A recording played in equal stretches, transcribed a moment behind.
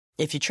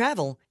If you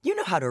travel, you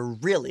know how to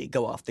really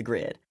go off the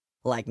grid.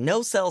 Like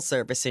no cell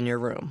service in your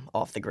room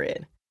off the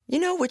grid. You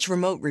know which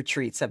remote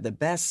retreats have the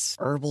best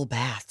herbal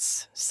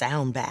baths,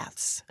 sound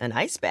baths, and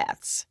ice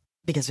baths.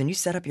 Because when you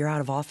set up your out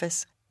of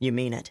office, you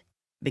mean it.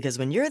 Because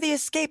when you're the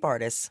escape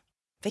artist,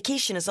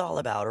 vacation is all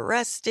about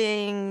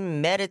resting,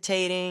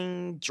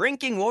 meditating,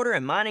 drinking water,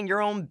 and minding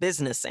your own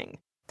businessing.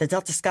 The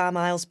Delta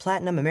SkyMiles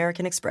Platinum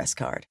American Express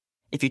card.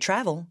 If you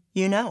travel,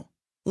 you know.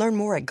 Learn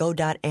more at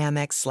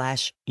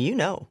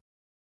go.amex/you-know.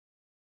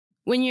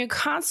 When you're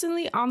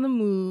constantly on the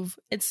move,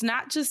 it's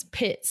not just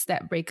pits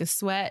that break a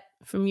sweat.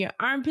 From your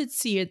armpits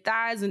to your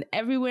thighs and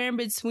everywhere in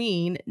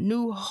between,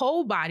 new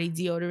whole body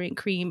deodorant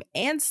cream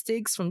and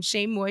sticks from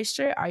Shea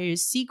Moisture are your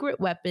secret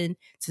weapon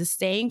to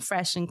staying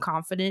fresh and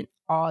confident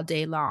all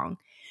day long.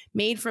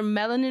 Made from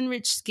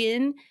melanin-rich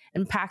skin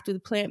and packed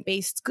with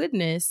plant-based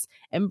goodness,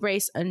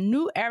 embrace a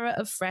new era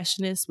of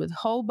freshness with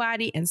whole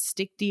body and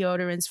stick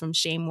deodorants from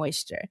Shea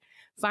Moisture.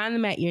 Find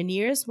them at your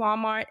nearest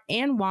Walmart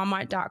and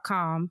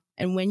walmart.com.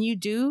 And when you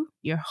do,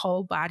 your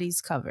whole body's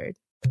covered.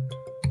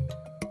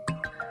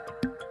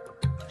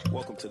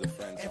 Welcome to the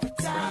Friend Zone. Every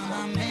time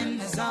I'm in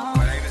the zone.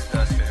 My name is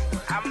Dustin.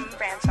 I'm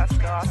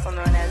Francesca, also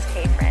known as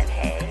Hey Friend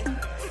Hey.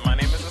 My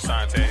name is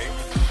Asante.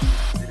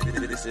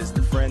 This is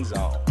the Friend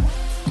Zone.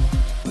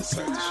 Let's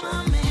start the show.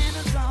 I'm in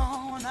the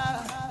zone.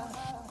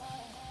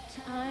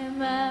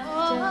 Time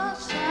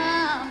after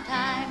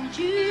sometimes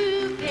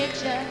you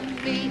picture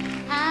me.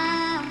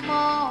 I'm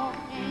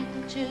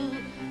walking too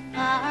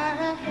far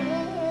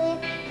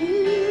ahead.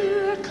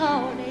 You're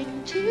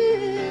calling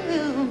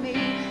to me.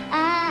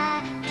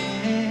 I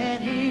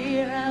can't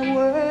hear a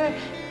word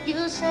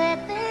you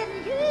said. Then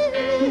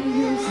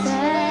you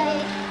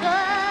say, go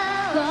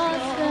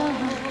slow.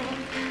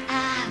 I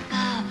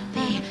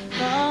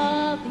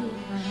fall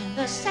behind.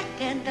 The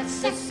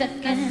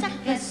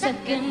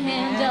second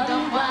hand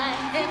of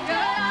wine. And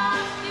girl,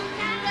 you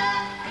can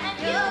look and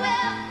you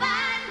will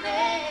find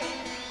me.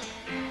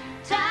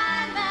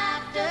 Time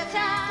after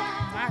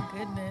time. My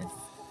goodness.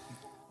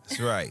 That's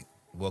right.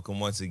 Welcome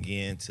once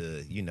again to,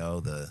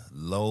 the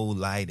low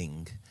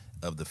lighting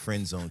of the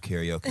Friend Zone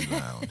Karaoke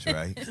Lounge,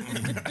 right?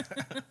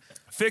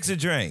 Fix a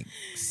drink,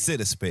 sit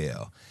a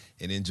spell,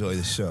 and enjoy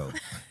the show.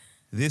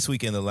 This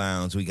week in the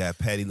lounge, we got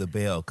Patti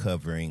LaBelle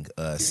covering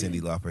Cyndi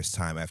Lauper's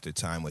Time After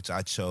Time, which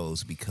I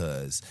chose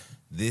because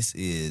this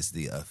is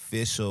the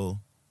official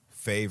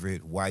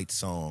favorite white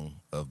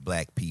song of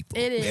black people.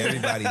 It is.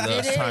 Everybody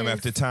loves It Time is.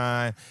 After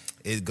Time.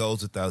 It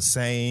goes without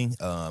saying.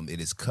 It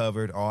is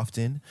covered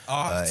often.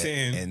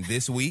 And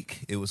this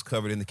week, it was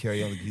covered in the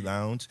Karaoke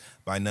Lounge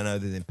by none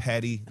other than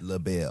Patti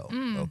LaBelle,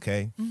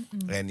 okay?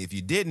 And if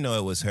you didn't know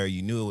it was her,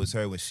 you knew it was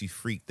her when she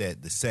freaked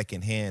that the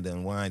second hand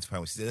unwinds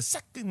part. When she said,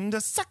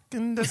 the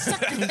second.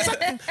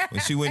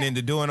 When she went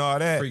into doing all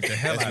that, Freaked the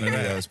hell that's out when of you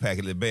knew that. that was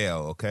Patti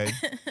LaBelle, okay?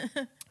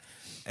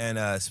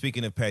 And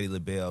speaking of Patti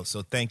LaBelle,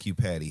 so thank you,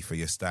 Patti, for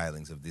your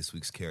stylings of this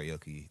week's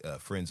karaoke,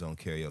 Friend Zone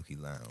Karaoke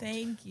Lounge.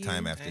 Thank you.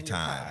 Time After And your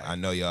Time. pie. I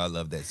know y'all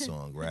love that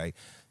song, right?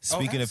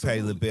 Speaking of Patti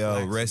absolutely.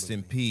 LaBelle, rest in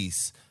Absolutely.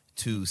 peace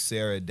to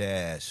Sarah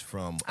Dash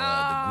from the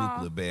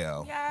group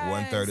LaBelle.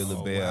 yes. 1/3 of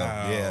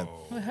LaBelle. Yeah.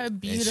 With her And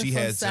beautiful she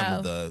had self. some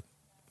of the,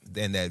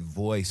 and that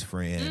voice,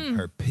 friend,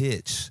 her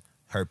pitch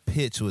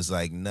was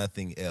like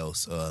nothing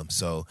else.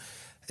 So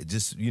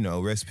just,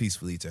 rest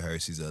peacefully to her.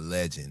 She's a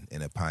legend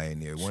and a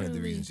pioneer. One of the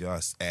Truly. reasons y'all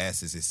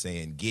asses is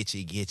saying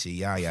Gitchy,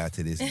 Yaya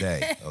to this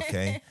day,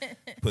 okay?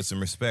 Put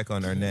some respect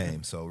on her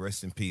name. So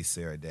rest in peace,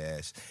 Sarah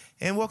Dash.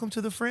 And welcome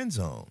to the Friend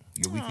Zone,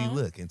 your weekly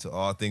look into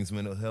all things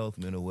mental health,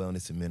 mental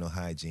wellness, and mental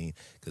hygiene.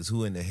 Because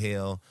who in the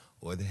hell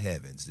or the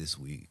heavens this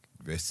week,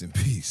 rest in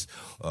peace,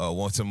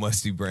 wants a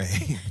musty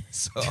brain?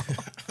 So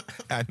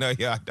I know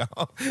y'all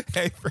don't.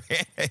 Hey,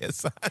 friend. Hey,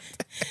 Asante.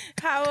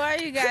 How are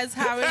you guys?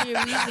 How are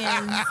your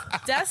weekends?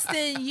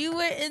 Dustin, you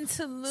were in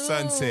Tulum.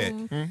 Sunset.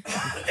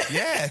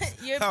 Yes.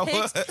 Your I pitch.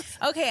 was.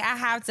 Okay, I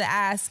have to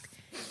ask.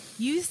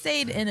 You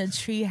stayed in a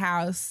tree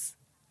house.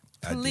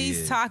 I Please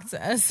did. talk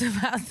to us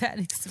about that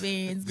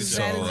experience because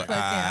that is So fucking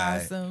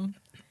awesome.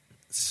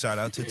 Shout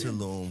out to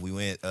Tulum. We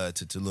went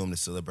to Tulum to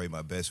celebrate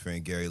my best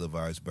friend Gary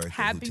LeVar's birthday.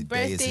 who Happy today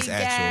birthday, is his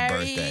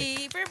actual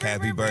Gary. birthday.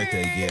 Happy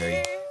birthday,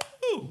 Gary.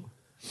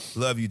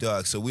 Love you,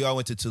 dog. So we all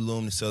went to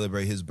Tulum to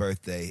celebrate his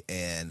birthday,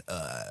 and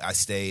I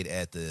stayed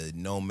at the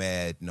Tulum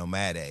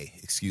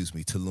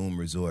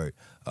Resort,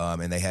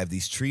 and they have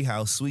these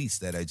treehouse suites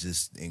that are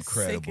just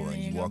incredible. And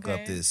you Sickening, walk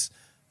okay. up this,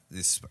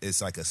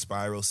 it's like a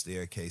spiral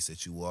staircase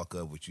that you walk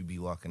up, which you be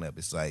walking up.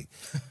 It's like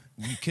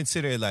you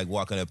consider it like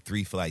walking up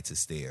 3 flights of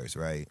stairs,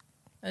 right?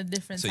 A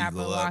different So you type of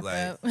go walk up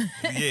like, up.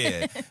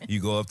 yeah, you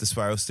go up the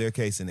spiral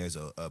staircase and there's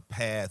a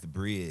path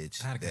bridge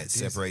I got that dizzy.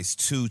 separates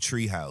 2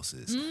 tree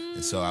houses.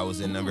 And so I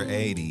was in number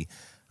 80.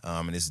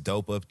 And it's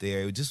dope up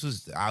there. It just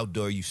was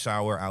outdoor. You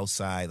shower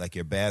outside, like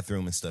your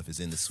bathroom and stuff is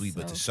in the suite,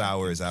 but the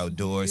shower is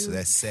outdoors, so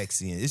that's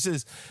sexy. And it's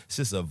just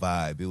a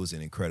vibe. It was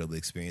an incredible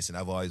experience, and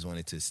I've always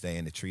wanted to stay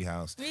in the tree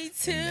house. Me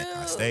too. And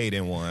I stayed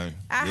in one.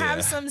 I Yeah.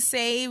 have some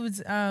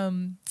saved.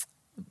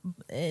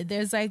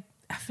 There's like,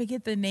 I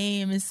forget the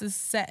name. It's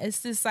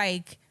this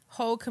like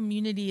whole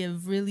community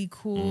of really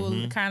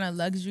cool kind of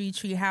luxury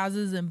tree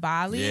houses in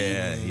Bali.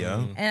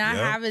 Yeah. And I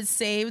have it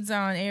saved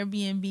on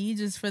Airbnb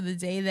just for the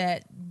day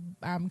that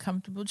I'm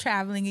comfortable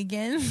traveling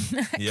again.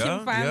 I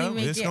can finally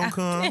make it's it gonna out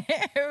come.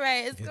 there.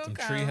 Right, it's Get gonna them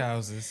come. tree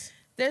houses.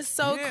 They're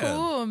so Yeah.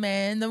 cool,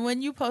 man. The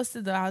one you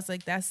posted though, I was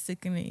like, that's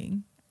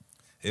sickening.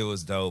 It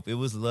was dope. It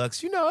was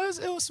luxe. You know,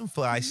 it was some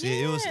fly shit.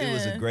 It was a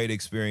Yeah. great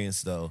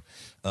experience though.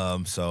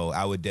 So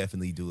I would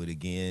definitely do it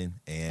again.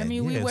 And I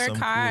mean, we work something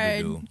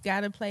hard. Cool to do.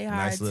 Gotta play hard.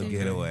 Nice little too.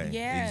 getaway.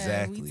 Yeah,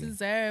 Exactly. we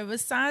deserve.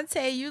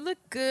 Asante, you look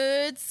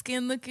good.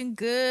 Skin looking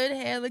good.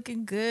 Hair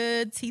looking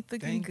good. Teeth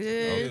looking Thank you.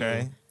 good.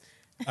 Okay.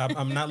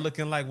 I'm not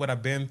looking like what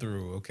I've been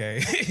through,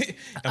 okay?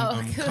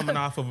 I'm coming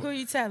off of Who are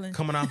you telling?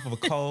 coming off of a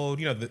cold.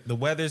 You know, the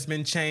weather's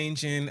been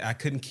changing. I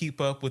couldn't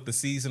keep up with the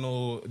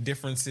seasonal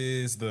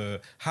differences,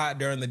 the hot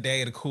during the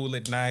day, the cool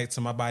at night.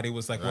 So my body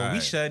was like, well, we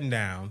Right. shutting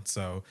down.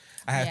 So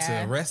I had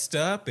Yeah. to rest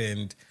up,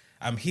 and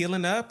I'm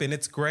healing up, and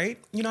it's great.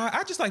 You know,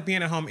 I just like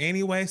being at home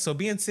anyway. So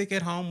being sick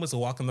at home was a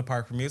walk in the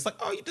park for me. It's like,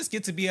 oh, you just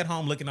get to be at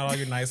home looking at all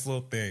your nice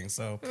little things.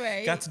 So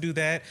Right. got to do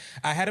that.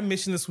 I had a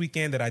mission this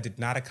weekend that I did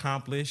not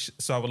accomplish.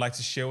 So I would like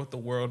to share with the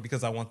world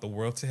because I want the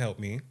world to help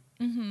me.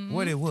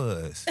 What it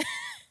was.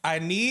 I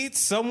need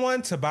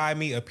someone to buy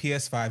me a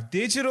PS5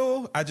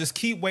 digital. I just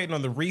keep waiting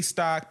on the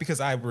restock because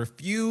I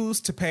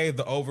refuse to pay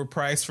the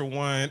overprice for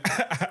one.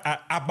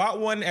 I bought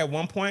one at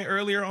one point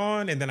earlier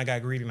on, and then I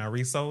got greedy and I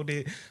resold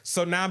it.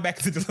 So now I'm back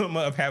to the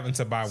dilemma of having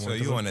to buy one. So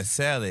you want to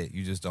sell it,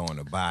 you just don't want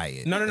to buy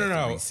it. No. at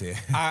the resale.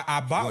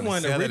 I bought You wanna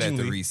one sell it at the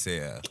originally.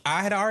 resale.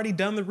 I had already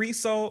done the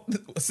resale.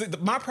 See,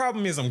 my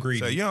problem is I'm greedy.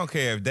 So you don't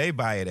care if they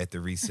buy it at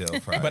the resale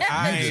price. But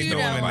I You just ain't You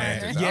doing don't want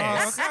that. want it.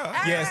 Yes. Oh,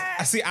 okay.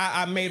 Yes. See,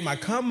 I made my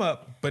come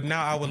up, but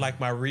now I would like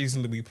my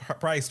reasonably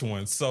priced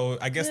one. So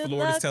I guess Good the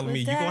Lord is luck telling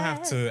me with you're going to have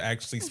that. to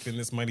actually spend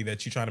this money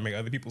that you're trying to make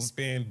other people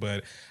spend.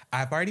 But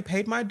I've already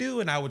paid my due,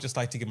 and I would just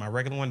like to get my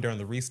regular one during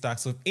the restock.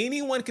 So if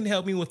anyone can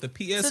help me with the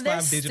PS5 So they're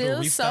digital still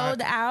restock.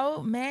 sold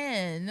out,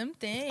 man. Them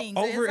things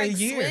Over it's like a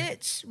year.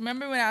 Switch.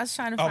 Remember when I was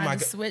trying to Oh find my a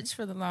God. Switch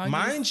for the longest?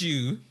 Mind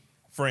you,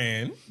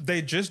 friend,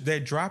 they're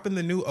dropping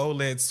the new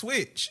OLED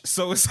Switch.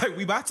 So it's like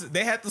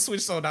they had the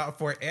Switch sold out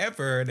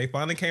forever. They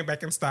finally came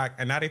back in stock,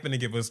 and now they're going to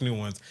give us new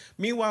ones.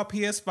 Meanwhile,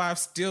 PS5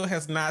 still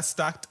has not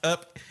stocked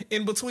up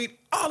in between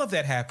all of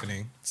that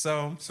happening.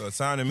 So So it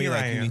sounded to me Here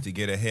like I you am. need to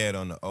get ahead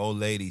on the old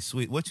lady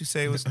suite. What you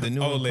say was the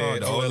new one OLED.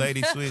 called? The old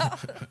lady suite?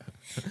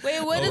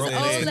 Wait, what is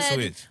OLED OLED?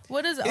 Switch.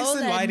 What does it's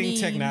OLED a lighting mean?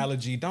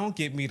 technology. Don't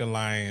get me to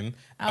lying.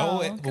 Oh,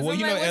 OLED, 'cause well, I'm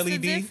you like, know what's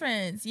LED. the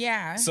difference?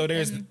 Yeah. So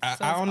there's And I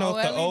so don't it's know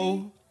if the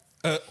OLED?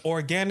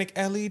 organic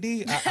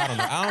LED. I don't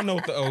know. I don't know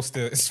what the O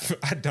stands for.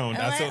 I don't.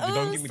 I'm I told like, you,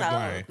 don't ooh, get me to so-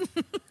 lying.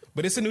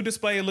 But it's a new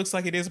display. It looks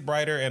like it is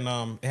brighter, and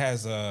it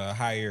has a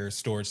higher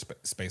storage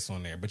space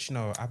on there. But you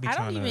know, I be I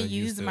trying don't to even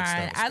use the mine.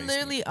 stuff I space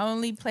literally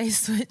only play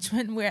Switch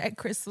when we're at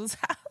Crystal's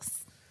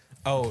house.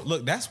 Oh,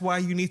 look, that's why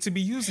you need to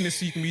be using this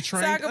so you can be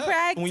trained So I can up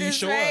practice, when you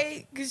show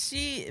right? Because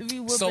she be up.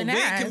 whooping So Wig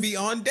ass. can be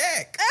on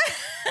deck.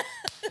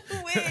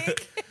 Wig.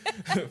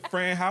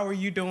 Fran, how are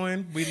you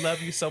doing? We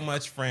love you so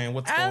much, Fran.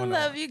 What's I going on?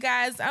 love you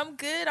guys. I'm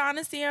good.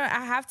 Honestly, I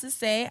have to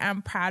say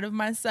I'm proud of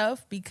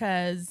myself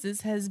because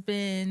this has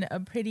been a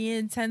pretty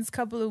intense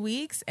couple of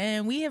weeks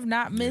and we have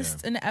not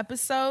missed an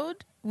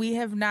episode. We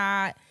have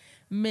not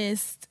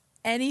missed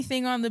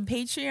anything on the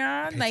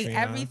Patreon. Like Patreon.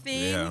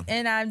 everything. Yeah.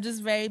 And I'm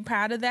just very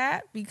proud of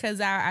that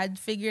because I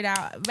figured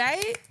out,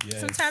 right? Yes.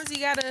 Sometimes you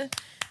got to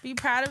be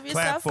proud of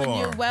yourself when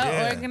you're Platform. well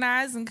Yeah.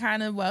 organized and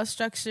kind of well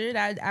structured.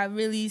 I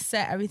really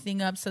set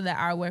everything up so that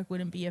our work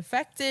wouldn't be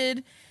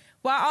affected,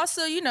 while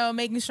also, you know,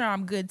 making sure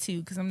I'm good too,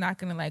 because I'm not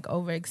gonna like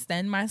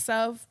overextend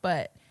myself.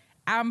 But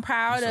I'm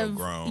proud You're so of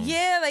grown.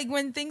 yeah, like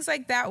when things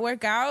like that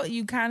work out,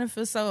 you kind of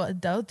feel so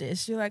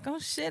adultish. You're like, oh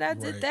shit, I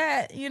did Right.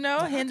 that, you know,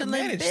 I can handling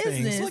manage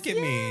business. things. Look at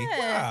me. Yeah.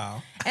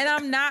 Wow. And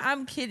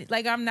I'm kidding.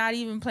 Like, I'm not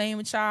even playing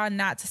with y'all,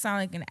 not to sound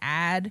like an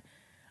ad,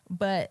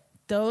 but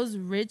those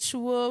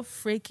ritual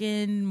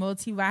freaking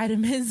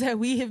multivitamins that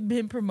we have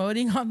been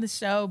promoting on the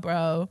show,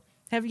 bro.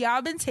 Have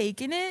y'all been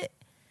taking it?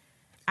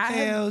 I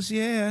have, Hells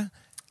yeah.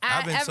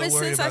 I've been so ever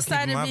worried since I about keeping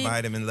started my being-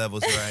 vitamin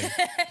levels right.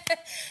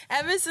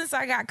 ever since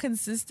I got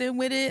consistent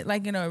with it,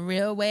 like in a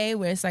real way,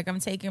 where it's like I'm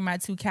taking my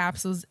 2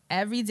 capsules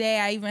every day.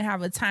 I even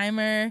have a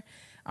timer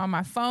on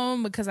my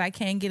phone because I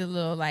can get a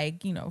little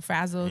like, you know,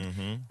 frazzled.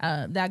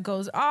 That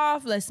goes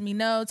off, lets me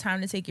know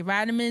time to take your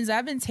vitamins.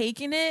 I've been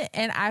taking it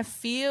and I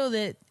feel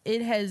that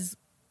it has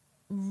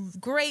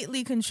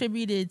greatly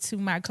contributed to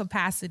my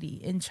capacity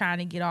in trying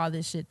to get all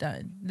this shit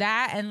done.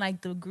 That and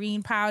like the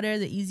green powder,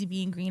 the Easy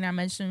Being Green I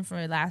mentioned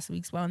for last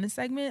week's wellness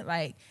segment,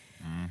 like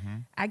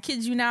I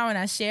kid you not, when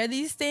I share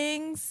these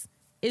things,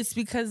 it's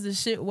because the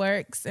shit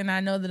works. And I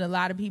know that a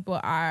lot of people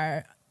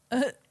are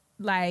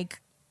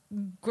like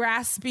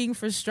grasping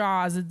for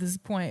straws at this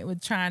point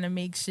with trying to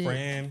make shit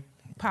Fran,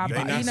 pop you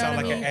out. may not You know sound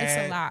what I like mean? an It's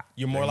ad. a lot.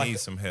 You're more They like need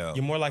some help.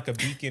 You're more like a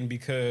beacon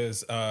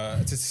because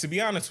to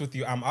be honest with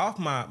you, I'm off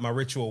my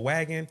ritual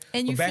wagon.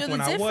 And you But back feel when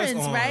the I was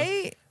difference, on,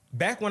 right?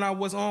 back when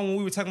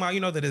we were talking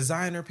about, the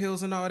designer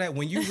pills and all that,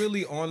 when you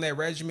really on that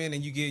regimen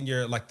and you getting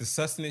your, like, the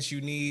sustenance you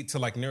need to,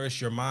 like,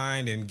 nourish your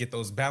mind and get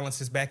those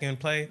balances back in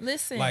play.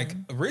 Listen. Like,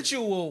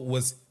 Ritual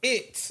was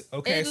it.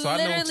 Okay, so I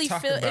know what you're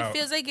talking about. It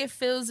feels like it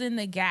fills in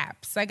the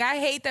gaps. Like, I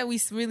hate that we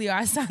really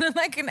are sounding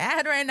like an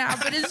ad right now,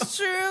 but it's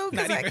true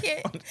because I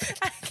can't.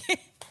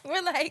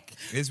 We're like,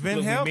 it's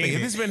been helping.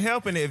 If it's been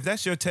helping, if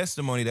that's your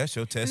testimony, that's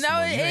your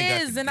testimony. No,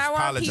 it is, and I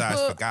want people.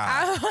 Apologize for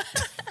God.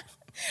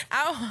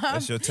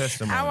 That's your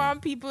testimony. I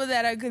want people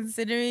that are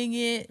considering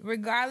it,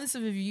 regardless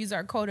of if you use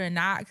our code or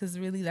not, because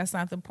really that's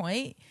not the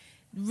point.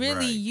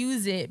 Really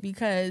use it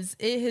because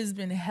it has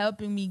been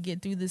helping me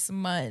get through this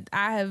month.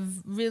 I have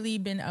really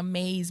been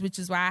amazed, which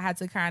is why I had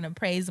to kind of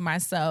praise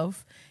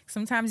myself.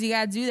 Sometimes you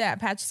got to do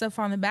that. Pat yourself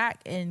on the back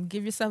and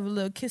give yourself a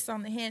little kiss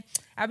on the hand.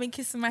 I've been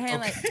kissing my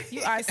hand like,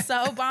 you are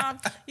so bomb.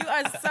 You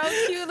are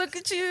so cute. Look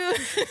at you.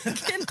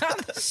 Getting all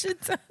this shit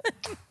done.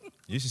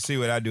 You should see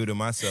what I do to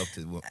myself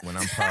when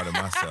I'm proud of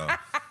myself.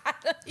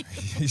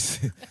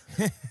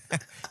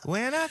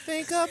 When I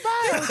think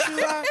about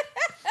you,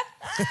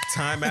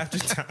 time after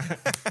time.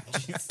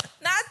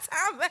 Not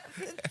time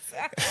after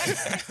time.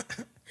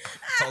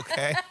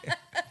 Okay.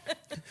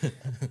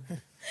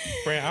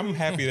 Fran, I'm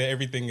happy that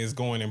everything is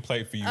going in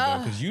play for you,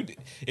 though, because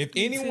if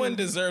anyone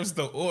deserves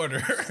the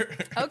order.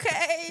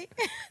 Okay.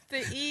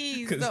 The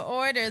ease, the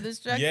order, the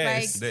structure.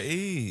 Yes, the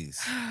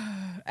ease.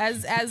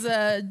 As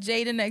Jada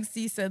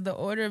XD said, the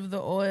order of the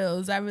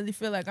oils. I really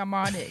feel like I'm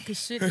on it because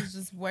shit is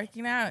just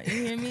working out.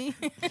 You hear me?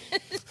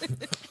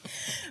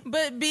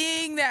 But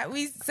being that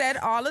we said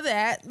all of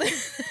that,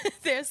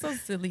 they're so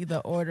silly,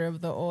 the order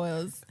of the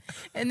oils.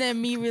 And then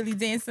me really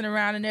dancing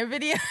around in their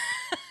video.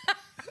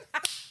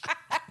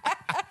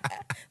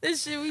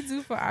 This shit we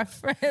do for our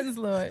friends,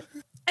 Lord.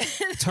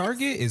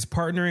 Target is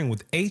partnering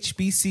with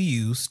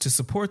HBCUs to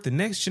support the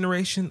next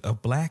generation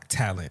of Black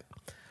talent.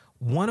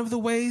 One of the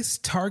ways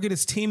Target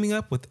is teaming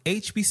up with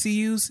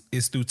HBCUs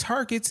is through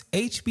Target's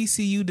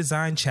HBCU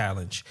Design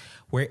Challenge,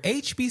 where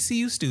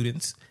HBCU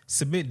students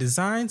submit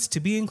designs to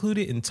be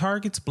included in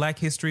Target's Black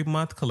History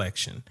Month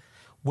collection.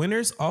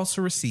 Winners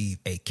also receive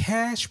a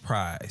cash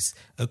prize,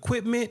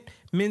 equipment,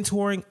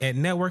 mentoring, and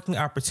networking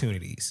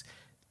opportunities.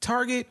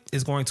 Target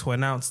is going to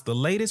announce the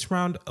latest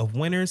round of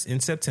winners in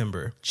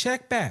September.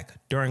 Check back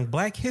during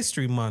Black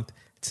History Month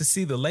to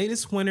see the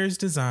latest winners'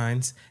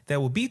 designs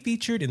that will be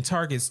featured in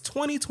Target's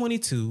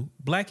 2022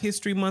 Black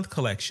History Month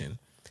collection.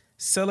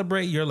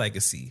 Celebrate your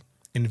legacy.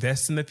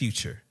 Invest in the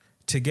future.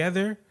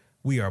 Together,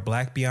 we are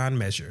Black Beyond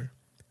Measure.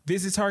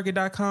 Visit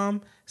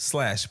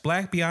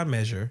Target.com/Black Beyond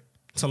Measure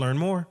to learn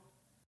more.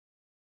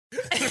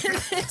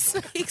 This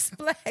week's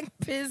Black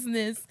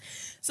business.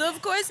 So,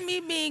 of course, me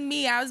being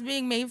me, I was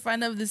being made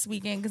fun of this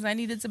weekend because I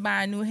needed to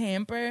buy a new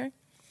hamper.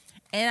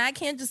 And I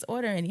can't just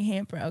order any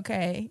hamper,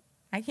 okay?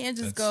 I can't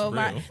just go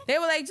buy. They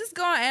were like, just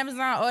go on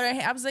Amazon,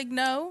 order. I was like,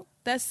 no,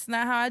 that's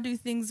not how I do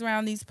things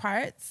around these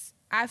parts.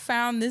 I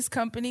found this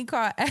company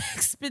called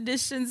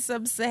Expedition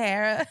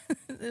Sub-Sahara.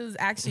 It was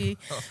actually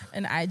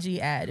an IG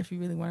ad, if you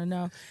really want to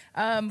know.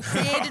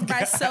 Created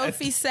by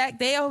Sophie Sack.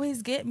 They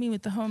always get me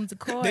with the home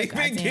decor. They've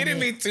been getting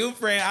me too,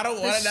 Fran. I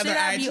don't want another IG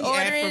ad from you.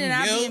 And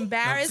I'll be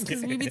embarrassed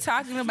because we be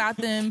talking about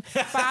them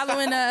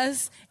following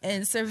us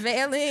and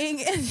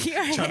surveilling. And here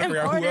I am trying to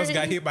figure out who else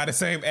got hit by the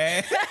same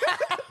ad.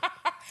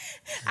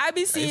 I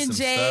be seeing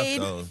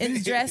Jade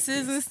in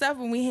dresses and stuff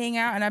when we hang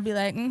out, and I'd be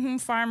like,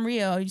 Farm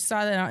Rio. You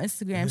saw that on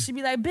Instagram. She'd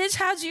be like, bitch,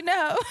 how'd you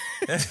know?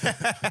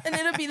 And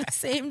it'll be the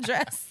same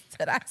dress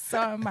that I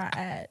saw in my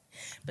ad.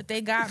 But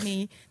they got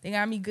me. They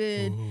got me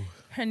good. Ooh.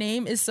 Her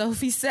name is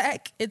Sophie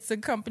Sack. It's a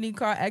company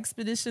called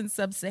Expedition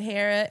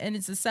Sub-Sahara, and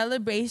it's a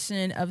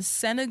celebration of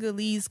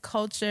Senegalese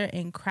culture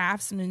and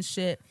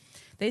craftsmanship.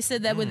 They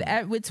said that with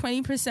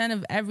 20%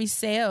 of every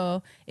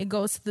sale, it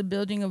goes to the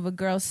building of a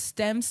girls'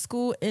 STEM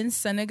school in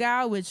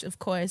Senegal, which, of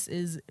course,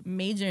 is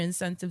major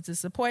incentive to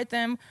support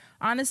them.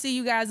 Honestly,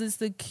 you guys, it's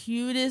the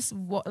cutest,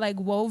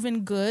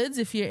 woven goods,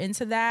 if you're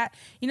into that.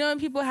 You know when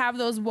people have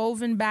those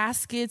woven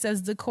baskets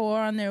as decor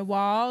on their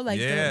wall?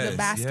 Like the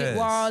basket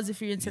walls,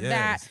 if you're into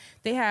that.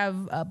 They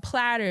have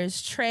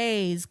platters,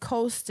 trays,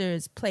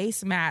 coasters,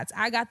 placemats.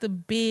 I got the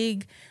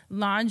big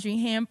laundry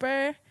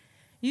hamper.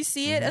 You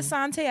see it,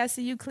 Asante? I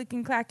see you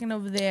clicking, clacking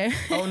over there.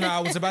 Oh, no, I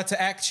was about to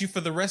ask you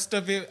for the rest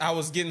of it. I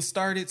was getting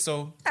started,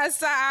 so. I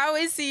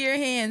always see your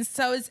hands.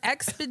 So it's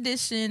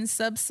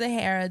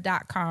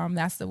expeditionsubsahara.com.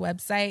 That's the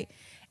website.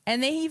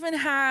 And they even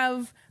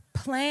have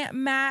plant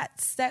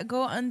mats that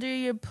go under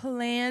your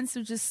plants,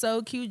 which is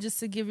so cute, just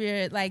to give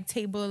your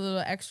table a little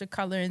extra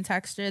color and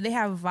texture. They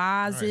have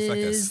vases. It's like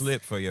a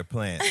slip for your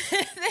plant.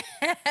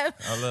 I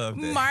love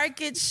that.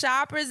 Market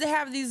shoppers, they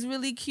have these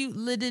really cute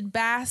lidded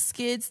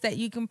baskets that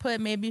you can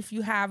put, maybe if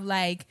you have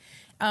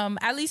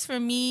at least for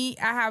me,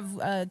 I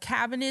have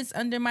cabinets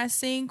under my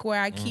sink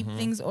where I keep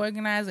things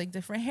organized, like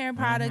different hair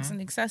products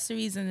and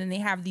accessories, and then they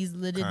have these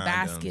lidded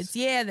baskets.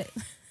 Yeah,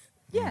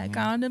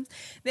 condoms.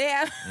 They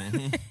have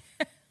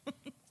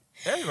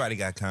Everybody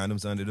got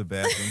condoms under the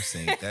bathroom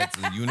sink. That's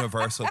a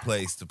universal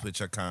place to put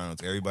your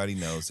condoms. Everybody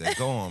knows that.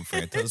 Go on,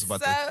 friend. Tell us about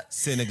the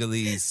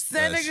Senegalese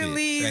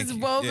shit.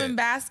 Woven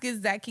baskets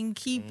that can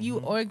keep you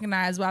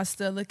organized while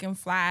still looking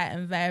fly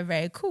and very,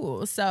 very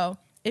cool. So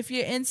if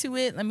you're into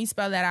it, let me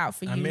spell that out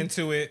for you. I'm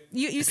into it.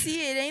 You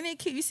see it, ain't it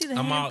cute? You see the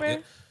I'm hamper? all,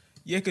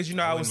 yeah, because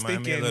I was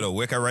thinking a little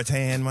wicker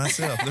rattan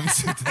myself. Let me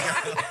see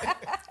that.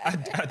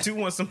 I do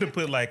want something to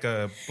put like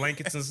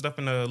blankets and stuff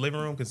in the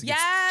living room because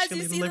yes,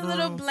 you see the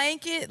little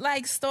blanket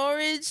like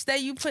storage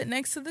that you put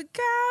next to the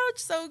couch.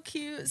 So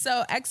cute.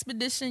 So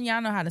Expedition,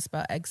 y'all know how to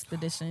spell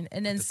Expedition,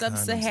 and then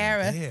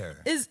Sub-Sahara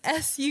is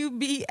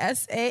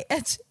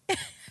SUBSAH.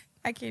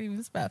 I can't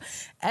even spell.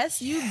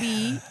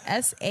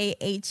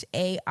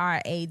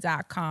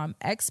 SUBSAHARA.com.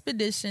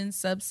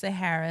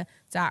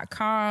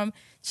 ExpeditionSubsahara.com.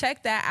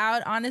 Check that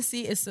out.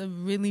 Honestly, it's a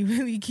really,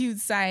 really cute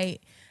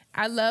site.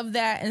 I love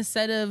that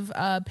instead of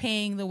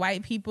paying the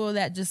white people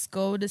that just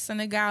go to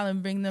Senegal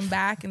and bring them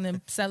back and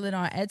then sell it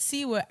on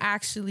Etsy, we're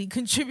actually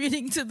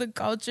contributing to the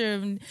culture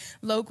of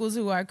locals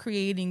who are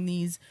creating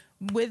these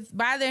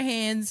by their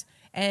hands,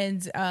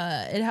 and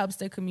it helps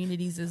their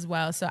communities as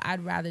well. So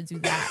I'd rather do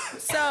that.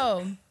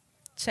 So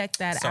check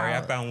that out. Sorry,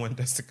 I found one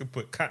that could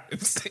put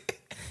condoms in.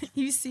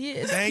 You see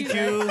it? Thank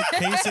you.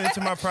 Can you send it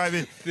to my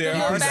private? Please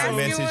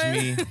iMessage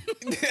me.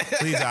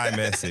 Please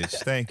iMessage.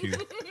 Thank you.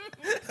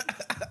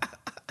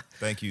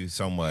 Thank you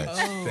so much.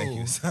 Thank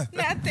you.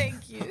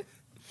 Thank you.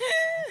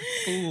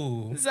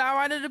 Ooh. So I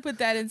wanted to put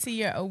that into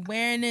your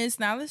awareness.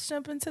 Now let's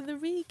jump into the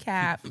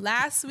recap.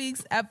 Last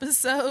week's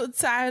episode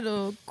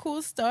titled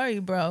 "Cool Story,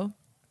 Bro."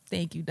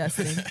 Thank you,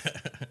 Dustin.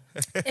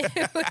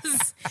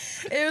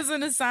 It was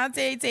an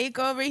Asante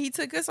takeover. He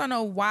took us on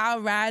a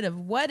wild ride of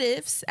what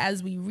ifs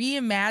as we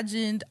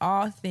reimagined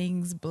all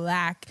things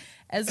black.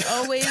 As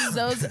always,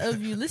 those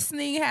of you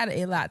listening had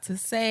a lot to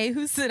say.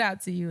 Who stood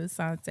out to you,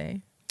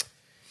 Asante?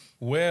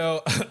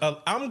 Well,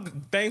 I'm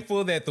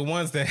thankful that the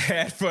ones that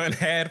had fun.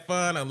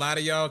 A lot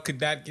of y'all could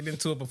not get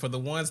into it, but for the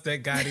ones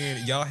that got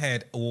in, y'all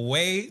had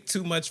way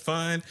too much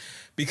fun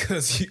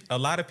because a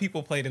lot of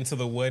people played into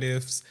the what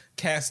ifs,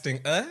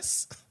 casting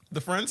us,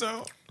 the friend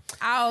zone.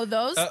 Oh,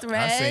 those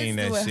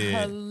threads were shit.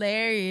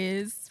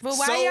 Hilarious. But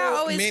why y'all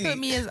always put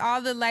me as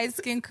all the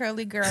light-skinned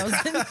curly girls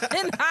in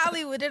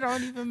Hollywood? It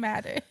don't even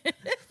matter.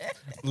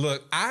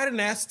 Look, I didn't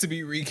ask to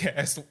be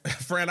recast.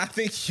 Friend, I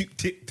think you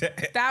did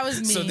that. That was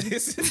me. So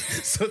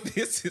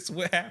this is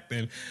what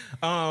happened.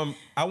 I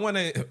want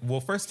to, well,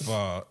 first of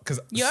all, because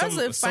yours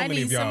look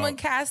funny. Someone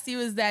cast you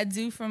as that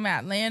dude from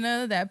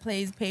Atlanta that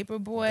plays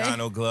Paperboy.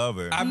 Donald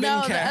Glover. I've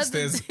been cast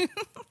as...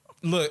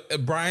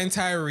 Look, Brian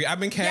Tyree.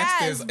 I've been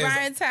cast as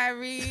Brian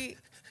Tyree.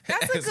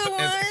 That's a good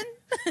one.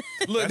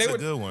 Look, that's a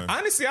good one.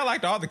 Honestly, I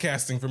liked all the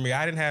casting for me.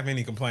 I didn't have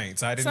any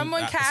complaints.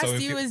 Someone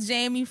cast you as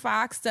Jamie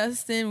Foxx,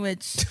 Dustin,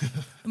 which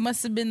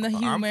must have been the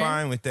humor. I'm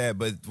fine with that,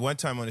 but one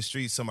time on the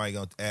street, somebody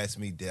gonna ask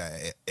me, did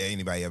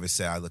anybody ever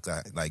say I look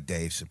like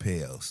Dave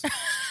Chappelle's?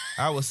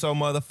 I was so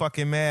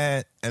motherfucking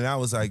mad, and I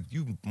was like,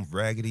 you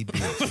raggedy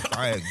bitch.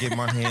 I had to get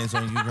my hands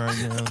on you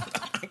right now.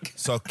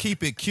 So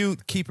keep it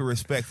cute, keep it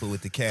respectful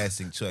with the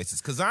casting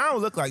choices, because I don't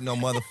look like no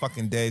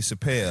motherfucking Dave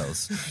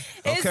Chappelle's.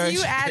 Okay? It's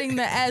you adding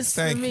the S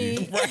for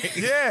me. Right.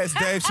 Yeah, it's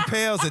Dave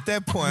Chappelle's at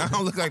that point. I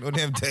don't look like no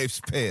damn Dave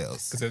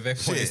Chappelle's. Because at that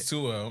point, it's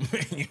two of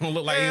them. You don't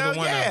look like either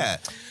one of them.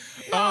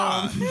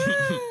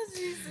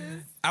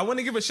 I want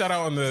to give a shout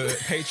out on the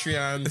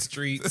Patreon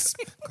streets.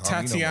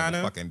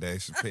 Tatiana. Fucking Dave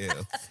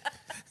Chappelle.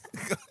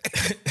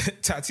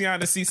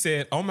 Tatiana C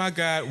said, "Oh my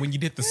God, when you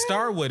did the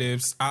Star What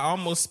Ifs, I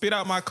almost spit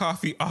out my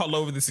coffee all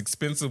over this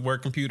expensive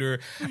work computer.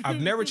 I've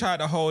never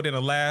tried to hold in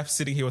a laugh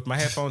sitting here with my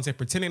headphones and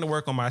pretending to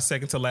work on my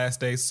second to last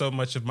day so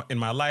much in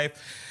my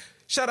life.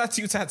 Shout out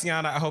to you,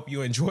 Tatiana. I hope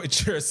you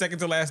enjoyed your second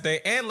to last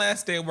day and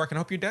last day of work, and I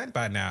hope you're done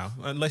by now.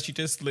 Unless you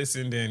just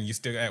listened and you're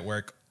still at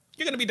work.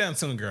 You're going to be done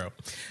soon, girl."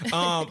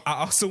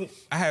 I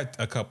had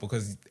a couple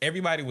because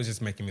everybody was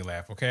just making me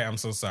laugh, okay? I'm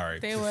so sorry.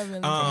 They were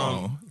really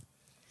funny.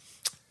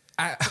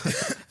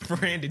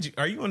 Fran,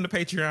 are you on the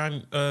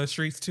Patreon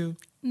streets too?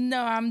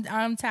 No,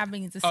 I'm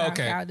tapping into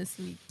SoundCloud this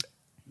week.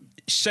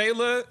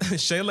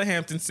 Shayla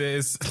Hampton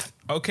says,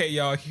 "Okay,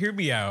 y'all, hear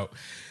me out.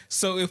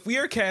 So if we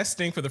are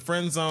casting for the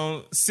Friend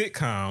Zone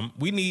sitcom,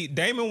 we need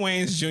Damon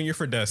Wayans Jr.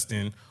 for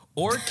Dustin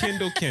or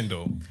Kendall.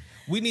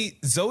 We need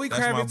Zoe Kravitz.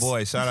 That's my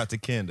boy. Shout out to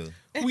Kendall.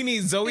 We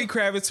need Zoe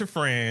Kravitz for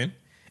Fran.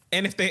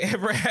 And if they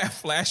ever have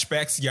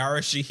flashbacks, Yara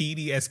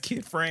Shahidi as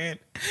Kid Fran.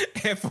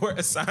 And for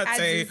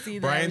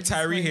Asante, Brian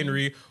Tyree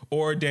Henry,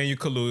 or Daniel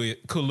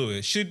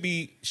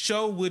Kaluuya.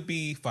 Show would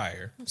be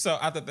fire. So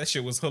I thought that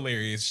shit was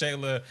hilarious.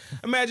 Shayla,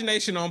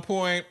 imagination on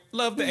point.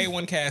 Love the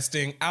A1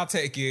 casting. I'll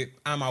take it.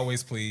 I'm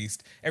always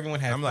pleased. Everyone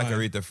had fun. I'm like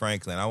Aretha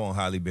Franklin. I want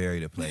Halle Berry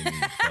to play me.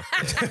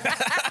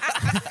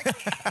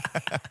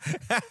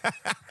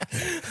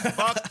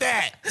 Fuck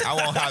that. I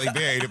want Halle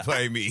Berry to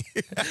play me.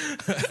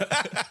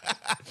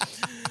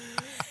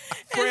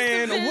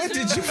 Fran, what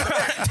did you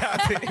find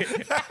out there?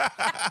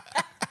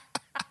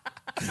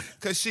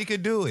 Because she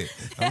could do it.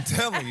 I'm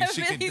telling you,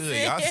 she could do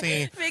it. Y'all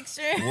seen...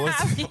 Picture.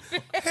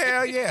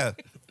 Hell yeah.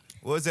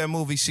 What was that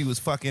movie? She was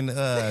fucking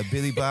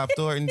Billy Bob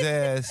Thornton's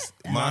ass.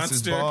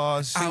 Monsters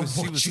Ball. She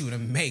was you to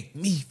make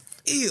me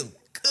feel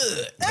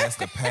good. That's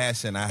the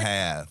passion I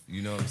have.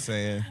 You know what I'm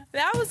saying?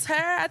 That was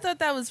her. I thought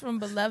that was from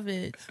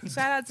Beloved.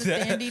 Shout out to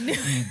Sandy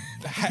Newton.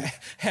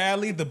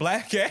 Hallie, the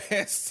black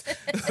ass.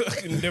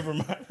 Never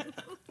mind.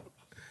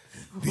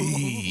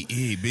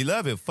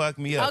 Beloved fucked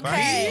me up. I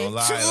Okay. ain't gonna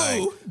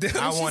lie. Like,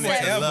 I wanted to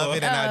Forever. love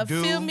it, and I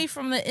do. Feel me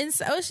from the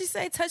inside. What she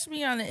say? Touch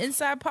me on the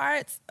inside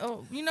parts.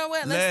 Oh, you know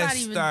what?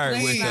 Let's start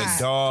with the not.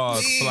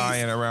 dog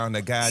flying around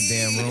the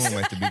goddamn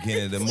room at the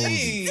beginning of the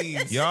movie.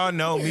 Y'all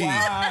know me.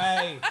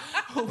 Why?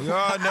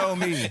 Y'all know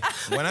me.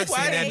 When I see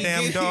Why that did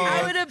damn he get dog,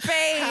 I would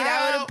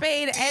have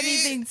paid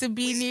anything to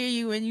be near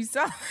you when you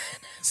saw it.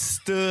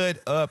 stood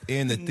up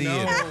in the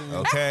theater,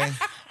 okay?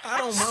 I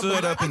don't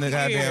Stood up in the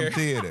goddamn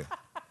theater.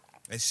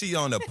 And she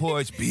on the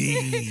porch, yeah.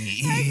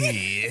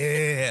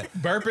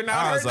 burping out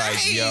I was her like,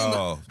 name.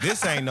 yo,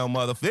 this ain't no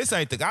this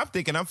ain't the, I'm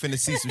thinking I'm finna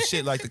see some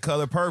shit like The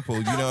Color Purple,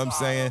 you know what I'm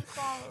saying?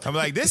 I'm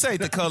like, this ain't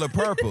The Color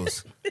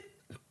Purples.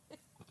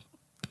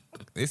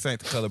 This ain't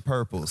The Color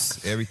Purples.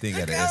 Everything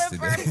got an S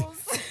today.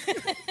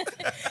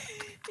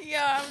 Yo,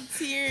 I'm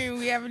tearing.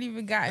 We haven't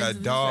even gotten A to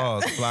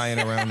dog flying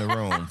around the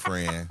room,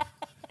 friend.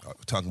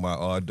 Talking about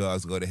all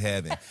dogs go to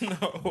heaven.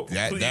 No,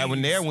 That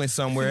one there went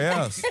somewhere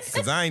else.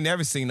 Because I ain't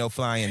never seen no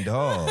flying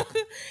dog.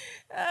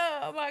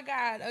 Oh my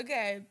God.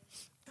 Okay.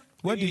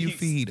 What do you Please.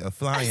 feed a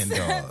flying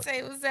dog?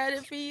 Say, was that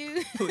it for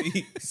you?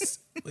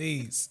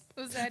 Please.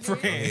 Was that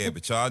Friend. it? Yeah,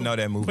 but y'all know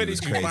that movie What was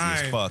did you crazy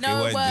as find? fuck.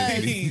 No, it it wasn't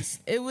just me. Please.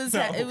 It was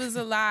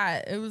a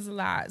lot. It was a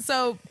lot.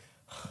 So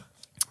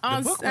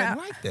on The book wasn't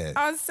like that.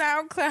 on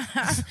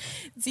SoundCloud,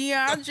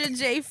 Deandra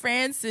J.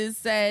 Francis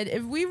said,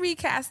 if we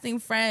recasting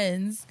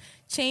Friends,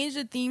 change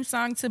the theme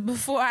song to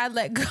Before I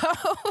Let Go.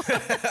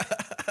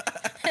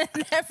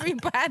 And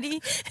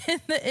everybody in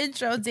the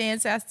intro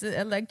dance has to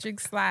electric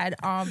slide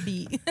on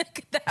beat.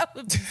 That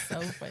would be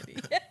so funny.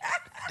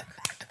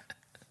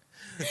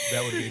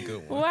 That would be a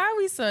good one. Why are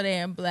we so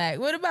damn black?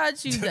 What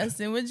about you,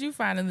 Dustin? What'd you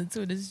find on the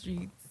Twitter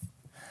streets?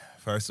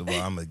 First of all,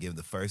 I'm going to give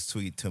the first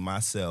tweet to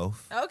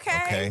myself.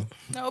 Okay.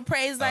 No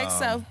praise like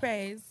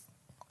self-praise.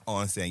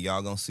 On saying,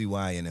 y'all going to see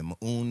why in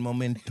un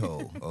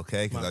momento.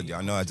 Okay? Because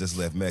y'all know I just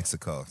left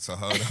Mexico. So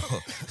hold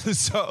on.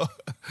 So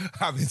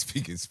I've been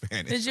speaking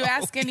Spanish. Did you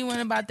ask anyone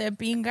about their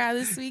pinga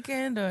this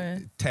weekend?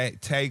 Or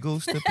Te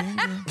gusta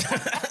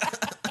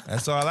pinga?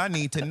 That's all I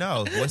need to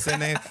know. What's her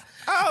name?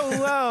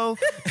 Oh,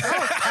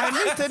 I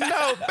need to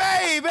know,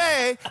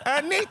 baby.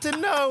 I need to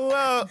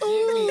know. Get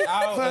me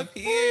out of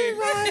here.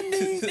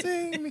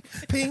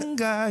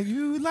 Pinga,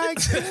 you like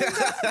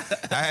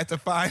pinga? I had to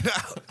find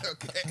out.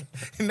 Okay.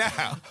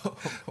 Now,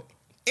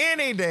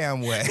 any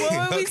damn way. what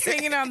were we okay?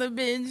 singing on the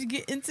binge?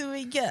 Get into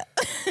it, yeah.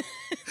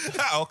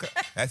 Okay.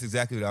 That's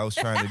exactly what I was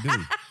trying to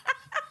do.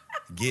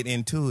 Get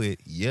into it,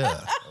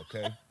 yeah.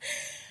 Okay.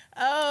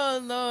 Oh,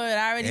 Lord.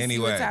 I already see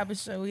Anyway. what type of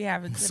show we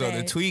having today. So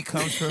the tweet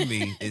comes from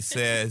me. It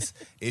says,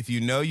 if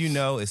you know, you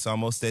know. It's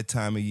almost that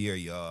time of year,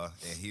 y'all.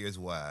 And here's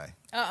why.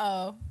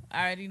 Uh-oh.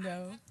 I already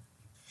know.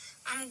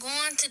 I'm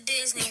going to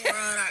Disney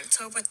World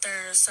October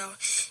 3rd, so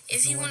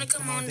if you want to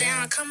come on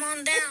down, come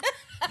on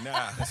down.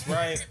 Nah. That's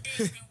right.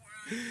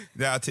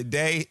 Now,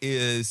 today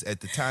is,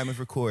 at the time of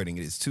recording,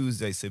 it is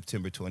Tuesday,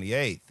 September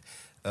 28th.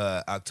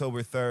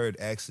 October 3rd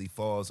actually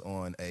falls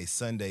on a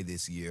Sunday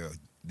this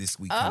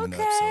week coming up.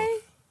 So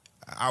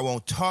I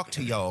won't talk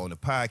to y'all on the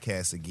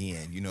podcast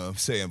again, you know what I'm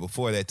saying,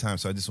 before that time.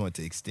 So I just wanted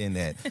to extend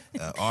that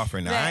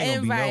offering. Now, That I ain't going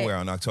to be invite. nowhere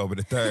on October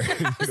the 3rd.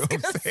 You know what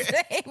I'm saying?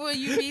 Say, will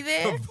you be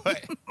there?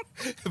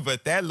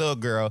 But that little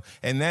girl,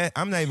 and that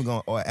I'm not even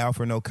going to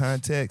offer no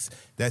context.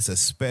 That's a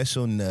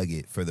special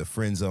nugget for the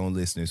Friend Zone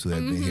listeners who have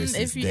been here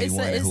since day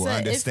one and who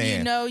understand. If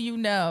you know, you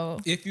know.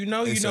 If you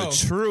know, you It's know. a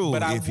true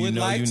But I if you would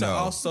know, like you to know.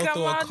 also Come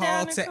throw a on call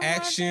down and to come on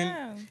action.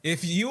 down.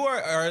 If you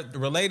are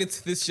related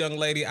to this young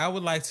lady, I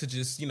would like to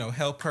just,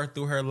 help her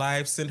through her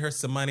life, send her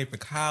some money for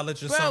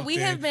college or Bro, something. we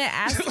have been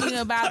asking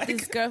about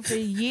this girl for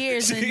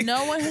years, and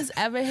no one has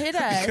ever hit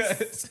us.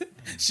 Because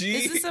she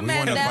Is this a We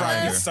wanna Mandela?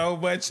 find her. so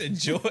much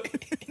enjoy.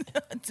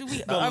 Do we,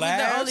 The are we the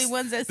laughs, only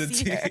ones that the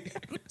see her?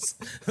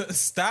 tears.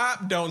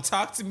 Stop! Don't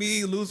talk to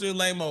me, loser,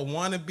 lame, or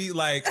wannabe.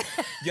 Like,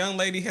 young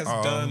lady has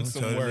done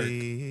some work.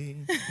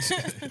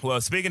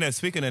 Well, speaking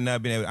of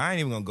not being able, I ain't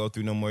even gonna go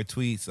through no more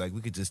tweets. Like,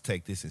 we could just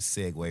take this and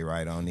segue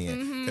right on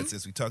in. Because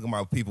since we talking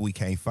about people we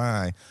can't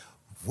find,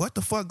 what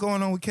the fuck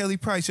going on with Kelly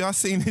Price? Y'all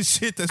seen this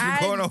shit that's been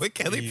going on with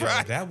Kelly Yeah,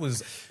 Price? that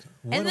was.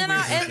 what And a then,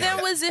 weird and then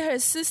weekend. was it her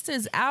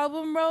sister's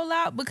album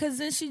rollout? Because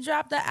then she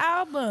dropped the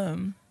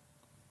album.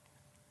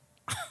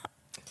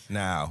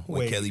 Now,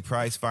 when Wait. Kelly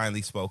Price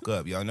finally spoke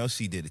up, y'all know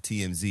she did a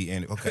TMZ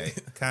and okay,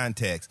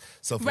 context.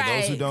 So for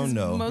Right. those who don't 'cause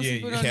know, most Yeah,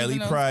 people yeah. don't Kelly even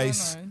know Price-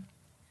 what's going on.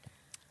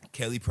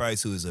 Kelly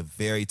Price, who is a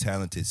very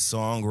talented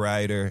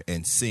songwriter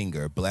and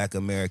singer, Black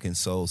American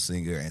soul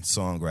singer and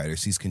songwriter.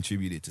 She's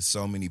contributed to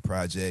so many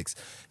projects.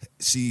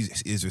 She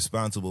is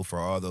responsible for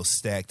all those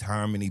stacked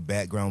harmony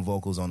background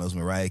vocals on those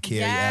Mariah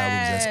Carey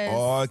albums. That's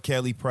all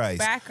Kelly Price.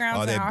 Backgrounds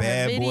all and that all her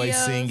bad boy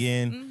videos.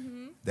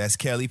 singing. That's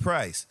Kelly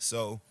Price.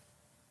 So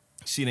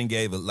She done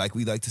gave, like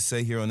we like to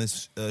say here on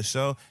this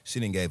show, she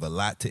done gave a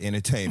lot to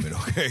entertainment,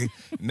 okay?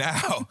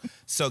 Now,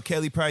 so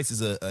Kelly Price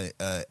is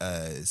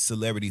a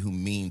celebrity who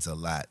means a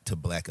lot to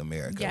Black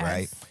America, Yes.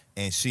 right?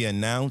 And she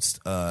announced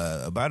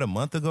about a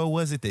month ago,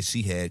 was it, that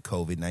she had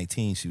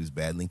COVID-19. She was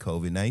battling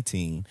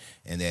COVID-19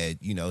 and that,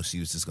 you know, she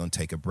was just going to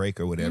take a break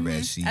or whatever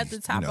as she, At the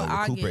top of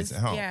recuperates August. at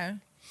home. Yeah.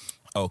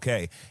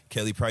 Okay,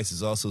 Kelly Price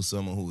is also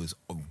someone who is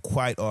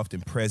quite often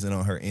present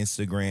on her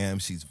Instagram.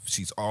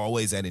 She's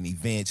always at an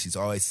event. She's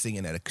always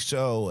singing at a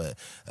show.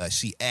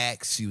 She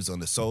acts. She was on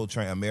the Soul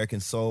Train, American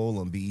Soul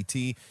on BET.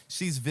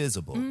 She's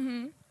visible,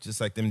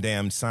 just like them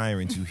damn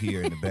sirens you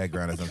hear in the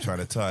background as I'm trying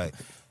to talk.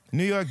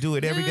 New York do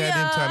it every New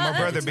goddamn time. My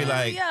York, brother be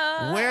like, New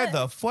York. "Where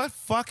the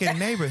fucking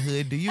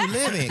neighborhood do you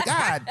live in?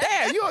 God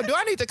damn, do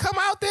I need to come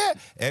out there?"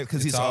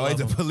 Because he's all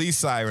always of a 'em. police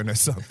siren or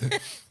something.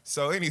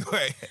 So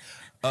anyway.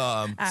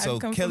 I So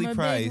come Kelly from a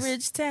Price, big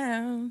rich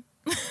town.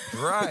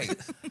 right?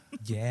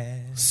 Yeah.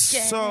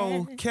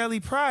 So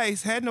Kelly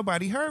Price had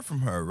nobody heard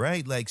from her,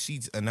 right? Like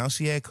she announced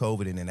she had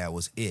COVID, and then that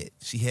was it.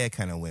 She had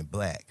kind of went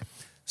black.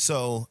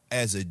 So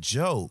as a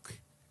joke,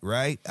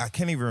 right? I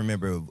can't even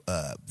remember.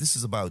 This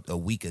is about a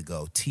week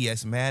ago.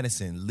 T.S.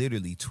 Madison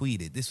literally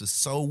tweeted. This was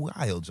so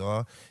wild,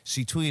 y'all.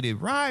 She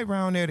tweeted, "Ride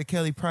around there to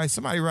Kelly Price.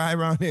 Somebody ride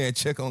around there and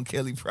check on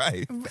Kelly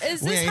Price."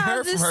 Is We this ain't how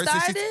heard from this her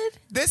since she-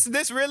 started?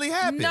 This really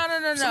happened.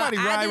 No. Somebody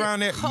I ride didn't- around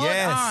there. Hold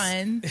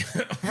Yes.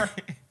 on.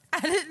 I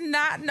did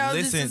not know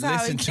this is how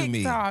Listen it to kicked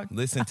me. off.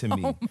 Listen to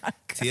me. Oh my God.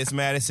 T.S.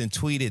 Madison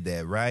tweeted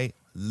that, right?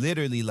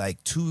 Literally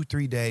like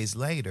 2-3 days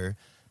later,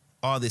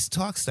 all this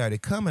talk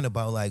started coming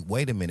about like,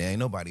 wait a minute, ain't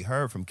nobody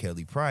heard from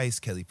Kelly Price.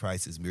 Kelly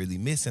Price is really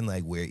missing.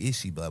 Like, where is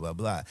she? Blah, blah,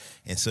 blah.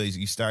 And so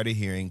you started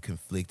hearing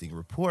conflicting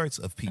reports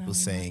of people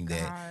saying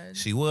that God.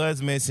 she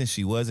was missing,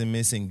 she wasn't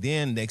missing.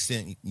 Then next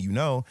thing you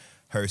know,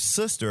 her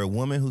sister, a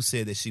woman who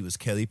said that she was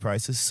Kelly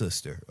Price's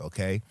sister,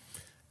 okay,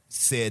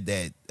 said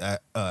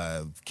that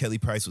Kelly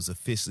Price was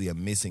officially a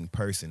missing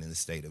person in the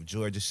state of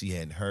Georgia. She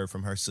hadn't heard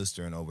from her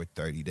sister in over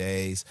 30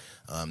 days.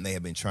 They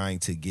had been trying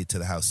to get to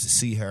the house to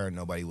see her.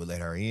 Nobody would let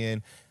her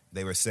in.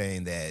 They were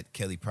saying that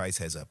Kelly Price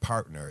has a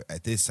partner.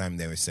 At this time,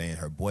 they were saying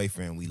her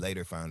boyfriend. We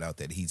later found out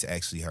that he's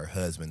actually her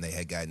husband. They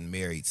had gotten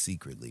married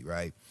secretly,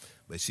 right?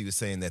 But she was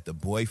saying that the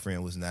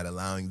boyfriend was not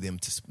allowing them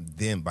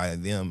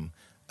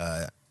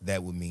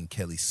that would mean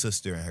Kelly's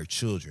sister and her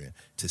children,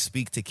 to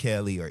speak to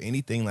Kelly or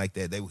anything like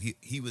that.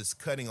 He was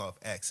cutting off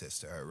access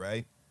to her,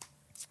 right?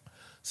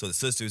 So the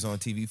sister's on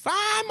TV,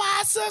 "Find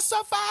my sister,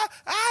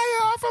 I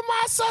heard from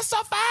my sister,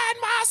 find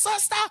my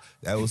sister."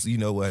 That was, you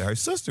know, what her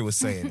sister was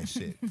saying and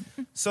shit.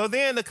 So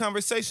then the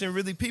conversation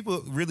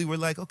people really were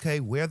like, okay,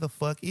 where the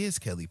fuck is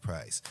Kelly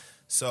Price?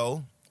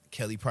 So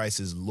Kelly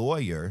Price's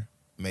lawyer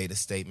made a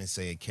statement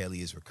saying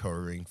Kelly is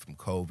recovering from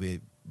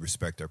COVID,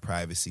 respect her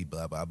privacy,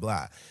 blah, blah,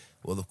 blah.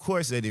 Well, of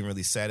course, they didn't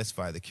really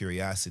satisfy the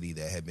curiosity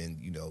that had been,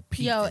 you know,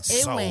 piqued in It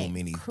so went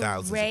many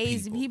thousands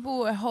crazy. of people.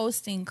 Were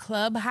hosting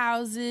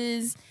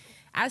clubhouses.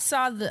 I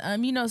saw the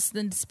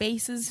the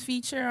Spaces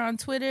feature on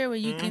Twitter where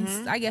you can,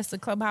 I guess the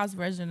Clubhouse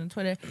version on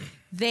Twitter.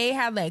 They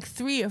had like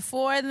 3 or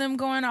 4 of them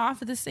going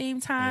off at the same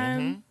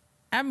time.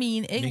 I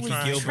mean, it Nikki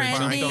was Gilbert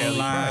trending. jumped on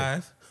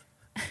live.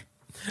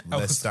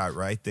 Let's start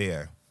right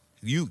there.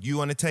 You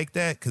want to take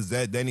that? Because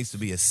that needs to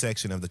be a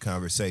section of the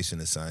conversation,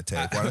 Asante.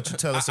 Why don't you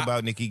tell us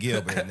about Nikki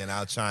Gilbert, and then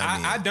I'll chime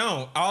in. I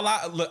don't.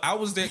 I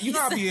was there. You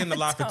know, I'll be in the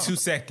lot for 2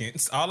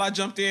 seconds. All I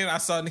jumped in, I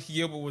saw Nikki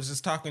Gilbert was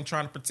just talking,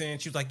 trying to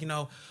pretend. She was like, you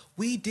know,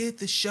 we did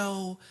the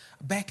show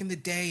back in the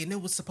day, and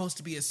it was supposed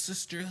to be a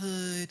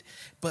sisterhood,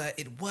 but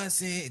it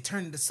wasn't. It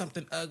turned into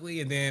something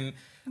ugly, and then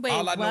Wait,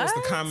 all I know is the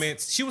what?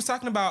 comments. She was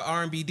talking about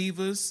R&B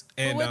divas,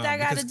 and But what that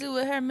got to because- do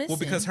with her missing? Well,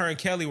 because her and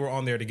Kelly were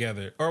on there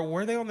together, or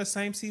were they on the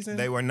same season?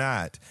 They were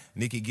not.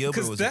 Nikki Gilbert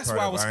 'Cause was that's a why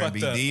I part was of R&B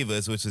fucked up.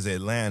 Divas, which is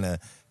Atlanta.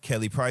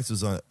 Kelly Price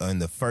was on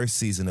the first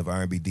season of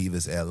R&B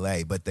Divas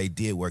LA, but they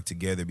did work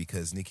together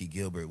because Nikki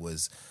Gilbert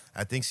was,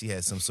 I think she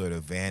had some sort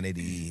of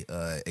vanity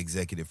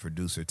executive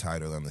producer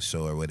title on the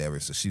show or whatever,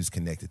 so she was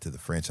connected to the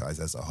franchise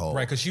as a whole.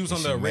 Right, because she was And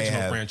on the may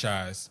original have-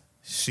 franchise.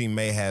 She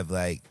may have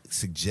like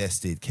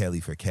suggested Kelly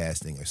for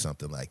casting or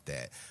something like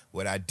that.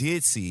 What I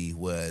did see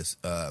was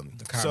so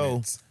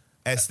comments.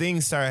 as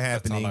things started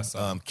happening, I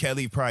saw.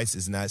 Kelly Price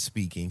is not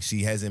speaking.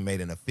 She hasn't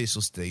made an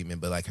official statement,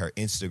 but like her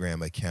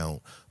Instagram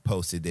account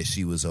posted that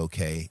she was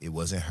okay. It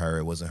wasn't her.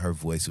 It wasn't her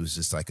voice. It was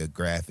just like a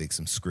graphic,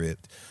 some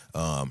script.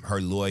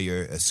 Her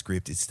lawyer, a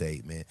scripted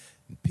statement.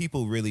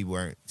 People really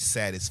weren't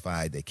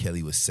satisfied that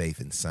Kelly was safe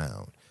and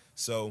sound.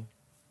 So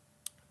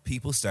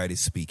people started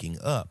speaking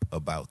up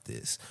about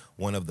this.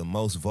 One of the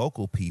most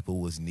vocal people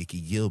was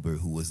Nikki Gilbert,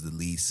 who was the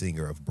lead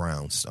singer of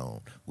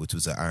Brownstone, which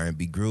was an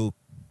R&B group,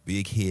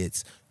 big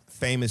hits,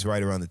 famous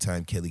right around the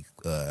time Kelly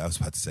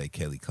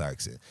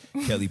Clarkson.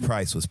 Kelly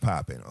Price was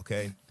popping,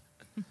 okay?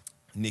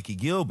 Nikki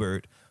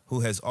Gilbert, who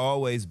has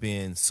always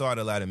been sought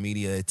a lot of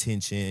media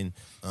attention.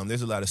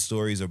 There's a lot of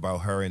stories about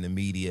her in the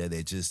media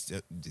that just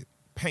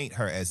paint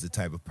her as the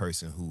type of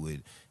person who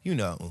would, you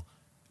know,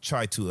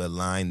 try to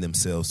align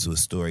themselves to a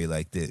story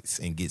like this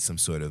and get some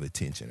sort of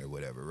attention or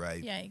whatever,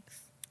 right? Yikes.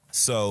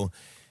 So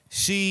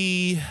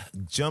She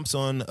jumps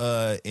on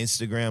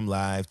Instagram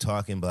Live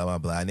talking blah, blah,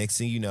 blah. Next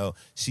thing you know,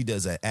 she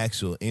does an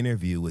actual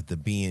interview with the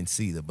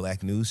BNC, the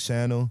Black News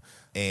Channel.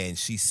 And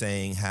she's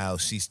saying how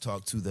she's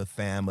talked to the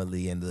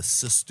family and the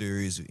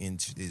sisters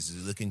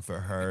is looking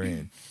for her.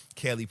 And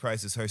Kelly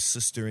Price is her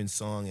sister in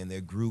song, and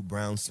their group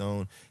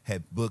Brownstone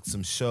had booked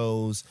some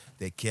shows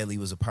that Kelly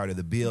was a part of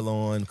the bill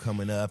on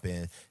coming up,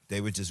 and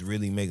they were just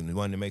really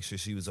wanting to make sure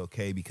she was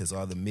okay because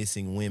all the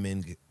missing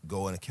women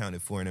go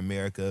unaccounted for in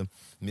America,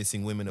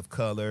 missing women of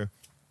color,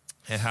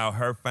 and how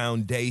her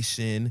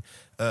foundation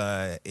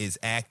is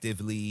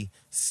actively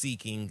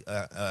seeking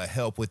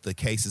help with the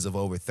cases of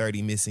over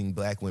 30 missing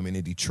black women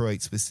in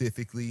Detroit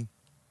specifically.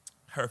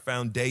 Her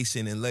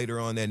foundation, and later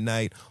on that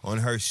night on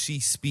her She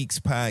Speaks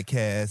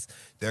podcast,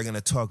 they're going to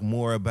talk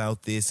more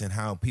about this and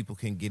how people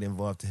can get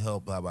involved to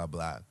help, blah, blah,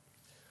 blah.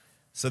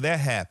 So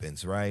that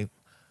happens, right?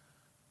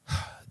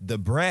 The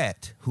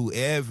Brat, who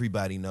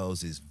everybody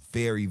knows is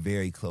very,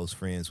 very close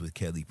friends with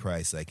Kelly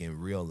Price, like in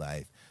real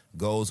life,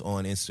 goes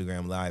on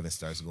Instagram Live and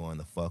starts going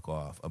the fuck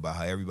off about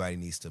how everybody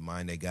needs to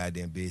mind their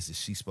goddamn business.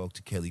 She spoke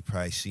to Kelly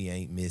Price. She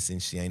ain't missing.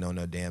 She ain't on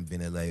no damn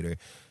ventilator.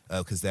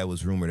 Because that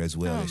was rumored as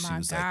well. Oh that she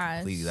was like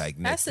completely like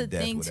next That's to the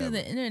death, thing whatever. too.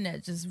 The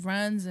internet just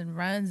runs and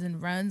runs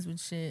and runs with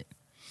shit.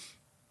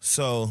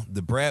 So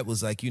the Brat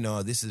was like,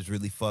 this is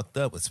really fucked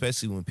up,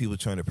 especially when people are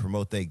trying to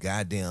promote their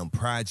goddamn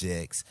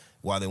projects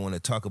while they want to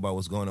talk about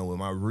what's going on with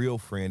my real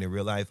friend in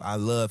real life. I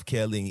love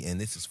Kelly,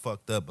 and this is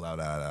fucked up, blah,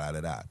 blah, blah,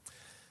 blah, blah.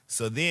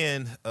 So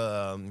then...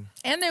 and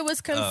there was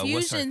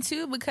confusion,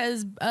 too,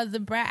 because the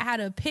Brat had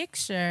a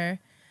picture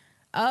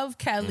of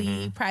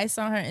Kelly Price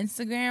on her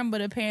Instagram,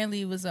 but apparently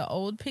it was an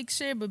old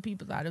picture, but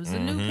people thought it was a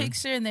new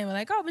picture, and they were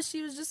like, oh, but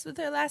she was just with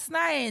her last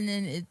night. And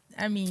then,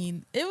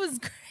 it was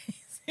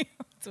crazy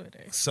on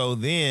Twitter. So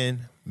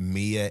then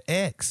Mia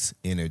X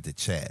entered the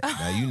chat.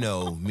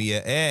 Now,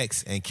 Mia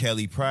X and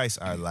Kelly Price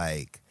are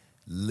like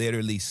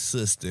literally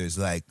sisters,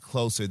 like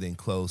closer than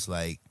close,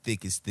 like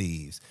thick as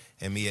thieves.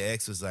 And Mia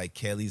X was like,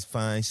 Kelly's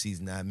fine.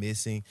 She's not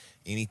missing.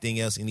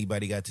 Anything else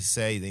anybody got to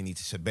say, they need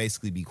to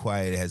basically be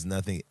quiet. It has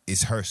nothing.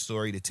 It's her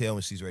story to tell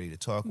when she's ready to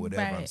talk,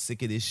 whatever. Right. I'm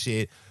sick of this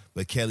shit,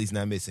 but Kelly's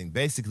not missing.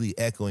 Basically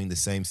echoing the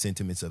same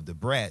sentiments of the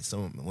Brat,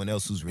 someone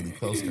else who's really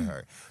close to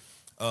her.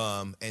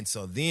 And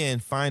so then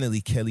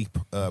finally Kelly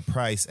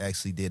Price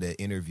actually did an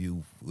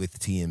interview with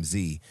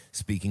TMZ,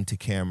 speaking to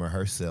camera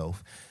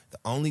herself. The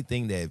only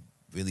thing that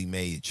really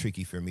made it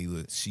tricky for me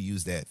was she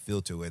used that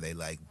filter where they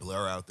like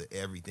blur out the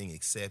everything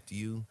except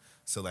you.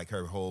 So like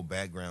her whole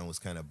background was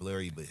kind of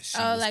blurry, but she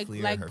was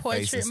clear, her face and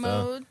portrait stuff.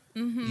 mode.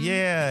 Mm-hmm.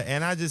 Yeah,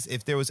 and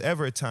if there was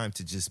ever a time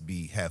to just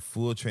have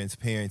full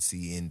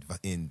transparency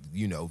in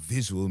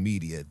visual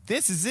media,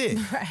 this is it.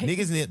 Right.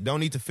 Niggas don't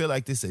need to feel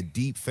like this a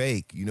deep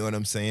fake. You know what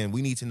I'm saying?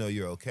 We need to know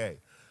you're okay.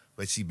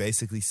 But she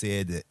basically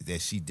said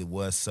that she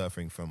was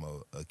suffering from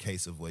a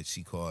case of what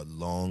she called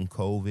long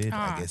COVID.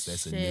 I guess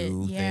that's a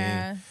new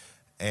thing.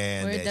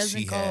 And where it that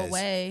doesn't go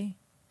away.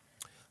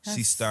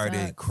 She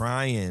started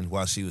crying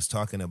while she was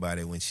talking about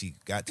it when she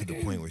got to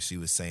the point where she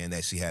was saying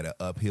that she had an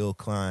uphill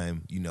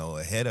climb,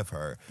 ahead of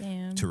her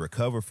to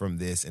recover from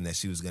this, and that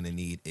she was going to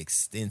need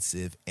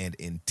extensive and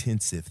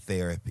intensive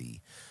therapy.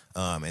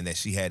 And that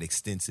she had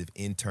extensive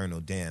internal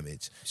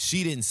damage.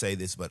 She didn't say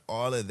this, but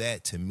all of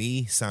that to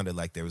me sounded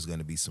like there was going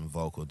to be some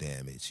vocal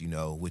damage,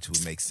 which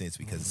would make sense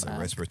because it's a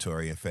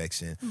respiratory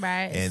infection.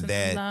 Right. And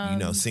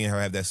that, seeing her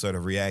have that sort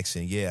of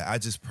reaction, I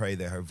just pray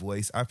that her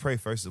voice, I pray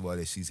first of all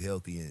that she's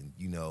healthy and,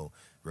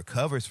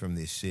 recovers from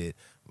this shit.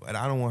 But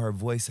I don't want her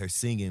voice, her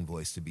singing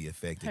voice to be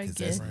affected because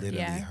that's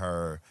literally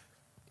her,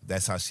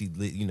 that's how she,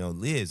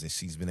 lives, and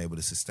she's been able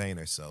to sustain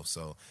herself.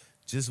 So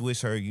just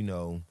wish her,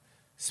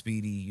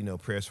 speedy,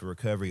 prayers for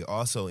recovery.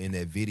 Also in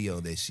that video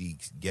that she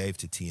gave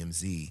to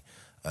TMZ,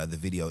 the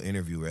video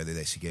interview rather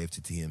that she gave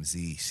to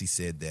TMZ, she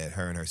said that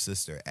her and her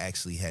sister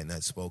actually had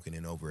not spoken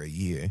in over a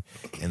year.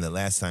 And the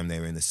last time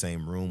they were in the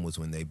same room was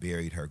when they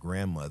buried her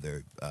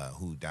grandmother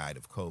who died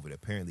of COVID.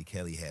 Apparently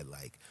Kelly had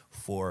like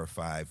 4 or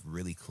 5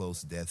 really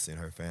close deaths in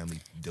her family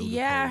due to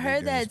COVID. I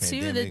heard that too,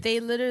 pandemic. that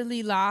they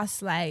literally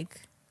lost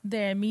like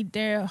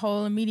their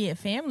whole immediate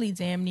family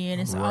damn near,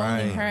 and it's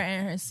only her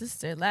and her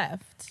sister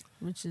left.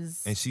 Which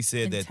is and she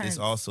said intense. that this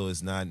also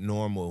is not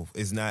normal.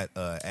 It's not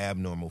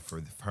abnormal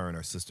for her and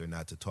her sister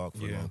not to talk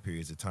for long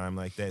periods of time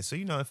like that. So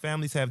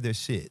families have their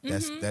shit.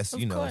 That's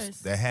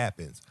that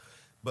happens.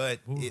 But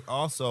it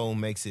also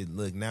makes it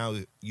look, now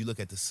you look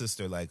at the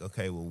sister like,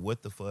 okay, well,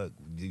 what the fuck?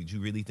 Did you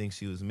really think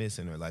she was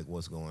missing, or like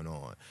what's going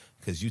on?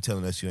 Because you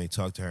telling us you ain't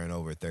talked to her in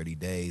over 30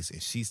 days,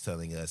 and she's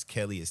telling us,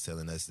 Kelly is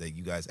telling us that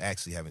you guys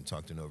actually haven't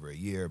talked in over a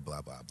year,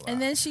 blah, blah, blah.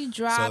 And then she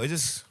dropped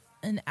so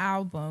an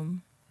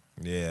album.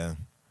 Yeah.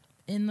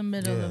 In the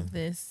middle of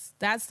this.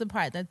 That's the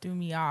part that threw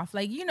me off.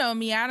 Like,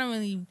 me, I don't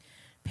really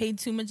pay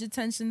too much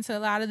attention to a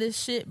lot of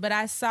this shit, but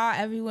I saw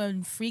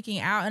everyone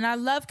freaking out, and I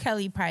love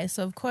Kelly Price,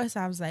 so of course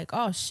I was like,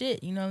 oh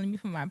shit, let me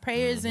put my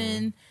prayers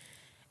in.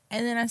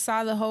 And then I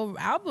saw the whole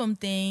album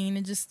thing and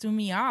it just threw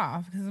me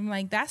off because I'm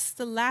like, that's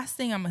the last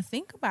thing I'm going to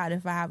think about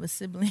if I have a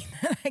sibling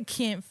that I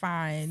can't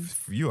find.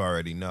 You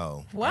already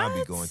know. What? I'll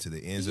be going to the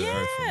ends of the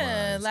earth for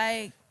Yeah, mine.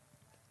 like,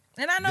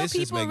 and I know This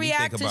just people make me think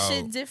react to about-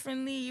 shit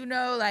differently, you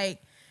know,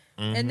 like,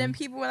 and then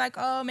people were like,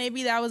 oh,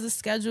 maybe that was a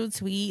scheduled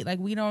tweet. Like,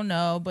 we don't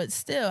know. But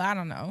still, I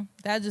don't know.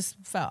 That just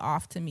felt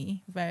off to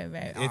me. Very,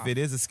 very off. If it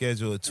is a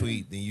scheduled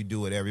tweet, then you do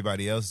what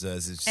everybody else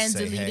does. Is And just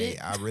say, delete hey,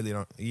 it. I really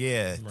don't.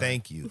 Yeah,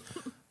 thank you.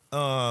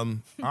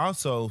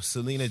 Also,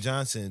 Selena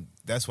Johnson,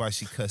 that's why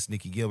she cussed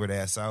Nikki Gilbert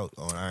ass out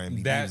on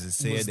R&B That News and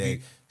said was that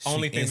the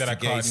only thing that I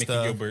caught instigates Nikki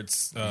stuff.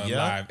 Gilbert's Yep.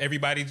 live.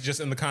 Everybody just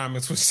in the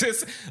comments was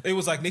just, it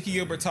was like Nikki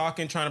Gilbert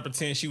talking, trying to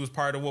pretend she was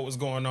part of what was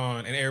going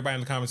on, and everybody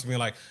in the comments being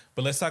like,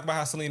 but let's talk about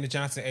how Selena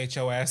Johnson ate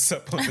your ass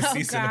up on the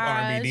season of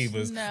R&B gosh,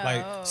 Divas. no.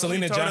 Like,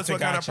 Selena She told us Johnson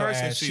what kind got of your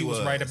person ass. she She was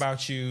was. right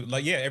about you.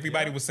 Like, yeah,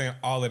 everybody was saying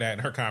all of that in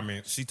her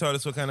comments. She told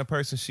us what kind of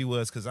person she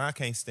was, because I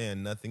can't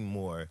stand nothing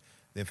more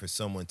than for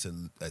someone to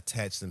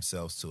attach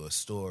themselves to a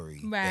story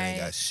that Right. ain't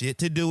got shit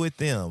to do with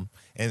them,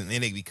 and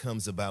then it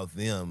becomes about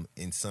them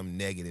in some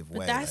negative But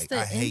way. that's Like, the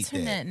I hate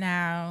internet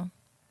now.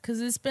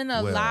 Because it's been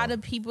a Well- lot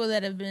of people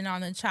that have been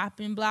on the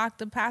chopping block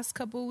the past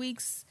couple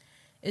weeks.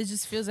 It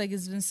just feels like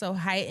it's been so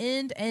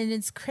heightened. And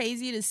it's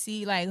crazy to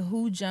see, like,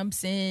 who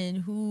jumps in,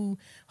 who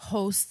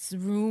hosts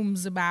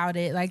rooms about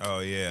it. Like,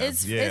 Oh, yeah.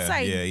 it's Yeah,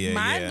 like yeah.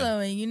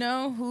 mind-blowing, you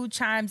know? Who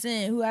chimes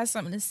in, who has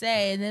something to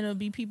say. And then it'll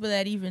be people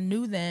that even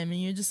knew them.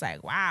 And you're just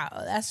like, wow,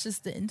 that's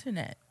just the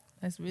internet.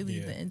 That's really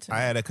the internet.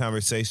 I had a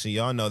conversation.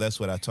 Y'all know that's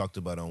what I talked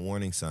about on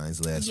Warning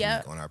Signs last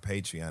Yep. week on our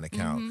Patreon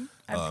account.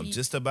 I peeped.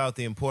 Just about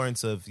the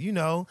importance of, you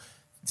know,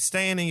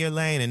 staying in your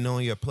lane and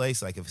knowing your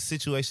place. Like, if a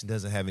situation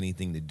doesn't have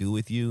anything to do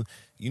with you,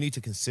 you need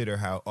to consider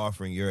how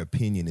offering your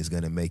opinion is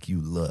going to make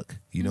you look.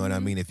 You know what I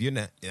mean? If you're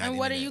not And in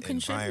what an are you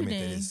environment that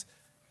contributing? is-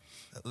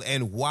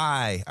 and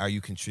why are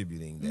you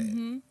contributing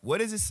that? What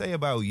does it say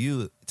about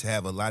you to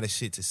have a lot of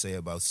shit to say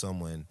about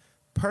someone?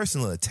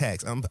 Personal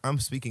attacks. I'm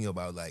speaking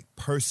about like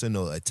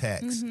personal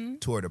attacks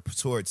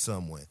towards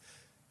someone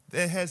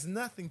that has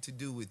nothing to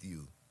do with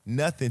you.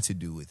 Nothing to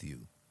do with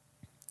you.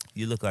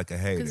 You look like a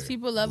hater. Because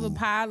people love a Ooh.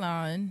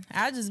 pile-on.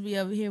 I'll just be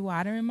over here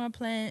watering my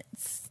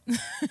plants.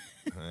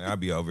 I'll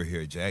be over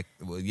here, Jack.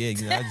 Well, yeah,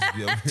 you know, I just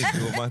be over here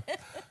doing my,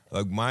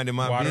 like, minding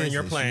my Watering business.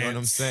 your You know what I'm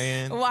plants.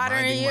 saying?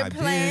 Watering Minding your my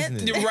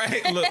plants. business.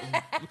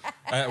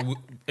 Right? Look,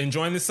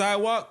 enjoying the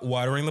sidewalk,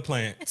 watering the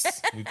plants.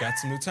 We've got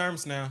some new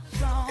terms now.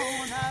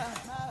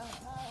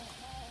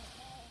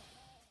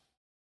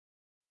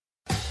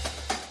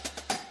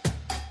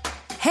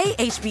 Hey,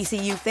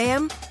 HBCU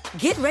fam,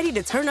 get ready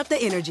to turn up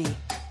the energy.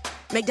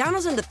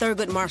 McDonald's and the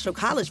Thurgood Marshall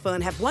College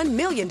Fund have $1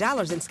 million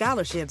in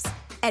scholarships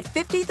at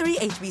 53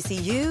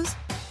 HBCUs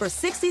for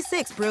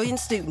 66 brilliant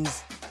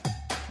students.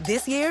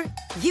 This year,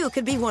 you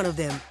could be one of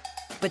them.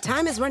 But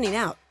time is running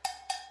out.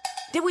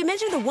 Did we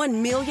mention the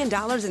 $1 million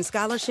in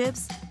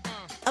scholarships?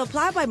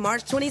 Apply by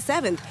March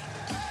 27th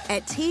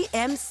at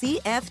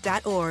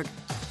tmcf.org.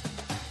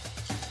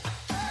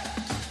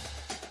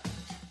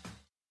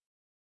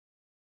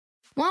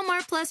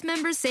 Walmart Plus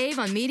members save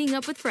on meeting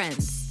up with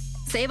friends.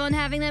 Save on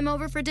having them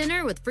over for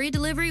dinner with free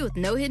delivery with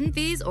no hidden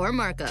fees or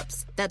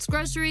markups. That's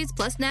groceries,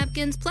 plus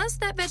napkins, plus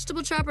that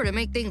vegetable chopper to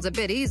make things a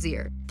bit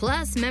easier.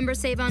 Plus, members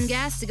save on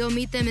gas to go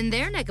meet them in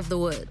their neck of the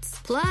woods.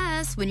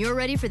 Plus, when you're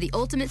ready for the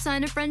ultimate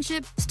sign of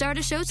friendship, start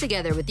a show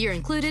together with your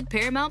included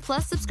Paramount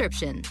Plus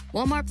subscription.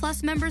 Walmart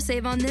Plus members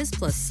save on this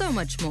plus so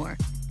much more.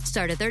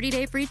 Start a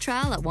 30-day free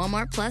trial at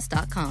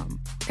walmartplus.com.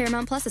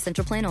 Paramount Plus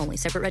Essential Plan only.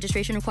 Separate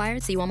registration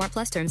required. See Walmart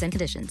Plus terms and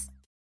conditions.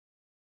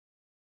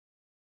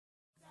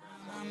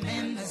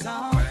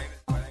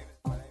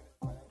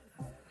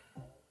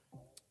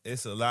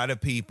 It's a lot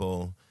of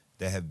people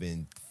that have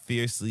been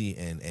fiercely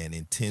and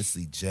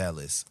intensely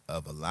jealous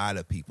of a lot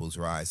of people's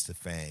rise to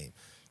fame.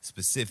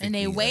 Specifically, And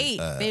they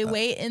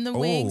wait in the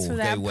wings for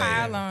that they wait.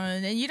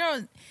 pile-on. And you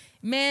don't,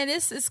 man,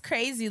 it's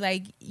crazy.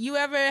 Like, you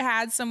ever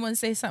had someone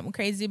say something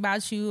crazy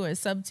about you or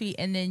subtweet,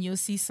 and then you'll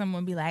see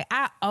someone be like,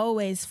 I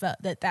always felt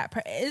that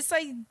it's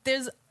like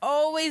there's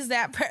always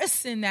that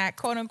person that,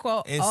 quote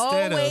unquote,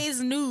 Instead of-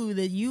 always knew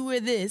that you were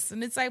this.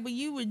 And it's like, but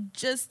you were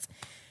just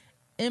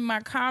in my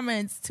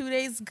comments 2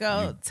 days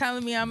ago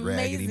telling me I'm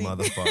Raggedy amazing.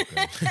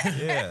 motherfucker.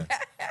 Yeah.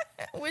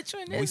 Which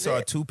one is We saw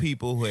it? two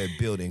people who had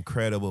built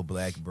incredible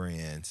black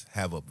brands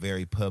have a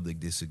very public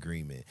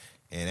disagreement.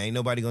 And ain't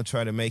nobody gonna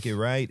try to make it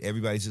right.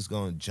 Everybody's just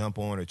gonna jump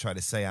on or try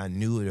to say I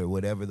knew it or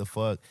whatever the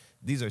fuck.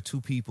 These are two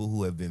people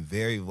who have been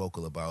very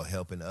vocal about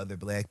helping other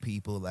black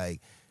people.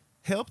 Like,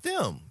 help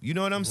them. You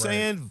know what I'm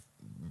saying?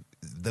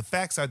 The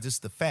facts are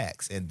just the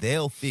facts, and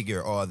they'll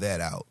figure all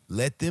that out.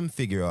 Let them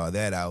figure all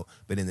that out.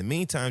 But in the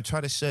meantime,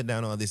 try to shut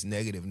down all this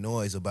negative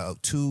noise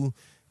about two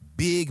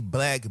big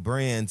black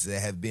brands that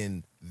have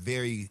been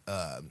very,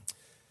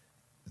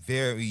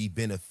 very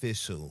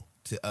beneficial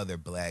to other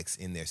blacks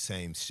in their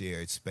same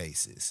shared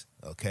spaces.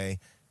 Okay?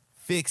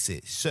 Fix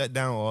it. Shut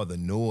down all the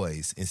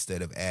noise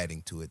instead of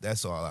adding to it.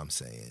 That's all I'm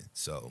saying.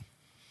 So,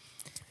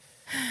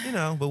 you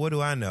know, but what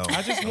do I know?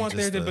 I just want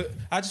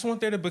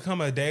there to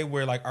become a day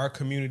where like our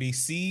community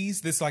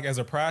sees this like as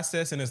a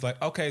process and it's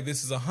like, okay,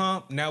 this is a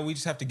hump. Now we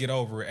just have to get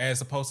over it,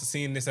 as opposed to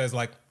seeing this as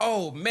like,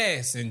 oh,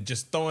 mess, and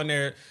just throwing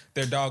their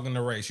dog in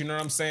the race. You know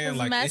what I'm saying?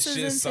 Like, mess it's is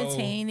just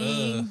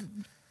entertaining. so.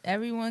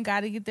 Everyone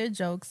got to get their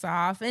jokes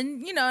off,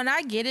 and you know, and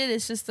I get it.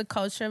 It's just the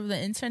culture of the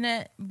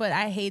internet, but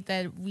I hate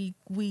that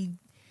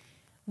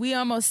we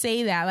almost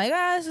say that, like,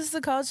 it's just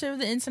the culture of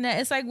the internet.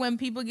 It's like when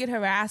people get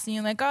harassed and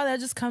you're like, oh, that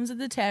just comes with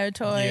the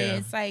territory. Yeah.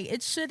 It's like,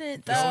 it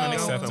shouldn't, though. It's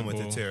unacceptable with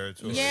the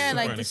territory. Yeah,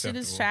 like, the shit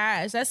is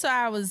trash. That's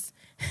why I was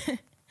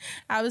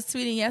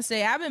tweeting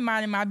yesterday. I've been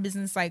minding my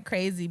business like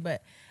crazy,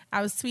 but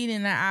I was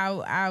tweeting that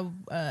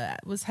I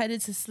was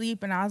headed to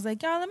sleep, and I was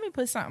like, yo, let me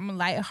put something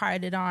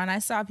lighthearted on. I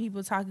saw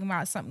people talking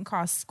about something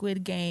called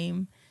Squid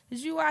Game.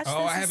 Did you watch this,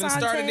 I haven't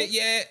started it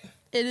yet.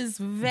 It is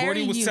very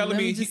Gordy was new. telling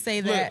Let me just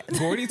say that.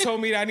 Gordy told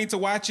me that I need to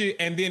watch it,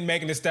 and then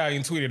Megan Thee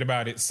Stallion tweeted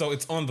about it, so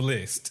it's on the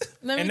list.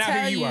 Let me and now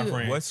tell here you are, you.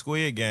 friend. What's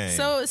Squid Game?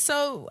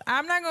 So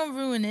I'm not gonna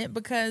ruin it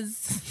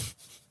because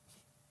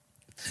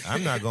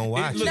I'm not gonna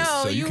watch it. No,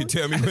 So you can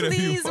tell me whatever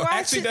you please want. watch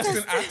Actually, it.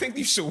 Dustin, I think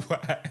you should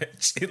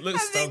watch. It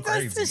looks so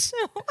crazy.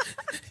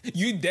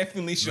 You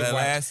definitely should The watch.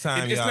 last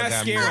time it's y'all not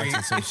got me scary.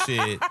 watching some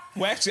shit.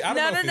 Well, actually, I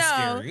don't know if it's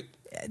scary.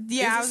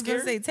 Yeah, Is I it was gonna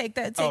scary? say take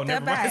that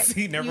never back. mind.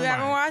 See, never you mind.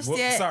 haven't watched Whoops,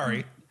 yet.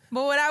 Sorry.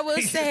 But what I will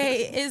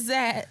say is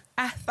that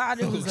I thought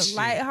it was a shit.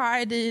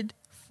 lighthearted,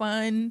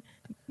 fun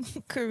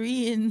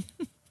Korean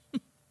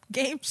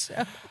game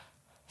show.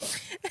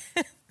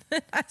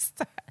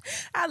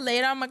 I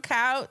laid on my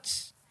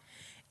couch,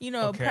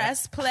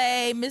 press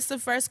play, missed the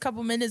first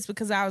couple minutes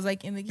because I was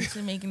like in the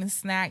kitchen making a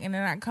snack, and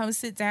then I come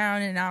sit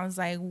down and I was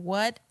like,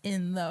 what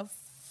in the fuck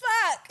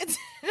did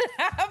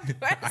I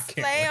press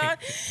play on?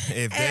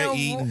 If they're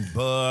eating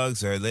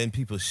bugs or letting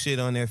people shit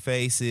on their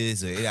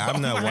faces,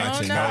 I'm not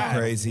watching no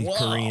crazy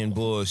Korean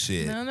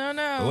bullshit.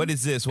 No. What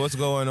is this? What's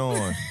going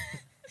on?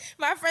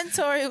 My friend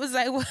Tori was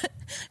like, what?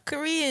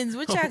 Koreans,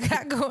 what y'all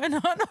got going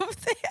on over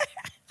there?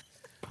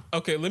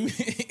 Okay, let me.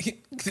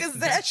 Because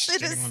that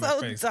shit is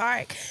so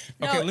dark.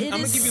 No, Okay, I'm it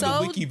gonna is give you so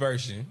the wiki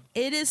version.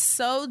 It is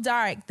so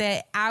dark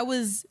that I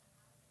was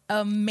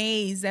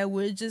amazed that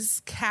we're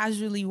just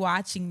casually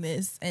watching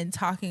this and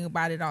talking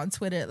about it on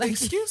Twitter. Like,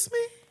 excuse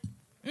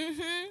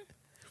me?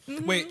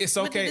 Wait, it's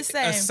What did okay. it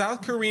say? A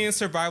South Korean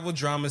survival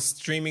drama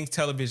streaming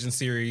television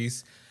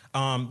series,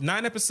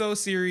 9-episode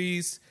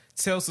series,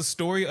 tells the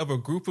story of a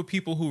group of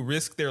people who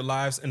risk their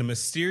lives in a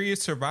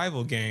mysterious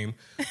survival game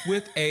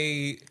with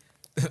a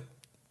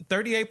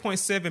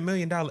 $38.7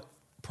 million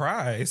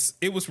prize.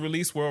 It was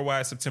released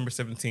worldwide September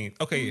 17th.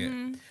 Okay,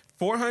 yeah.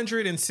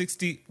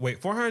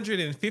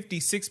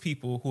 456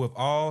 people who have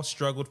all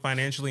struggled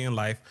financially in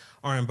life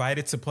are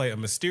invited to play a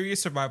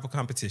mysterious survival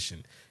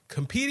competition,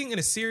 competing in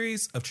a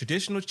series of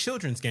traditional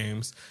children's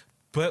games,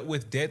 but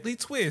with deadly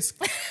twists.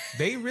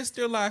 They risk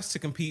their lives to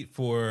compete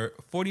for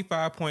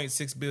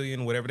 $45.6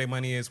 billion, whatever their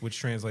money is, which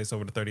translates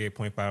over to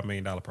 $38.5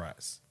 million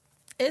prize.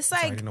 It's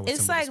like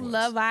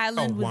Love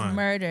Island with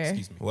murder.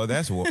 Excuse me. Well,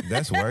 that's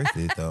worth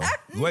it though.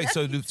 Wait,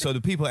 so do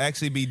people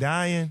actually be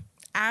dying?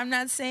 I'm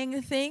not saying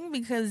a thing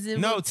because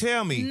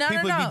tell me. No,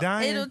 people be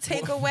dying? It'll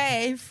take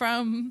away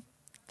from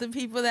the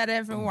people that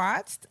haven't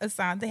watched.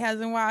 Asante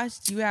hasn't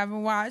watched. You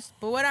haven't watched.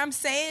 But what I'm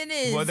saying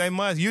is, well, they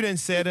must. You didn't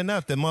say it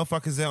enough. The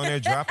motherfuckers on there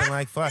dropping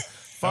like falling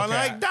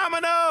like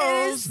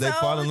dominoes. They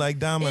falling like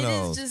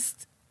dominoes. It is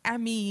just. I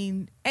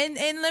mean, and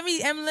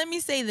let me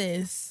say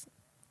this.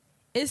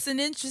 It's an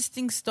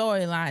interesting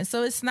storyline.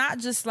 So it's not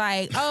just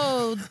like,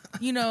 dark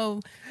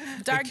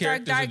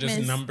characters darkness. are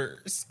just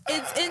numbers.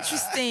 It's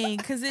interesting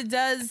because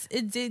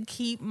it did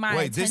keep my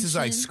Wait, attention. this is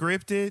like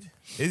scripted?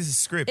 This is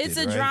scripted, It's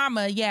a right?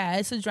 drama. Yeah,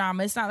 it's a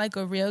drama. It's not like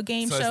a real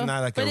game So show. it's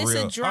not like but a it's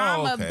real- a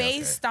drama okay.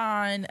 based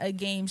on a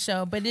game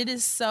show. But it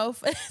is so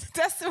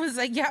Dustin was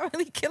like, y'all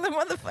really killing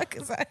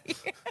motherfuckers out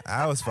here.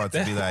 I was about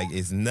to be like,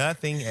 it's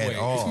nothing at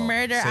all. It's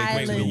Murder Say,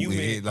 Island. wait, What we- you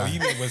meant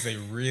like- was they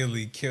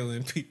really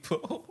killing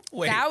people.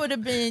 Wait. That would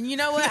have been, you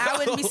know what? I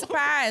wouldn't be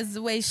surprised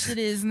the way shit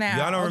is now.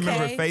 Y'all don't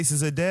remember okay?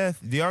 Faces of Death?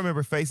 Do y'all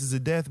remember Faces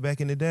of Death back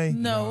in the day?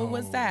 No, what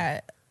was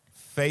that?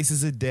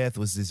 Faces of Death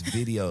was this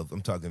video.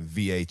 I'm talking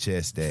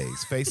VHS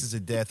days. Faces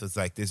of Death was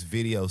like this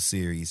video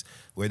series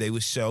where they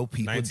would show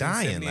people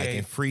dying, like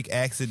in freak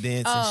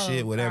accidents and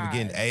shit, whatever, God.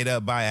 getting ate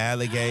up by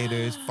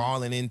alligators,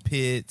 falling in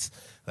pits,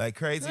 like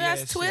crazy Well,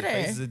 that's ass Twitter.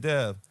 shit. Faces of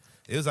Death.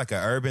 It was like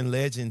an urban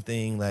legend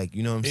thing, like,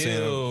 you know what I'm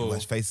saying? Ew.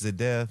 Watch Faces of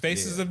Death.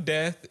 Faces of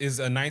Death is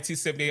a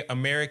 1978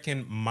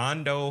 American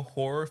Mondo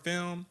horror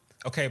film.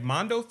 Okay,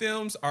 Mondo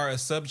films are a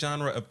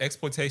subgenre of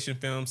exploitation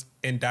films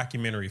and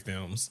documentary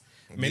films.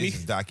 This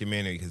is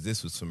documentary because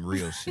this was some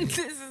real shit.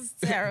 This is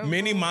terrible.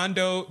 Many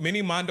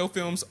Mondo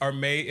films are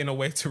made in a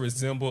way to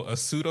resemble a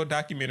pseudo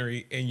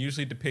documentary and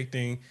usually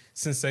depicting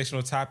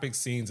sensational topics,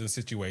 scenes, and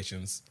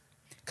situations.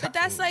 But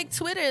that's like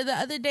Twitter. The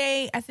other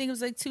day, I think it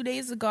was like 2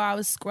 days ago, I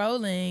was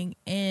scrolling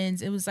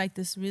and it was like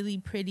this really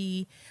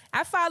pretty.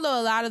 I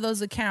follow a lot of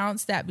those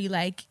accounts that be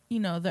like, you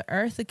know, the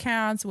Earth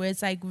accounts where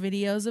it's like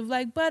videos of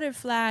like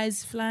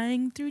butterflies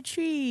flying through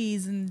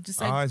trees and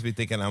just like. I always be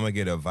thinking I'm gonna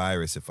get a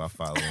virus if I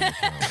follow an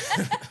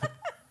account.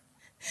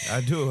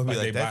 I do. I'll be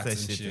like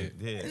that's that shit.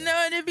 Yeah.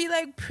 No, and it'd be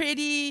like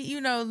pretty, you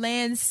know,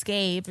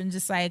 landscape and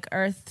just like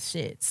Earth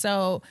shit.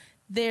 So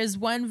there's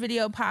one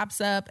video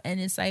pops up and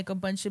it's like a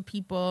bunch of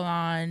people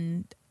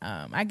on,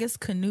 I guess,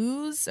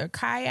 canoes or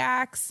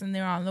kayaks, and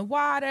they're on the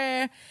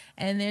water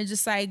and they're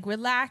just like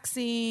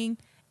relaxing.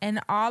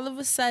 And all of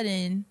a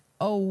sudden,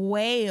 a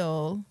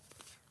whale,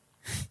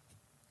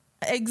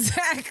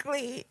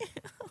 exactly,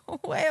 a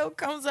whale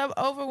comes up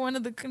over one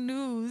of the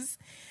canoes,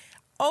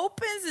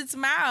 opens its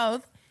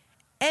mouth,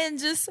 and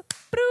just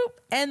boop,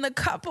 and the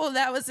couple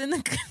that was in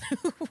the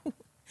canoe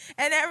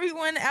and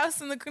everyone else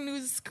in the canoe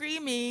is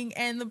screaming,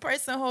 and the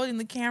person holding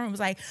the camera was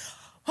like,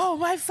 "Oh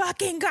my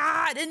fucking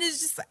God!" And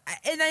it's just,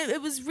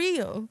 it was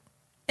real,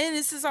 and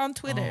this is on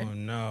Twitter. Oh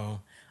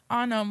no!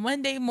 On a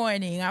Monday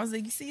morning, I was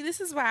like, "You see, this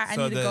is why I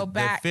need to go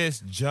back." The fish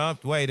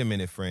jumped. Wait a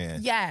minute,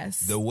 friend. Yes.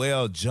 The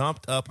whale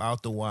jumped up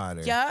out the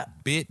water. Yup.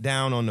 Bit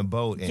down on the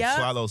boat and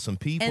swallowed some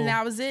people. And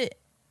that was it.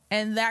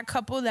 And that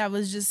couple that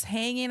was just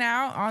hanging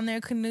out on their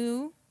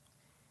canoe.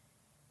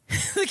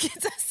 Look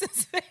at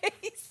Dustin's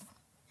face.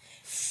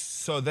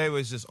 So they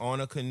was just on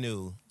a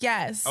canoe.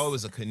 Yes. Oh, it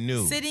was a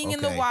canoe. Sitting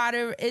in the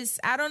water.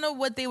 I don't know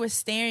what they were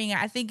staring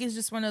at. I think it's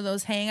just one of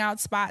those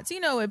hangout spots, you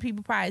know, where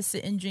people probably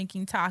sitting,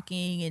 drinking,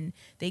 talking, and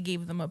they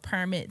gave them a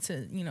permit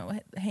to, you know,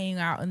 hang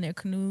out in their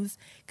canoes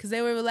because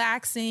they were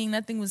relaxing.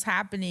 Nothing was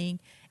happening.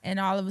 And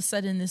all of a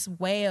sudden, this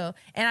whale,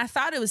 and I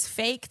thought it was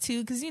fake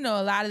too, because you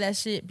know a lot of that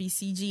shit be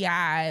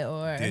CGI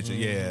or,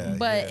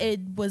 but it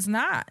was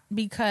not,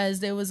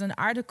 because there was an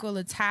article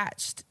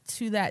attached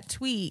to that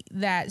tweet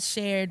that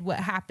shared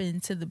what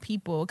happened to the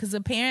people, because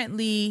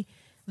apparently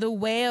the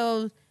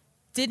whale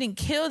didn't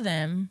kill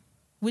them,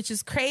 which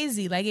is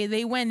crazy. Like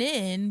they went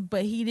in,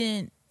 but he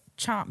didn't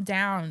chomp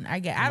down. I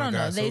don't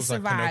know. So they it was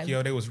survived. Like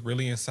Pinocchio, they was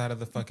really inside of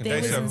the fucking.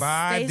 They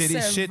survived. Did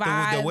he shit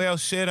the whale?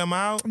 Shit him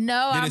out?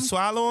 No. Did it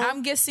swallow him?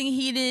 I'm guessing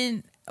he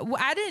didn't.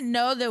 I didn't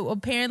know that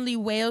apparently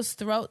whales'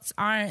 throats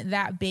aren't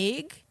that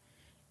big,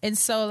 and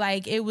so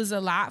like it was a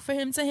lot for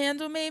him to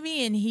handle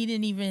maybe, and he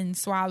didn't even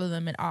swallow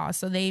them at all.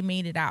 So they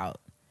made it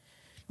out.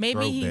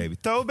 Maybe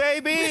Throw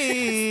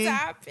baby.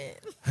 Stop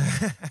it.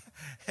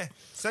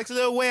 Sexy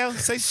little whale.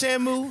 Say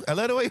Shamu. I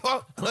love the way you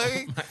walk. Oh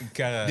my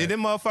God. Did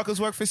them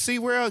motherfuckers work for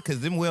SeaWorld? Because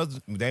them whales,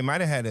 they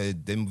might have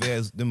had them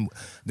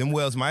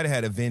whales might have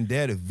had a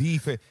vendetta. V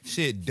for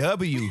shit.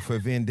 W for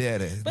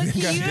vendetta. But can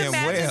you Goddamn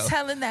imagine whale.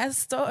 telling that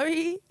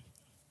story?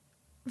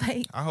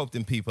 Like, I hope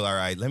them people all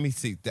right. Let me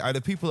see. Are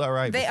the people all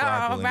right? They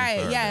are all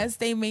right. Yes,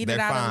 they made it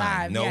out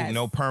alive. No, yes.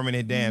 no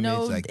permanent damage.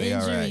 No like they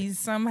injuries. all right.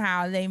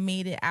 Somehow they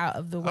made it out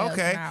of the whale's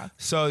mouth.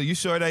 So you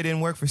sure they didn't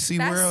work for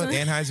SeaWorld,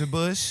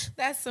 Anheuser-Busch?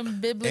 That's some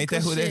biblical Ain't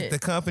that who shit. the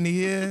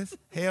company is?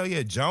 Hell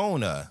yeah,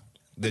 Jonah.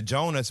 The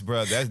Jonas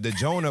brothers. That's the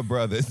Jonah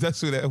brothers.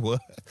 That's who that was.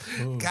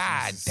 Oh,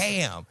 God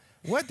damn.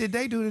 What did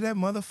they do to that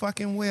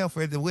motherfucking whale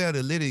for the whale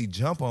to literally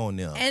jump on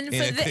them? And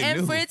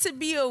for it to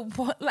be a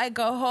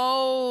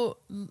whole,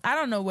 I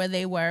don't know where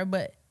they were,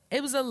 but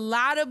it was a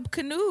lot of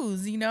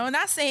canoes, you know.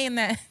 Not saying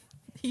that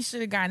he should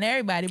have gotten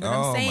everybody, but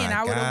I'm saying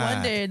I would have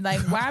wondered,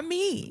 like, why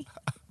me?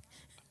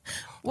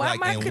 Why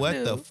my canoe?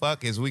 What the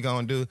fuck is we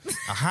gonna do?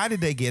 How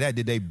did they get out?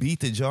 Did they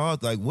beat the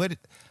jaws? Like what?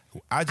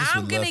 I just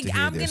would love to hear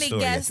I'm their gonna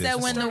story guess at that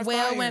this when point. the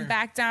whale went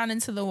back down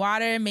into the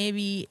water,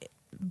 maybe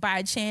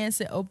by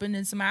chance it opened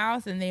its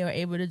mouth and they were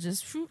able to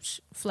just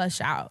flush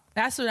out.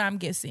 That's what I'm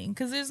guessing,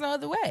 because there's no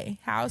other way.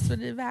 How else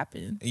would it have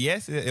happened?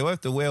 Yes, what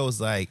if the whale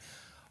was like,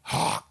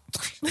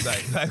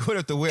 like what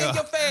if the whale? In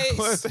your face.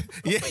 What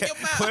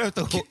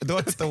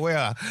if the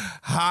whale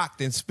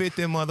hocked and spit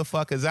them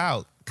motherfuckers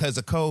out because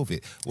of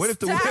COVID? What if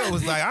the whale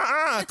was like,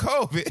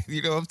 COVID?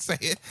 You know what I'm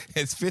saying?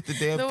 And spit the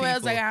damn The people.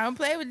 whale's like, I don't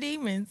play with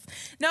demons.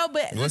 No,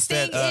 but What's the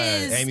thing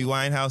that is, Amy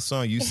Winehouse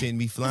song? You send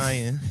me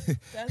flying.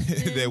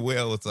 That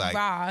whale was like,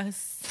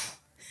 Ross.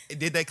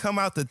 Did they come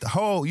out the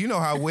hole? You know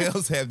how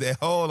whales have that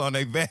hole on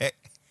their back.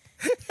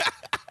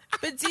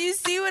 But do you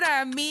see what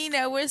I mean?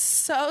 That we're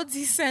so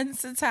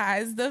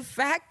desensitized. The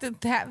fact that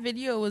that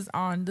video was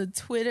on the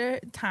Twitter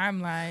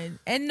timeline,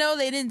 and no,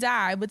 they didn't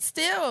die, but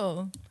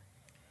still.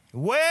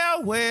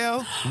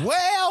 Well.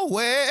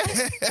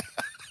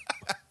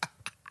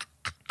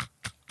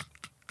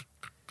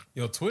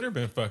 Yo, Twitter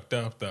been fucked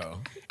up though.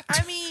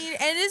 I mean,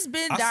 and it's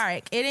been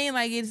dark. It ain't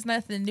like it's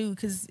nothing new,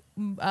 because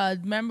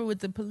remember with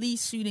the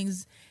police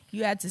shootings,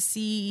 you had to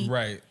see.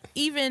 Right.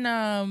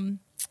 Even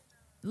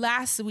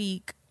last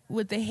week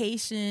with the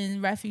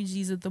Haitian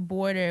refugees at the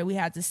border, we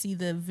had to see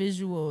the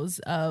visuals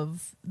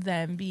of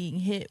them being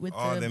hit with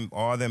all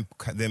them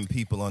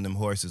people on them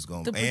horses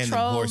going, the and the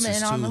horses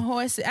patrolmen too. on the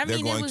horses. I They're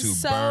mean, going it was to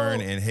so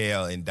burn in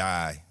hell and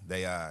die.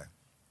 They are.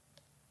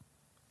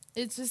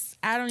 It's just,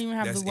 I don't even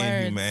have That's the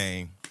words.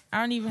 inhumane. I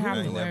don't even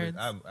have the words.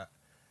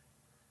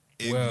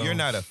 if you're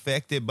not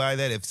affected by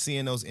that, if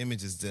seeing those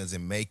images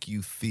doesn't make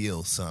you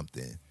feel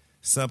something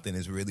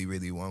is really,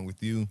 really wrong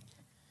with you,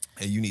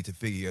 and you need to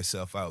figure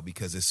yourself out.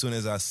 Because as soon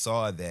as I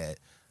saw that,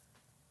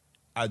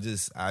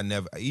 I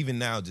never, even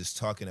now, just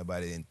talking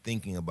about it and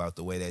thinking about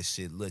the way that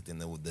shit looked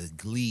and the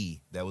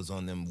glee that was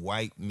on them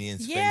white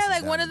men's faces. Yeah,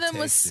 like down one in of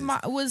them Texas.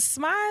 was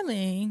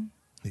smiling.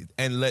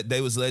 And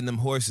they was letting them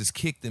horses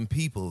kick them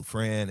people,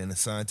 Fran and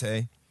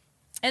Asante.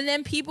 And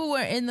then people were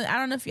I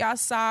don't know if y'all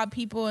saw,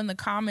 people in the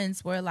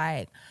comments were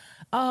like,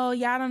 oh,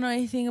 y'all don't know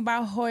anything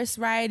about horse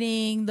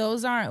riding.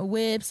 Those aren't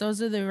whips.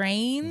 Those are the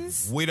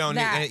reins. We don't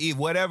need,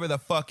 whatever the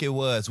fuck it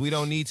was, we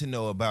don't need to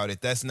know about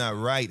it. That's not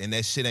right. And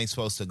that shit ain't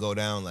supposed to go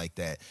down like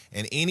that.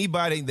 And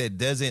anybody that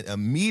doesn't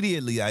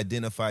immediately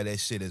identify that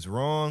shit as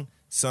wrong,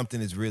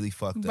 something is really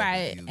fucked up.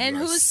 Right. With you. And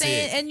You are who's sick.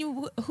 saying,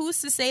 and who's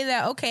to say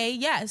that, okay,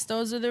 yes,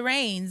 those are the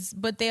reins,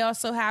 but they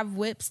also have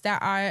whips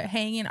that are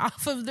hanging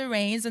off of the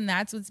reins, and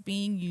that's what's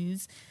being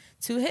used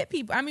to hit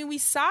people. I mean, we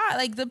saw it,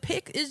 like the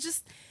pic is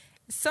just,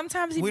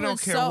 sometimes people We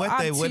don't are care so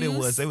what it obtuse.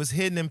 was. They was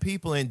hitting them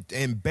people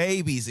and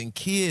babies and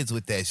kids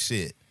with that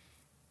shit.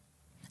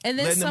 And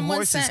then letting them someone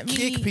horses sent me,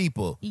 kick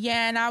people.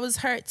 Yeah, and I was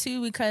hurt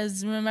too,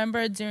 because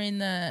remember during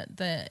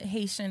the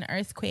Haitian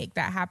earthquake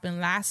that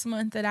happened last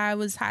month that I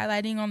was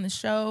highlighting on the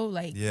show,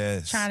 like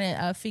trying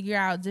to figure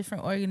out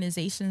different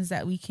organizations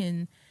that we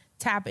can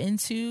tap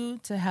into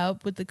to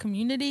help with the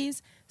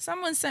communities.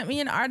 Someone sent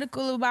me an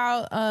article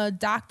about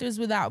Doctors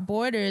Without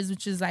Borders,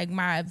 which is like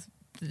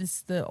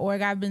the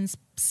org I've been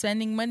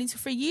spending money to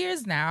for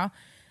years now.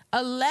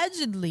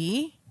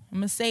 Allegedly, I'm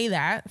gonna say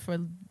that for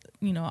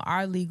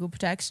our legal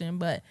protection,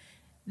 but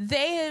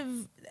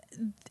it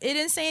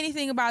didn't say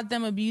anything about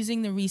them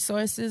abusing the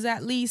resources,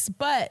 at least,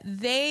 but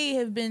they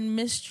have been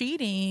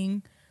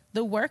mistreating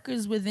the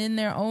workers within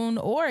their own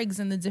orgs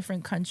in the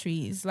different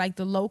countries, like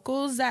the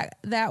locals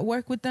that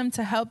work with them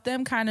to help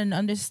them kind of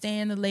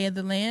understand the lay of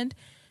the land,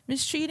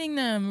 mistreating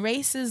them,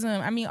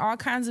 racism. I mean, all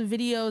kinds of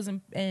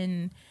videos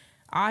and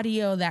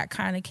audio that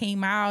kind of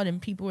came out,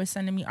 and people were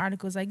sending me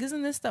articles like,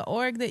 isn't this the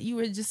org that you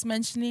were just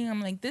mentioning?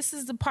 I'm like, this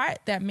is the part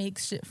that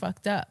makes shit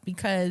fucked up,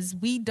 because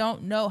we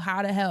don't know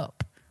how to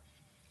help.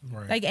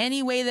 Right. Like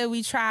any way that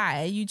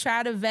you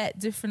try to vet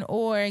different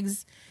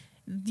orgs,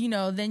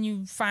 then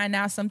you find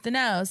out something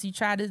else. You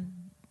try to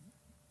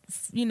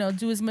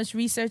do as much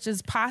research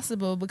as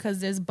possible,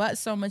 because there's but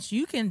so much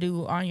you can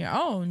do on your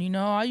own.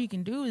 All you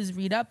can do is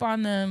read up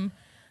on them.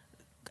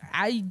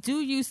 I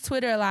do use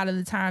Twitter a lot of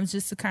the times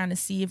just to kind of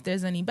see if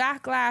there's any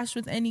backlash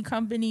with any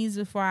companies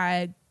before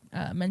I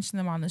mention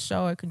them on the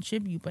show or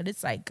contribute. But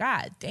it's like,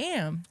 God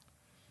damn,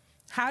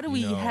 how do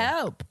we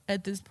help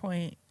at this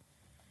point?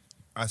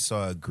 I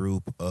saw a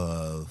group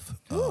of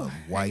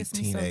white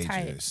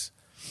teenagers.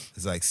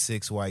 It's like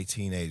 6 white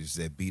teenagers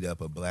that beat up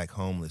a black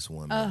homeless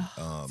woman.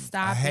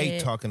 I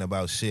hate talking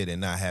about shit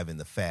and not having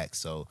the facts,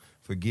 so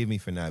forgive me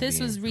for not being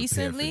prepared for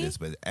recently? this.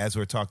 But as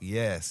we're talking,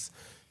 yes,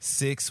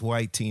 6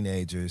 white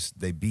teenagers,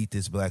 they beat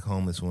this black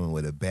homeless woman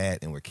with a bat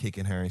and were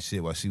kicking her and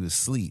shit while she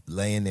was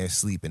laying there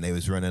sleeping. They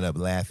was running up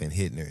laughing,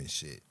 hitting her and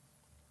shit.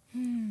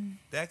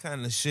 That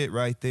kind of shit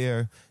right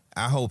there.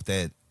 I hope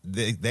that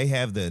they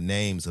have the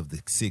names of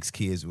the 6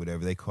 kids or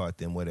whatever. They caught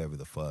them, whatever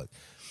the fuck.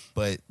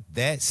 But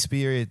that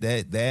spirit,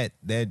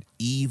 that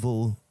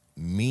evil,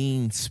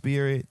 mean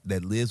spirit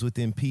that lives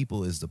within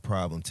people is the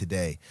problem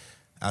today.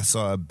 I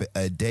saw a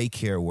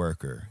daycare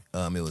worker.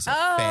 It was a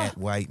fat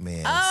white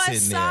man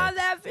sitting there. I saw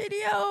that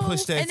video.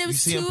 And it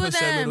was 2 of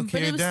them.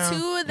 But it was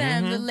 2 of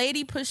them. The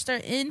lady pushed her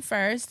in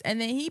first, and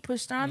then he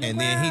pushed her on the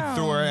ground. And then he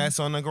threw her ass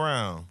on the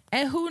ground.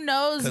 And who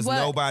knows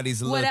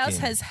nobody's what else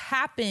looking. has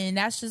happened.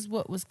 That's just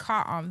what was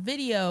caught on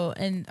video.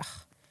 And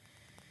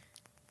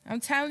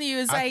I'm telling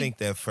you, I think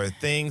that for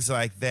things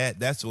like that,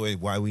 that's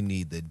why we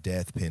need the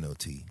death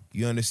penalty.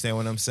 You understand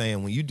what I'm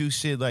saying? When you do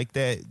shit like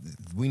that,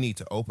 we need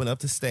to open up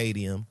the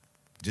stadium,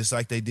 just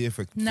like they did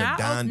for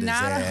Donda's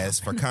ass,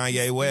 for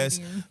Kanye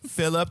West.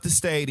 Fill up the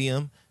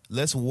stadium.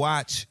 Let's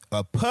watch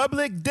a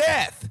public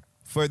death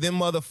for them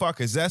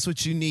motherfuckers. That's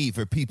what you need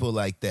for people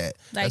like that.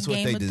 That's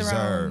what they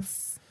deserve.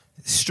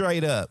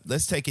 Straight up.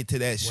 Let's take it to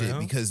that shit,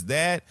 because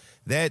that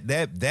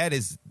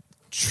is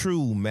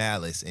true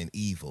malice and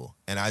evil.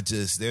 And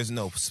there's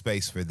no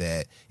space for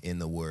that in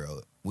the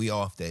world. We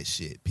off that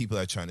shit. People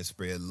are trying to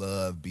spread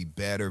love, be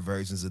better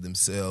versions of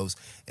themselves,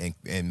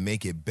 and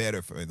make it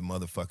better for the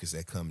motherfuckers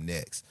that come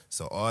next.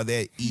 So all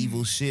that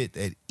evil shit,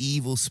 that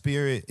evil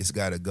spirit, it's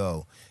got to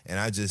go. And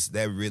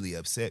that really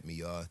upset me,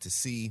 y'all, to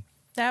see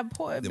that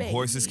poor them baby.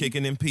 horses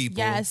kicking them people.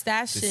 Yes,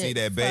 that to shit. See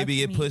that baby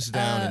get pushed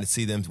down, and to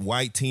see them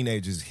white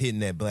teenagers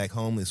hitting that black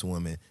homeless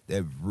woman,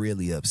 that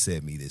really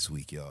upset me this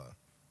week, y'all.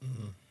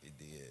 Mm-hmm.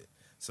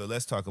 So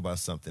let's talk about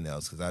something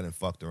else, because I done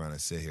fucked around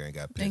and sit here and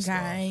got pissed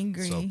off.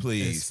 Angry. So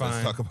please,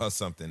 let's talk about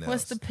something else.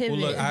 What's the pivot?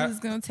 Who's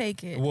going to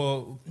take it?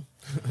 Well,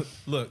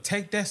 look,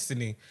 take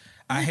Destiny.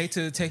 I hate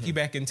to take you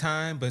back in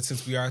time, but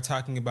since we are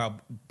talking about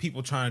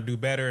people trying to do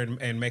better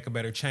and make a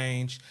better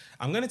change,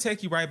 I'm going to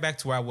take you right back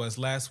to where I was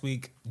last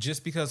week,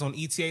 just because on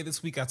ETA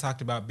this week, I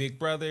talked about Big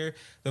Brother.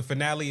 The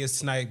finale is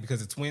tonight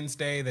because it's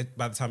Wednesday, that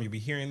by the time you'll be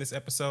hearing this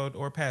episode,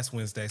 or past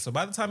Wednesday. So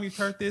by the time you've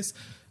heard this,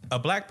 a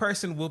black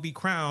person will be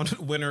crowned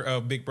winner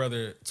of Big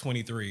Brother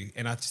 23.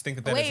 And I just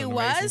think that is an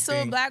amazing thing.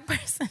 So a black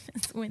person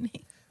is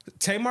winning?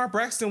 Tamar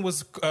Braxton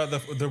was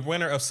the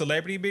winner of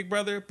Celebrity Big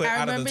Brother, but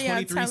out of the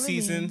 23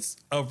 seasons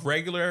of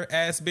regular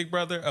ass Big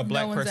Brother, a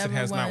black person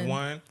has not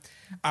won.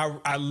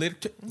 I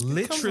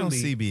literally It comes on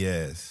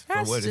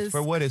CBS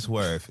for what it's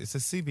worth. It's a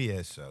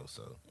CBS show,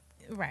 so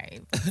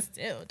right. But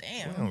still,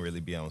 damn. We don't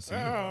really be on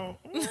CBS.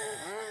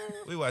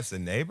 We watch The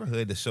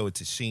Neighborhood, the show with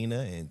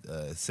Tashina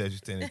and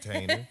Cedric the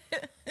Entertainer.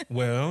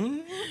 Well,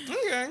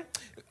 okay.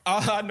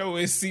 All I know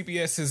is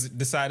CBS has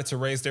decided to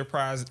raise their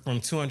prize from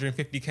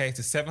 $250K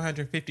to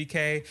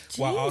 $750K,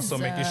 while also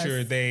making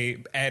sure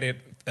they added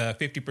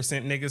 50%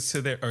 niggas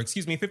to their,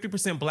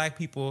 50% black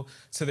people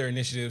to their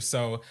initiative.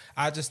 So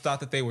I just thought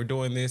that they were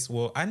doing this.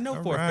 Well, I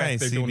know for a fact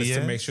they're doing this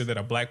to make sure that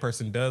a black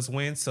person does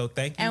win. So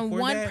thank you for that. And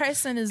one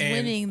person is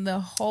winning the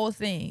whole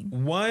thing.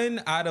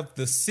 One out of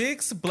the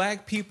 6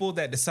 black people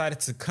that decided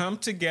to come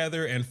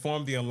together and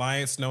form the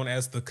alliance known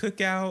as the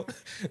Cookout.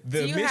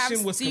 The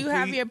mission was complete. Do you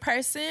have your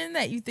person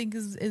that you think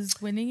is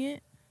winning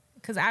it?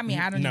 Because I mean,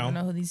 I don't even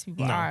know who these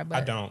people are. But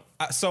I don't.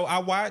 So I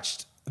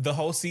watched the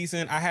whole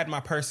season. I had my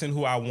person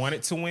who I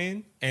wanted to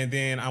win, and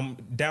then I'm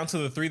down to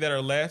the 3 that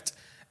are left.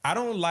 I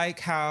don't like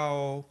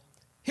how...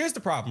 Here's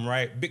the problem,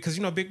 right? Because,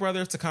 Big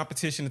Brother, it's a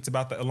competition. It's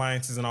about the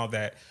alliances and all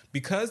that.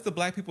 Because the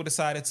black people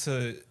decided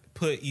to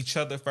put each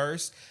other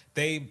first,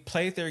 they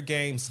played their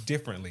games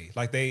differently.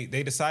 Like, they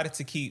decided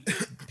to keep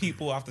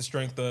people off the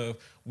strength of,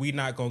 we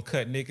not gonna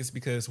cut niggas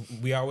because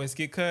we always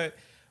get cut.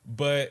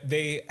 But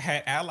they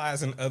had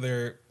allies in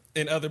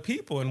other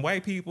people and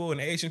white people and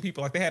Asian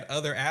people. Like, they had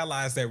other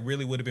allies that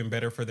really would have been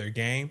better for their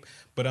game.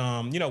 But,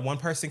 one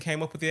person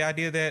came up with the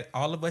idea that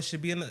all of us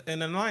should be in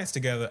an alliance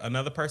together.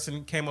 Another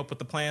person came up with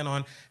the plan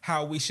on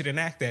how we should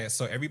enact that.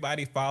 So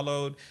everybody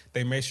followed.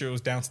 They made sure it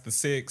was down to the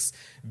 6.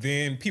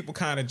 Then people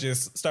kind of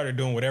just started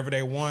doing whatever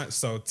they want.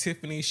 So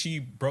Tiffany, she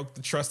broke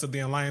the trust of the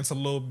alliance a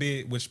little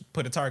bit, which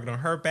put a target on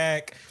her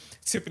back.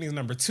 Tiffany's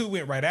number 2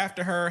 went right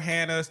after her,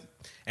 Hannah.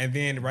 And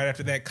then right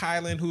after that,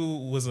 Kylan,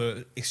 who was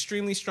an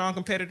extremely strong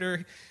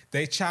competitor,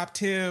 they chopped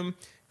him.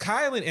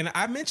 Kylan, and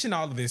I mentioned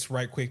all of this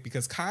right quick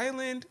because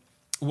Kylan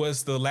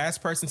was the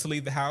last person to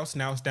leave the house.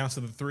 Now it's down to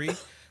the 3.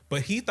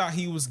 But he thought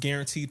he was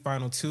guaranteed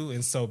final 2.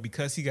 And so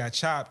because he got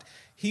chopped,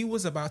 he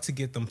was about to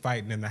get them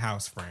fighting in the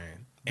house,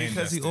 Fran.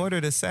 Because he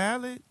ordered a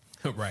salad?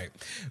 Right.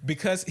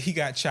 Because he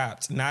got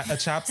chopped, not a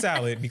chopped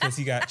salad, because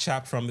he got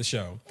chopped from the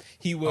show.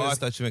 He was, I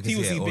thought you meant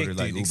because he had ordered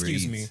like Uber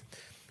Eats.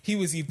 He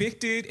was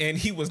evicted, and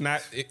he was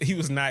not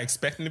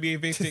expecting to be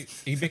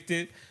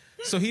evicted.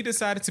 So he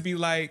decided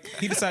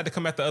to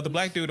come at the other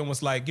black dude and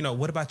was like,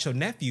 what about your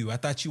nephew? I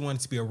thought you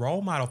wanted to be a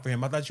role model for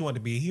him. I thought you wanted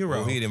to be a hero.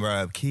 Well, he didn't bring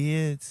up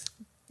kids.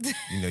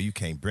 You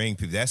can't bring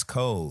people. That's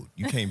code.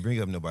 You can't bring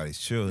up nobody's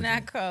children.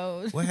 Not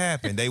code. What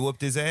happened? They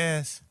whooped his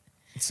ass?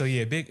 So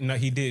yeah, no,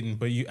 he didn't.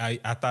 But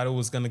I thought it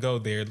was gonna go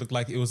there. It looked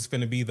like it was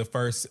gonna be the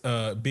first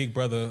Big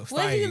Brother fight.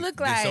 What he look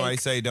like? Did somebody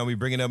say, "Don't be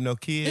bringing up no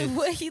kids"?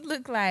 What he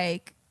look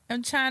like?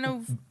 I'm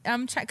trying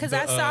because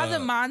I saw the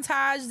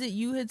montage that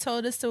you had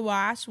told us to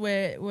watch,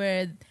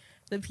 where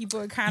the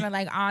people are kind of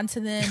like onto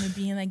them and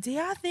being like, "Do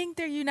y'all think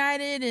they're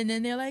united?" And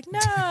then they're like,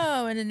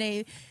 "No," and then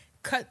they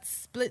cut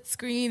split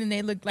screen and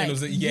they looked like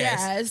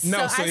yes.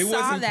 No, so it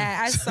wasn't.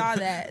 I saw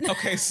that.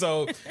 Okay,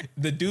 so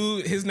the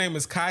dude, his name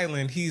is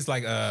Kylan. He's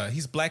like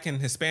he's black and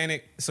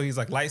Hispanic, so he's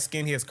like light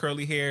skinned. He has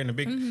curly hair and a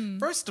big. Mm-hmm.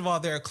 First of all,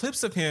 there are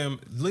clips of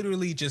him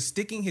literally just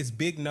sticking his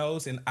big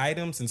nose in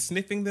items and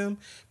sniffing them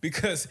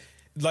because,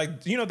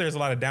 there's a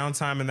lot of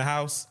downtime in the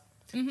house.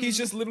 Mm-hmm. He's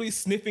just literally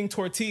sniffing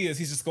tortillas.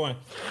 He's just going.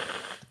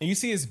 And you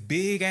see his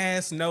big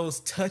ass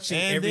nose touching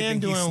everything then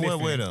doing he's sniffing.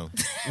 What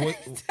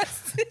with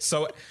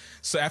him?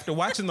 So after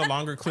watching the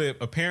longer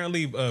clip,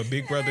 apparently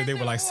Big Brother, they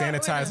were like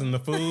sanitizing the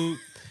food.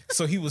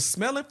 So he was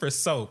smelling for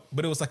soap,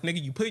 but it was like,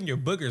 nigga, you putting your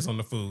boogers on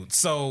the food.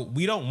 So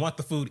we don't want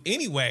the food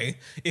anyway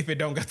if it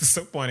don't got the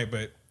soap on it.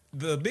 But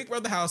the Big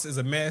Brother house is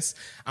a mess.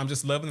 I'm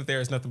just loving that there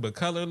is nothing but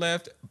color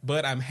left,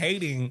 but I'm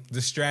hating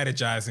the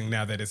strategizing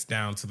now that it's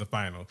down to the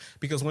final.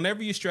 Because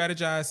whenever you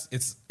strategize,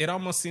 it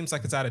almost seems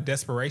like it's out of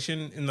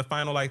desperation in the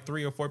final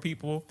 3 or 4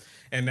 people.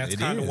 And that's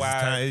kind of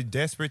why it's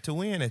desperate to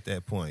win at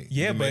that point.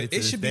 Yeah, but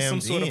it should be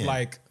some sort of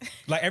like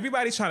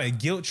everybody's trying to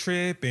guilt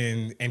trip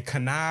and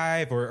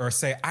connive or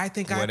say, I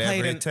think whatever I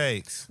played it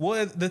takes.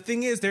 Well, the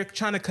thing is, they're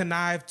trying to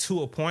connive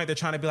to a point. They're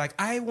trying to be like,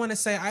 I want to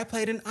say I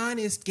played an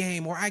honest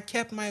game or I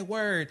kept my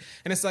word.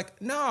 And it's like,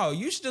 no,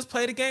 you should just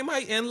play the game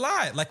and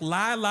lie. Like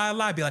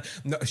lie. Be like,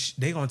 no,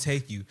 they gonna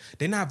take you.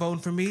 They're not voting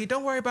for me.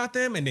 Don't worry about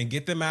them. And then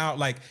get them out.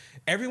 Like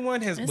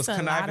everyone was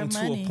conniving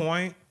to a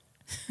point.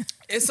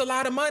 It's a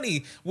lot of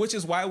money, which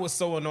is why it was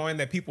so annoying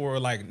that people were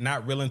like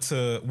not willing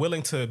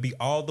to be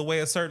all the way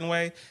a certain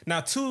way.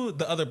 Now, to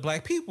the other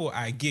black people,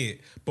 I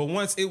get, but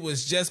once it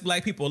was just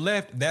black people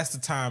left, that's the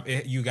time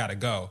you gotta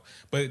go.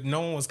 But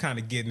no one was kind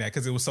of getting that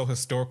because it was so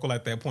historical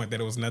at that point that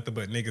it was nothing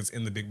but niggas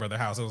in the Big Brother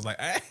house. It was like,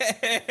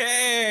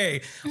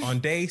 hey, on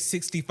day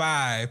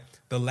 65,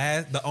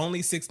 the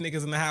only 6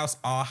 niggas in the house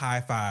all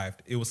high-fived.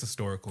 It was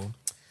historical.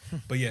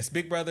 But yes,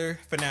 Big Brother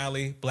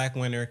finale, Black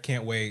winner,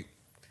 can't wait.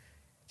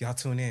 Y'all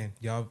tune in.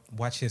 Y'all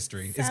watch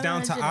history. It's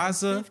down to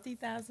Azah.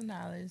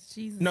 $50,000.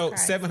 Jesus. No,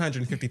 Christ.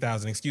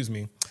 750,000. Excuse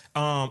me.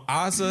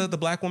 Azah, the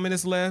black woman,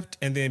 is left,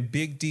 and then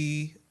Big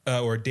D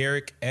or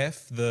Derek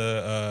F,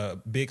 the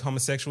big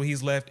homosexual,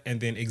 he's left, and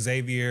then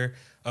Xavier,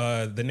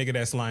 the nigga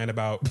that's lying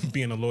about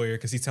being a lawyer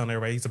because he's telling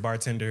everybody he's a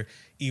bartender,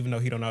 even though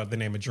he don't know the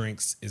name of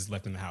drinks, is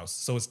left in the house.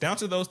 So it's down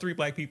to those 3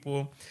 black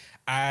people.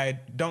 I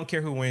don't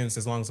care who wins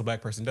as long as a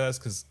black person does,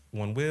 because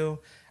one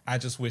will. I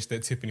just wish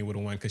that Tiffany would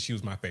have won because she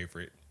was my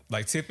favorite.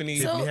 Like Tiffany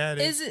had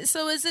it. Is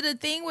it a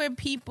thing where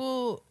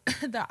people,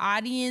 the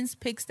audience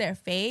picks their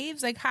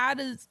faves? Like how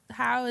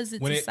is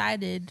it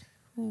decided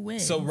who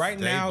wins? So right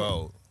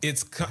now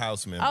it's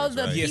house members. Oh,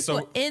 the right?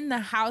 people in the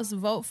house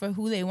vote for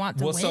who they want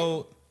to win.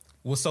 So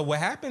what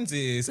happens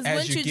is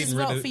as you just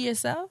vote for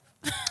yourself.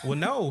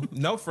 Well,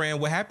 no,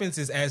 friend. What happens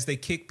is as they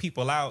kick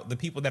people out, the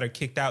people that are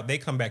kicked out, they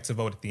come back to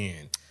vote at the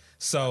end.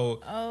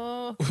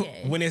 So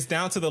when it's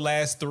down to the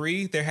last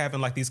 3, they're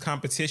having like these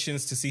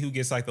competitions to see who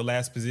gets like the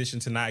last position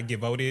to not get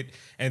voted.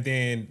 And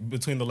then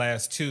between the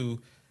last 2,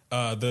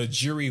 the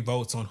jury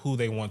votes on who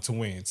they want to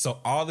win. So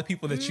all the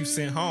people that you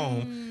sent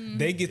home,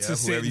 they get to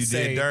sit and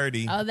say,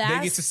 dirty. Oh, they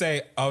get to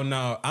say, oh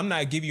no, I'm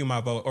not giving you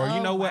my vote. Or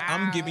you know what?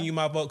 I'm giving you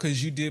my vote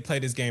because you did play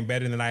this game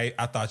better than I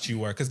thought you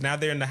were. Because now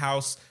they're in the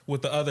house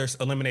with the other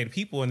eliminated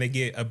people and they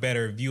get a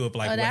better view of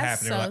like what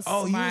happened. They're like,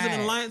 oh, you was in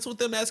alliance with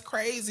them? That's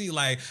crazy.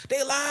 Like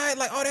they lied.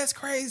 Like, oh, that's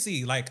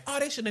crazy. Like, oh,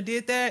 they shouldn't have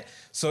did that.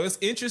 So it's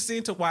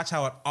interesting to watch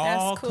how it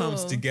all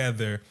comes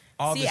together.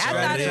 See,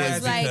 I thought it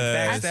was like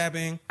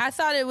backstabbing. I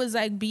thought it was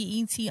like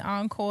BET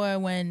Encore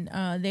when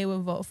they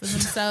would vote for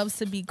themselves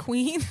to be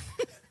queen.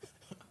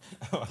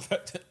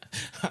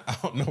 I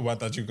don't know what I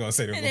thought you were going to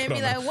say. And they'd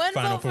be like, one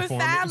vote for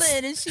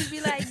Fallon. And she'd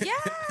be like, yeah.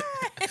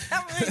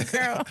 I'm like,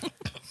 girl.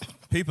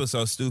 People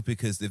so stupid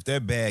because if their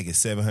bag is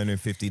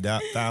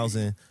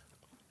 $750,000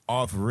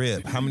 off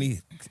rip, how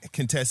many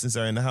contestants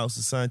are in the house,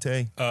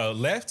 Asante?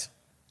 Left?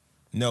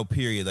 No,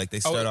 period. Like they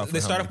start off.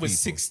 They start off with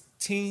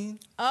 16.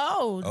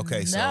 Oh, okay.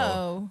 No.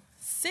 So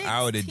 16.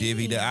 I would have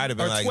divvied it. I'd have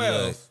been like,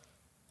 12. look,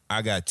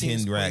 I got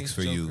 10 racks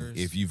for you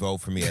if you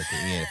vote for me at the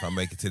end. If I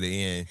make it to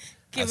the end,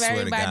 I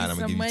swear to God, I'm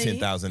gonna give you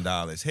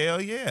 $10,000.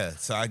 Hell yeah!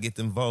 So I get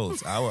them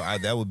votes.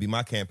 That would be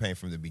my campaign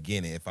from the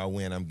beginning. If I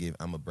win, I'm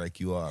gonna break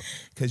you off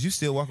because you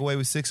still walk away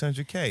with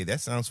 $600K.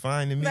 That sounds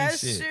fine to me. That's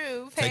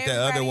true. Take that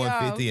other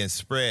 150 and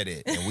spread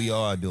it, and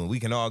we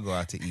can all go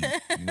out to eat.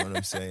 You know what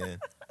I'm saying?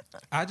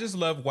 I just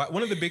love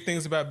one of the big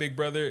things about Big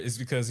Brother is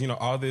because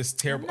all the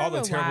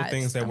terrible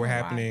things that were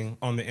happening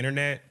on the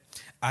internet.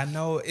 I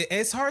know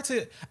it's hard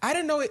to. I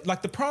didn't know it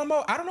like the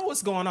promo. I don't know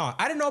what's going on.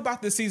 I didn't know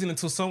about this season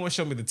until someone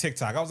showed me the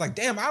TikTok. I was like,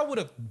 damn, I would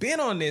have been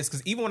on this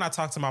because even when I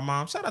talked to my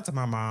mom, shout out to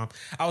my mom,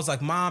 I was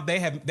like, Mom, they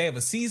have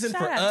a season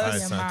for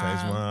us.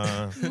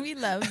 Mom. We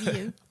love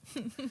you.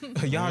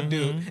 Y'all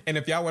do. And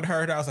if y'all would have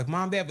heard her, I was like,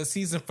 Mom, they have a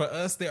season for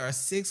us. There are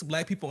 6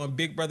 black people on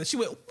Big Brother. She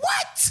went,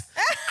 what?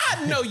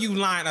 I know you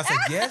lying. I was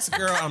like, yes,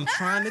 girl, I'm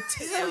trying to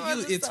tell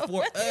you it's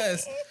for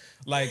us.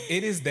 Like,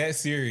 it is that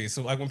serious.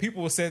 So, like, when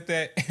people said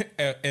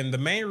that, and the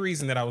main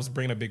reason that I was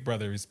bringing up Big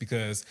Brother is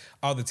because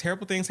all the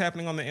terrible things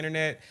happening on the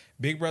internet,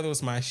 Big Brother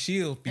was my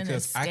shield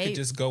because I could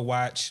just go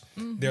watch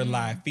their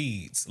live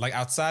feeds. Like,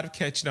 outside of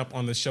catching up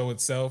on the show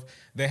itself,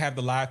 they have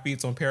the live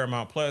feeds on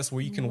Paramount Plus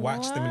where you can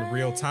watch them in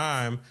real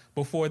time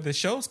before the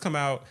shows come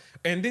out.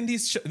 And then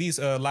these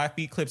live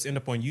feed clips end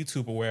up on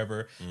YouTube or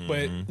wherever.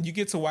 But you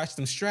get to watch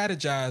them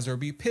strategize or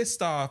be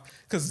pissed off.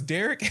 Because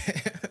Derek,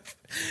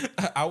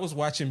 I was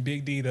watching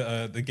Big D,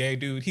 the gay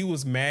dude. He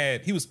was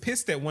mad. He was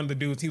pissed at one of the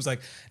dudes. He was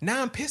like,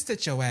 "Now I'm pissed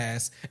at your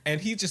ass." And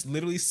he just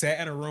literally sat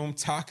in a room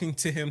talking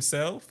to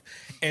himself.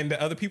 And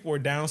the other people were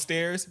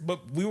downstairs.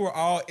 But we were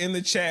all in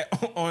the chat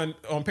on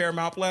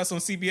Paramount Plus, on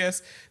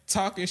CBS,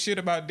 talking shit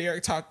about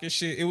Derek, talking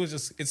shit.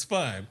 It's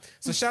fun.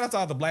 So shout out to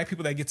all the black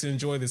people that get to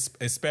enjoy this,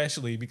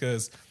 especially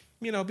because,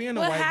 being a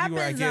white viewer,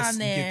 I guess, you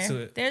get to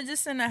it. They're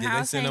just in a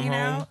house hanging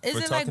out. Is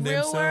it like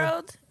Real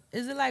World?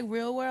 Is it like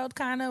Real World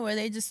kind of where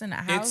they just in a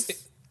house?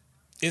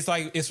 It's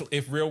like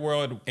if Real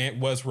World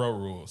was road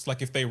rules,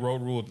 like if they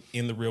road ruled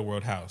in the Real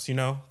World house,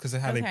 because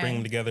of how they bring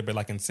them together, but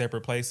like in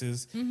separate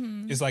places.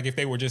 It's like if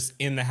they were just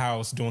in the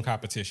house doing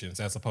competitions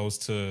as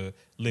opposed to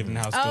living in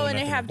the house. Oh, doing and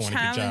they have going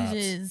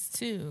challenges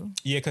too.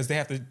 Yeah, because they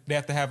have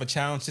to have a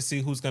challenge to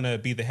see who's gonna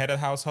be the head of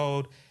the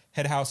household,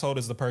 Head household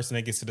is the person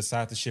that gets to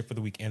decide the shift for the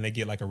week, and they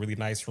get like a really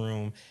nice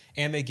room,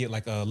 and they get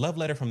like a love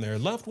letter from their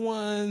loved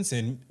ones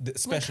and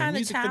special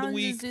music for the week. What kind of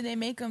challenges do they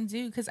make them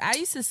do? Because I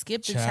used to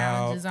skip the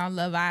challenges on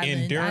Love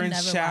Island.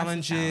 Endurance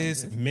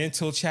challenges,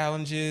 mental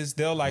challenges.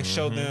 They'll like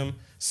show them.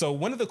 So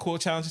one of the cool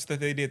challenges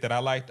that they did that I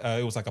liked,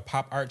 it was like a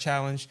pop art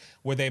challenge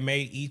where they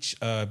made each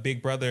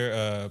Big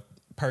Brother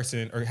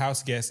person or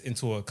house guest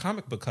into a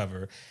comic book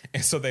cover,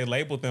 and so they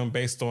labeled them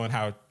based on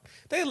how.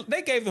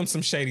 They gave them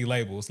some shady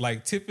labels.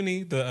 Like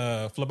Tiffany,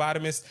 the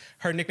phlebotomist,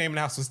 her nickname in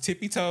the house was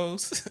Tippy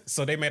Toes.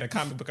 So they made a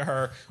comic book of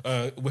her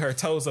with her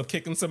toes up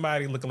kicking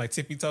somebody, looking like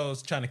Tippy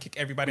Toes, trying to kick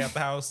everybody out the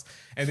house.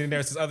 And then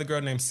there's this other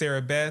girl named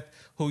Sarah Beth,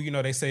 who, you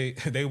know, used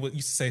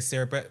to say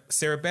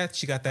Sarah Beth,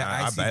 she got that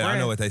icy breath. I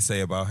know what they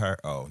say about her.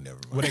 Oh, never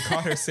mind. Well, they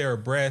called her Sarah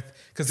Breath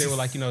because they were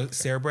like, you know,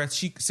 Sarah Beth,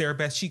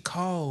 she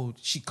called.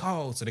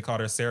 So they called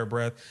her Sarah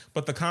Breath.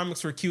 But the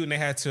comics were cute, and they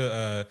had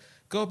to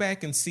go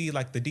back and see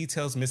like the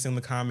details missing in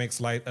the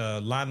comics, like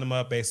line them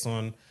up based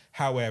on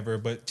however,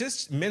 but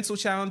just mental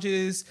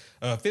challenges,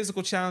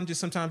 physical challenges.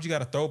 Sometimes you got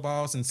to throw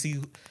balls and see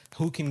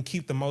who can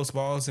keep the most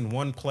balls in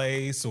one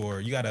place,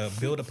 or you got to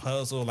build a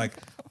puzzle, like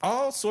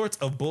all sorts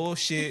of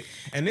bullshit.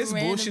 And this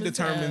bullshit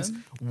determines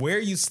where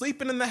you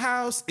sleeping in the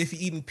house, if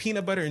you're eating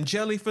peanut butter and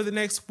jelly for the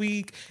next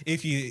week,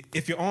 if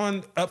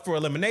you're up for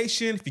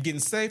elimination, if you're getting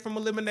saved from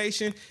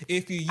elimination,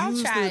 if you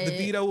use the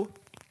veto.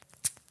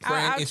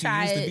 I'll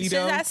try it. Should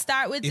I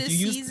start with this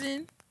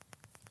season?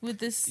 With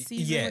this season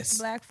yes. with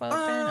Black folk?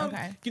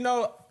 Okay. You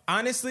know,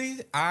 honestly,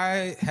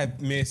 I have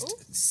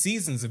missed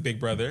seasons of Big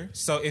Brother.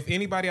 So if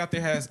anybody out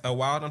there has a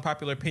wild,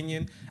 unpopular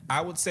opinion,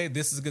 I would say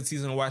this is a good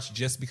season to watch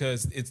just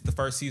because it's the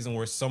first season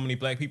where so many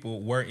Black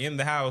people were in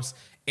the house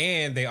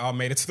and they all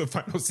made it to the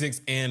final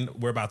 6 and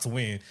we're about to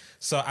win.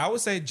 So I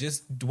would say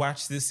just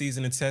watch this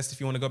season and test if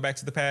you want to go back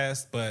to the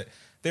past. But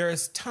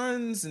there's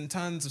tons and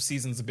tons of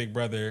seasons of Big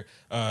Brother.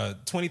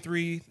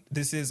 23,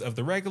 this is of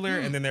the regular,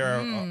 and then there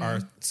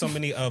are so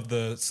many of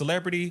the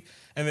celebrity,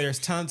 and there's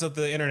tons of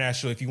the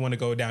international if you want to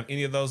go down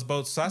any of those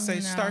boats. So I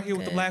say start here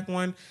with the Black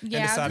one. Yeah,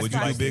 and decide would you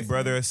do Big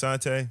Brother,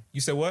 Asante? You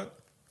said what?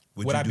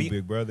 Would you do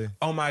Big Brother?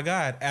 Oh my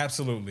God,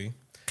 absolutely.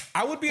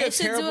 I would be a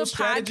terrible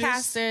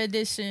strategist. Podcaster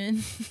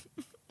edition.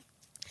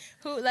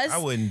 I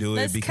wouldn't do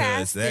it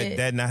because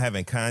that not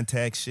having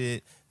contact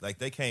shit. Like,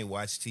 they can't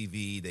watch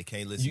TV. They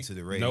can't listen to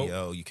the radio.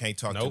 Nope. You can't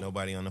talk to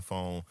nobody on the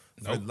phone.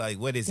 For like,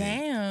 what is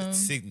it?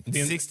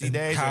 60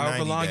 days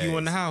however or 90 long days? you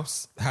in the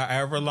house.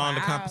 However long the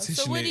competition is.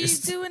 So what do you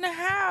do in the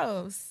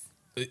house?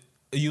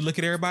 You look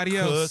at everybody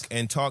else. Cook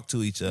and talk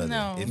to each other.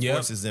 No. It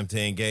forces them to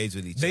engage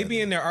with each other. They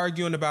be in there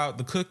arguing about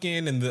the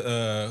cooking and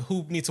the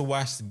who needs to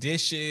wash the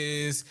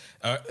dishes.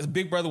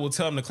 Big Brother will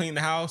tell them to clean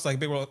the house. Like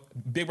Big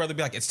Brother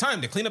be like, it's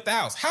time to clean up the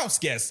house. House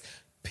guests.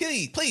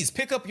 Please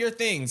pick up your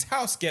things.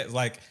 House guests,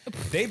 like,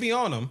 they be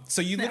on them.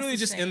 So you literally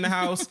just in the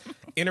house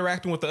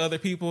interacting with the other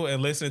people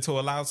and listening to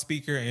a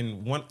loudspeaker.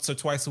 And once or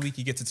twice a week,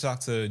 you get to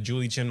talk to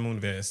Julie Chen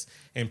Moonves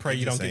and pray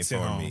you don't get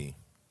sent home.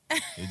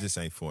 It just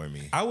ain't for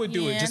me. I would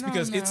do it just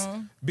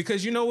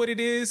because you know what it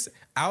is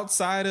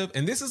outside of,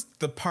 and this is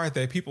the part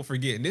that people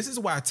forget. And this is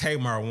why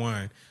Tamar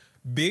won.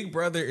 Big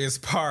Brother is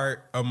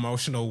part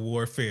emotional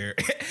warfare.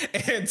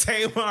 And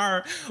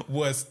Tamar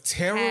was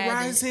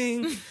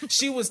terrorizing.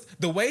 She was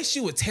the way she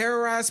would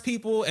terrorize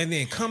people and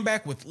then come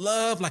back with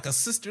love, like a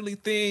sisterly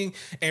thing,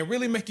 and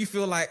really make you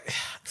feel like,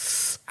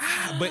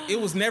 but it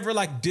was never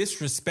like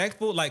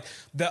disrespectful. Like,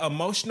 the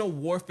emotional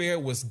warfare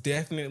was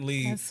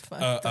definitely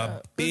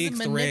a big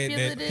thread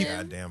that people,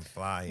 goddamn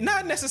fly.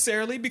 Not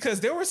necessarily, because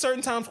there were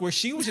certain times where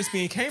she was just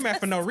being came at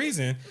for no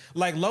reason.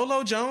 Like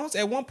Lolo Jones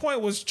at one point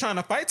was trying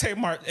to fight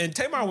Tamar, and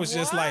Tamar was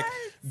just like,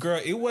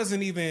 girl, it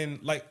wasn't even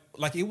like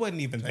it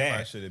wasn't even Tamar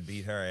that. should have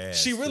beat her ass.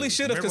 She really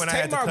should have, because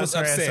Tamar Tamar was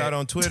her upset. Ass out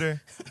on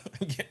Twitter.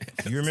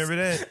 You remember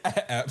that?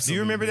 Absolutely. Do you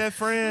remember that,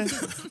 friend?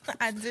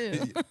 I do.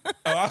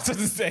 I was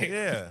just saying.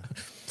 Yeah.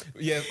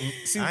 Yeah,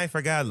 see, I ain't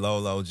forgot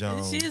Lolo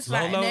Jones. She was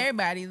fighting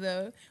everybody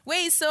though.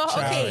 Wait, so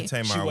okay,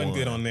 she wasn't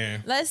good on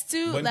there. Let's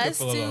do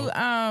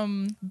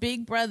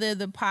Big Brother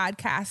the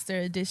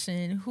podcaster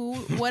edition.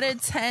 What are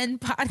 10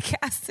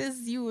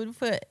 podcasters you would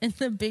put in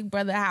the Big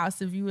Brother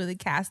house if you were the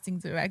casting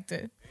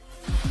director?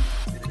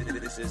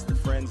 This is the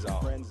Friend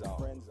Zone.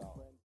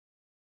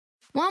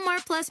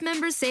 Walmart Plus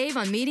members save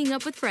on meeting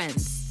up with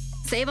friends.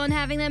 Save on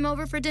having them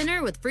over for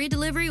dinner with free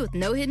delivery with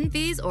no hidden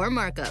fees or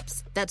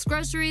markups. That's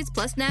groceries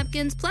plus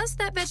napkins plus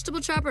that vegetable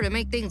chopper to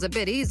make things a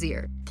bit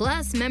easier.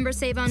 Plus, members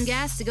save on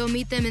gas to go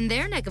meet them in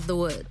their neck of the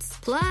woods.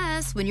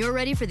 Plus, when you're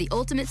ready for the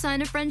ultimate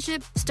sign of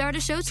friendship, start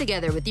a show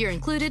together with your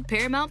included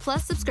Paramount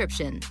Plus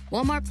subscription.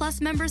 Walmart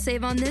Plus members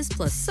save on this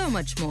plus so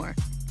much more.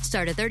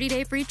 Start a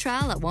 30-day free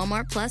trial at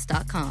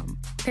walmartplus.com.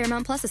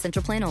 Paramount Plus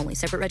Essential Plan only.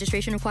 Separate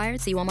registration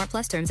required. See Walmart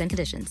Plus terms and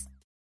conditions.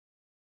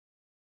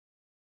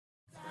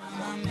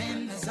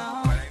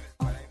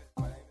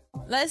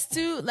 Let's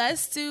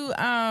do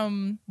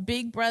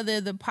Big Brother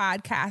the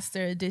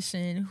podcaster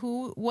edition.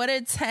 What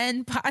are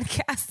 10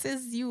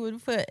 podcasters you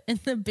would put in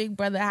the Big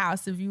Brother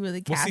house if you were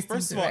the casting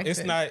first director? of all,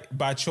 it's not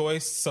by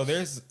choice, so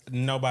there's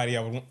nobody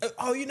I would want.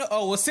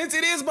 Well, since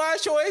it is by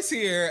choice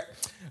here,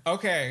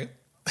 okay.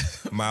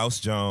 Mouse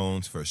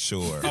Jones for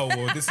sure. Oh,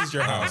 well, this is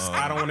your house.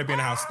 I don't want to be in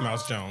the house with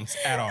Mouse Jones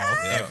at all,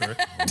 ever.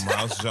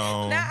 Mouse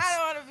Jones. Nah, I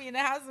don't want to be in the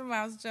house with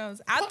Mouse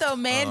Jones. I'll throw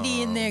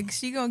Mandy in there because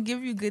she going to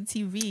give you good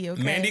TV,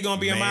 okay? Mandy going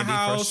to be in my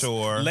house. For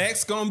sure.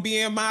 Lex going to be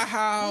in my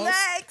house.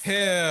 Lex!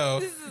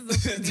 Hell.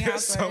 This is a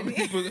There's so many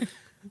people.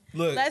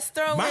 Look, let's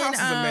throw my in, house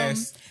is a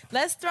mess.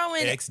 Let's throw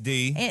in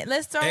XD. And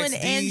let's throw in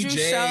Andrew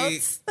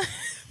Schultz.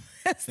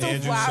 That's the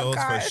Andrew wild Schultz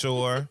card. for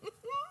sure.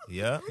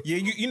 Yeah. Yeah,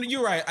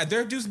 you're right.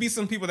 There do be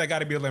some people that got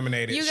to be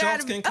eliminated. You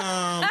Schultz gotta can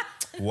come.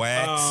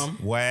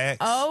 Wax.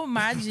 Oh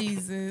my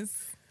Jesus.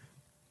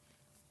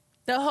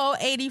 The whole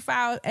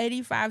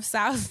 85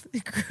 South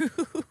crew.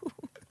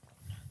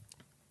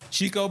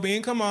 Chico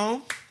Bean, come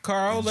on.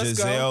 Carl, let's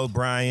Giselle go.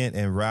 Bryant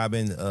and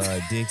Robin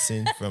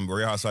Dixon from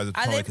Real Housewives of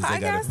Potomac because they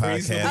got a podcast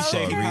Reasonably called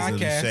Shady Reasonably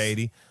Podcast.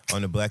 Shady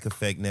on the Black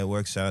Effect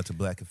Network. Shout out to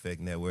Black Effect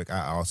Network.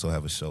 I also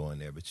have a show on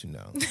there, but you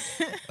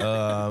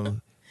know.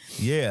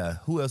 Yeah,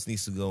 who else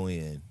needs to go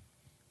in?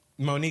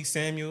 Monique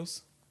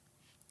Samuels.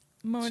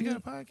 Monique. She got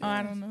a podcast? Oh,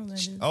 I don't know who that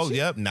is. Oh,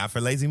 yep, not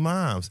for lazy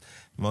moms.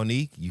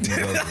 Monique, you can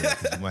go there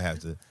because you might have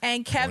to.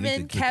 And Monique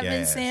could kick your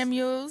Kevin ass.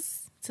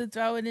 Samuels to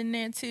throw it in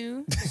there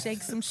too.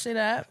 Shake some shit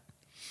up.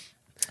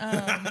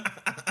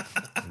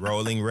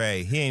 Rolling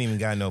Ray. He ain't even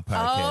got no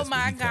podcast. Oh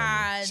my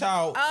God.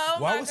 Child, Oh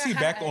why my was he God.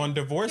 back on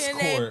divorce Can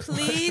court? they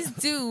please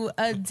do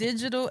a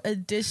digital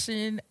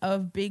edition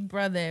of Big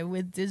Brother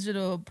with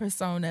digital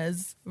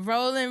personas?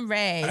 Roland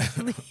Ray.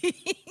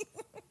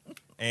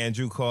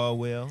 Andrew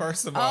Caldwell.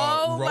 First of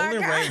all, Oh, my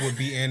Roland God. Ray would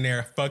be in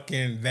there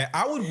fucking that.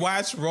 I would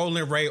watch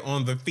Roland Ray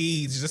on the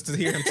feeds just to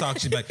hear him talk.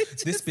 She'd be like,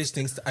 this bitch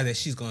thinks that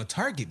she's going to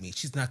target me.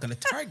 She's not going to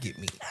target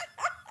me.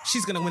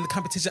 She's going to win the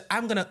competition.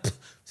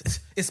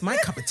 It's my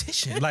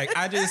competition. Like,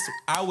 I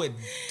would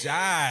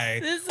die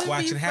This would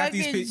watching be half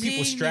these fucking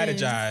people genius.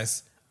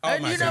 strategize. Oh Or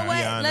my you know God. what?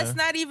 Rihanna. Let's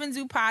not even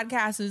do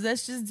podcasters.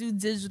 Let's just do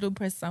digital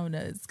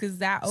personas because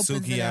that opens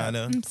Sukiana. it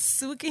up.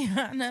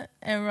 Sukiana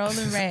and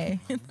Roland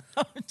Ray.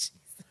 Oh, geez.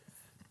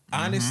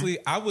 Honestly,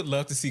 I would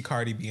love to see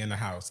Cardi be in the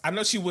house. I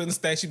know she wouldn't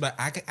stay. She'd be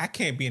like, I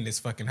can't be in this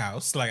fucking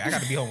house. Like, I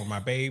got to be home with my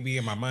baby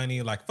and my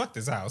money. Like, fuck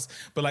this house.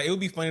 But, like, it would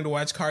be funny to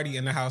watch Cardi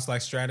in the house, like,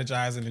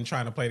 strategizing and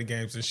trying to play the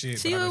games and shit.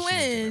 She but I know would she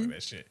wouldn't do none of win.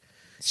 that shit.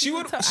 She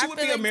would I be feel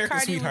like America's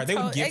Cardi sweetheart. They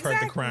would give her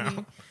the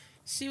crown.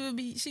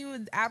 She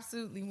would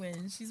absolutely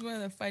win. She's one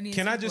of the funniest.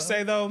 Can I just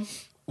say, though,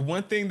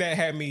 one thing that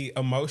had me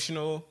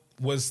emotional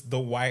was the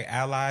white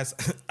allies.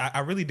 I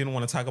really didn't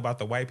want to talk about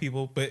the white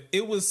people, but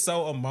it was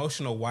so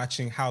emotional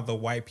watching how the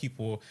white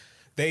people,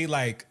 they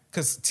like,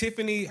 because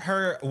Tiffany,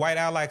 her white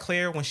ally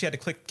Claire, when she had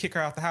to kick her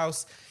out the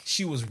house,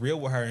 she was real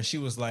with her. And she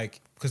was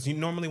like, because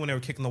normally when they were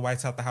kicking the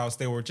whites out the house,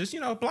 they were just,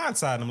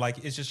 blindsiding them.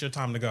 Like, it's just your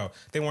time to go.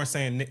 They weren't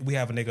saying, we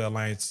have a nigga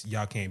alliance,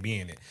 y'all can't be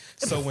in it.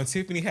 So when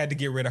Tiffany had to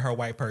get rid of her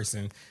white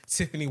person,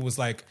 Tiffany was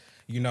like,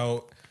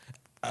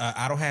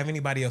 I don't have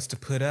anybody else to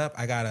put up.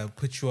 I got to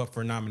put you up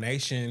for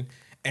nomination.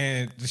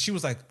 And she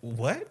was like,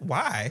 what?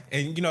 Why?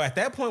 And, at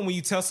that point, when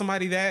you tell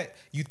somebody that,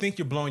 you think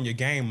you're blowing your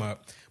game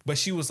up. But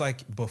she was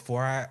like,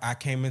 before I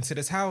came into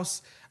this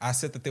house, I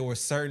said that there were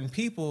certain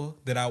people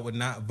that I would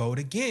not vote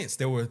against.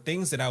 There were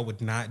things that I would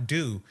not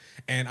do.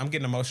 And I'm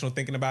getting emotional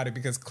thinking about it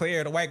because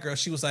Claire, the white girl,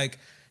 she was like,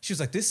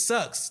 this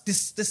sucks.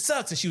 This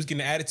sucks. And she was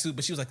getting an attitude,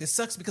 but she was like, this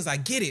sucks because I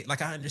get it.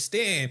 Like, I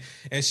understand.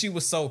 And she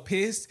was so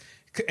pissed.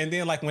 And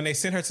then, like, when they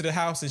sent her to the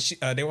house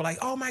and they were like,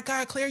 oh my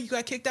God, Claire, you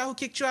got kicked out. Who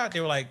kicked you out?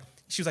 They were like,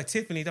 she was like,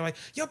 Tiffany. They're like,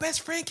 your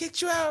best friend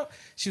kicked you out.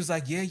 She was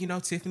like, yeah,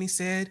 Tiffany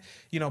said,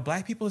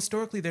 black people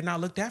historically, they're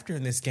not looked after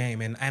in this game.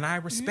 And I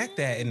respect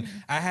that. And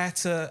I had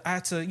to,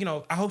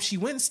 I hope she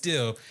wins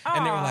still.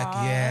 And they were like,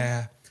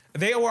 yeah.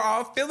 They were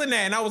all feeling that.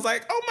 And I was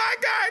like, oh my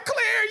God,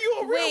 Claire, you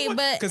a real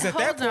one. Because at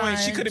that point,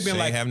 she could have been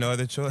like, have no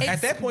other choice.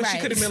 At that point, she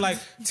could have been like,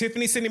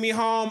 Tiffany sending me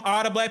home.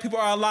 All the black people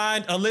are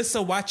aligned.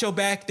 Alyssa, watch your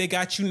back. They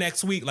got you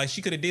next week. Like,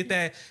 she could have did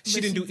that.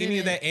 She didn't do any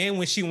of that. And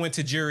when she went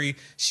to jury,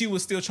 she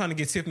was still trying to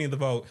get Tiffany the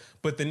vote.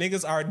 But the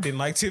niggas already didn't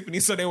like Tiffany.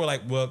 So they were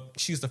like, well,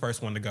 she's the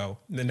first one to go.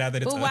 And now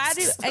that it's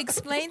us.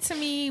 Explain to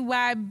me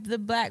why the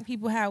black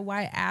people had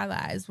white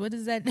allies. What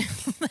is that?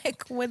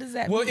 Like, what does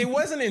that mean? Well, it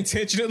wasn't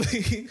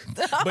intentionally.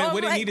 But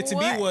what it needed to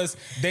be was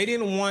they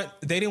didn't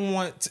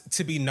want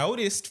to be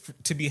noticed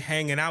to be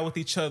hanging out with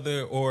each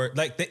other or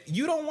like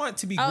you don't want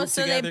to be grouped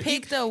so together. They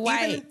picked a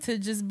white to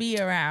just be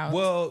around.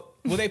 Well,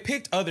 they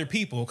picked other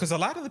people because a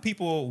lot of the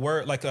people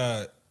were like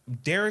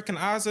Derek and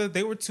Azza,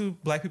 they were two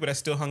black people that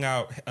still hung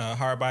out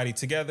hard body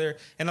together.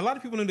 And a lot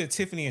of people knew that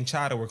Tiffany and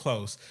Chada were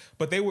close.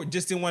 But they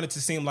just didn't want it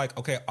to seem like,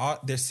 okay,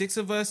 there's 6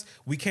 of us.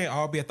 We can't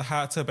all be at the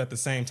hot tub at the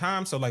same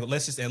time. So, like,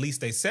 let's just at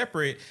least stay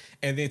separate.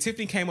 And then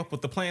Tiffany came up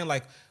with the plan,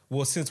 like,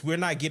 well, since we're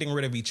not getting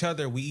rid of each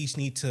other, we each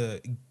need to,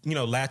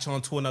 latch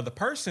on to another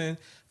person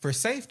for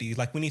safety.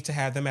 Like, we need to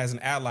have them as an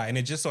ally. And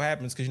it just so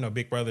happens because,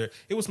 Big Brother,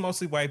 it was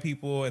mostly white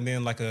people, and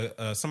then like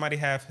somebody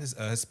half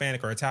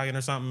Hispanic or Italian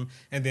or something,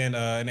 and then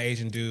an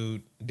Asian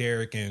dude,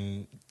 Derek,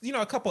 and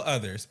a couple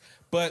others.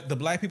 But the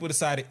black people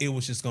decided it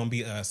was just gonna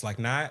be us, like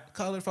not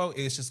colored folk.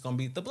 It's just gonna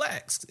be the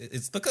blacks.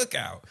 It's the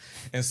cookout,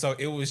 and so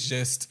it was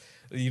just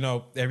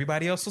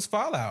everybody else was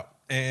fallout.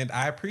 And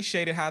I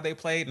appreciated how they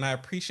played, and I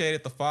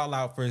appreciated the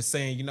fallout for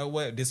saying, you know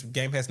what, this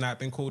game has not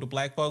been cool to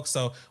black folks,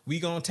 so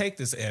we gonna take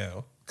this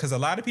L. Because a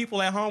lot of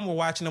people at home were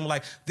watching them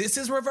like, this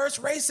is reverse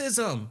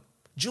racism.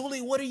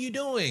 Julie, what are you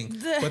doing?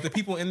 But the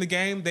people in the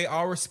game, they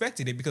all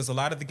respected it because a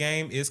lot of the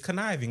game is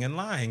conniving and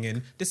lying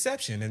and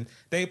deception. And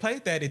they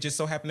played that. It just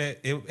so happened that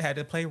it had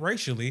to play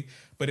racially,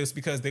 but it was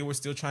because they were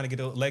still trying to get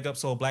a leg up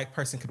so a black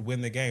person could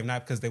win the game,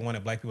 not because they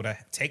wanted black people to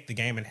take the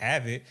game and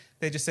have it.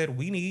 They just said,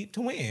 we need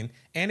to win.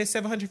 And it's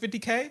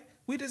 $750K.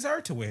 We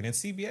deserve to win. And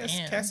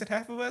CBS casted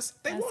half of us.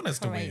 They want us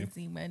to win.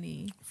 Crazy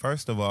money.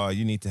 First of all,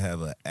 you need to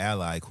have an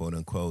ally, quote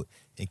unquote,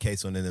 in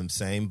case one of them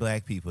same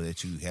black people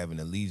that you have an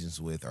allegiance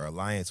with or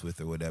alliance with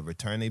or whatever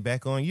turn their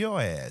back on your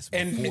ass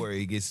before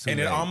it gets too late.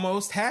 And it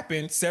almost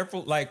happened.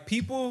 Several,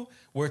 people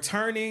were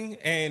turning,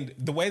 and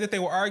the way that they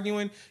were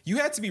arguing, you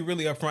had to be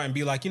really upfront and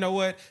be like, you know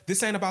what,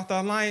 this ain't about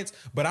the alliance,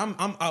 but I'm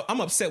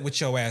upset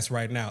with your ass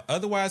right now.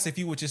 Otherwise, if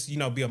you would just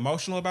be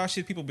emotional about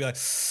shit, people would be like,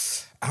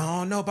 I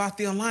don't know about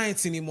the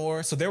alliance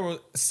anymore. So there were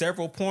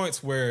several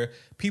points where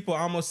people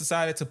almost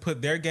decided to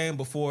put their game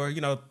before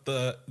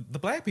the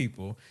black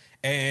people.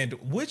 And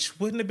which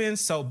wouldn't have been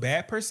so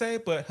bad per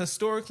se, but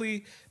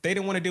historically, they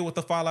didn't want to deal with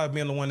the fallout of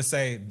being the one to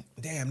say,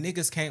 damn,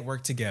 niggas can't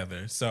work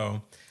together.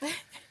 So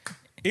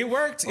it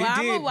worked. Well, it did.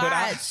 I'm going to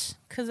watch,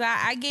 because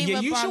I gave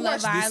up you should on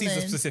watch Love this Island.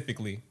 season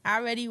specifically. I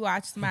already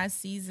watched my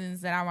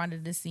seasons that I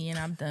wanted to see, and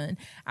I'm done.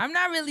 I'm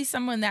not really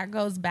someone that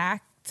goes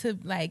back to,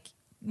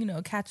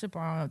 catch up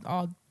on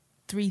all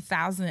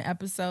 3,000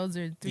 episodes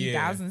or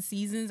 3,000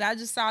 seasons. I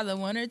just saw the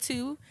one or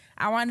two.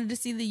 I wanted to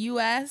see the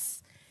U.S.,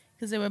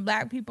 because there were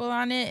black people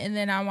on it, and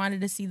then I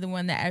wanted to see the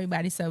one that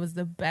everybody said was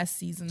the best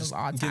season of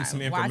all time. Get some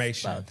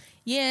information.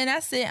 Yeah, and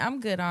that's it. I'm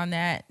good on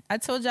that. I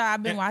told y'all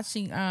I've been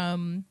watching.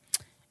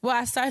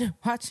 I started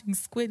watching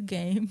Squid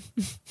Game.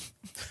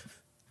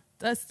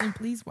 Dustin,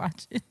 please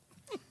watch it.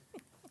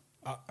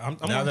 Now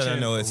that I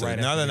know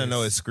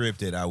it's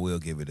scripted, I will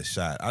give it a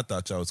shot. I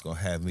thought y'all was gonna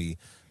have me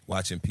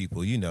watching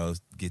people,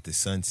 get the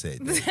sunset.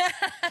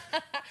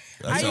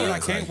 I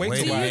can't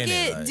wait to watch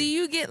it. Do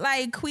you get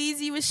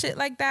queasy with shit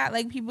like that?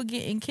 Like people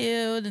getting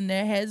killed and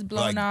their heads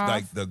blown off?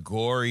 Like the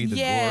gory does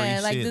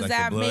shit,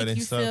 that the blood make and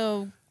you stuff?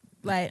 feel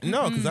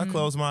No, because I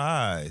close my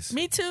eyes.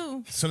 Me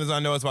too. As soon as I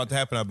know it's about to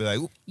happen, I'll be like,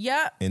 oop.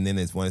 Yep. And then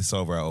when it's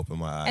over, I open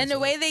my eyes. And the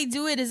way they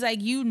do it is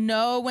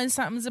when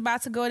something's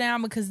about to go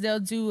down, because they'll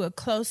do a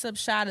close-up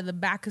shot of the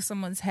back of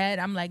someone's head.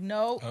 I'm like,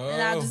 nope.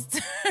 And I'll just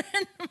turn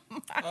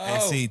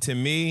And see, to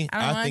me,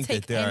 I think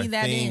that there are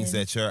things in.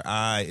 that your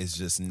eye is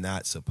just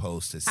not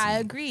supposed to see. I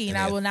agree, and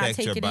I will not take it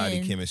in. Affect your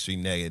body chemistry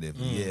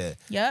negatively. Yeah.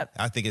 Yep.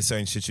 I think it's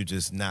certain shit you're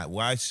just not.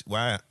 Why?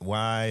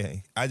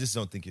 I just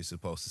don't think you're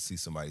supposed to see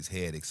somebody's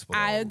head explode.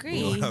 I agree.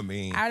 You know what I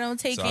mean? I don't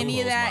take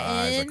any of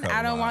that in.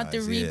 I don't want the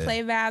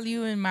replay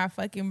value in my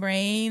fucking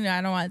brain.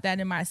 I don't want that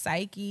in my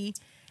psyche.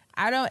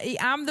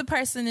 I'm the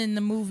person in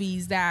the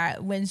movies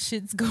that when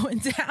shit's going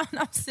down,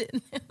 I'm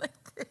sitting there like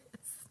this.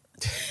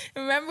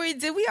 Remember,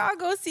 did we all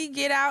go see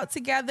Get Out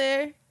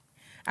together?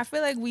 I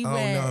feel like we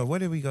went. Oh no, what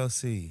did we go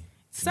see?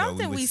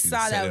 Something we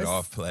saw that was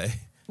off play.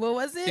 What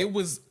was it? It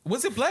was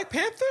it Black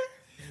Panther?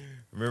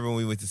 Remember when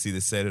we went to see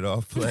the Set It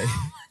Off play?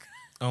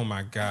 Oh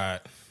my God.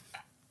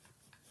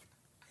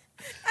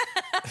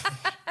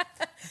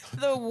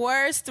 The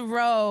worst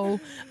row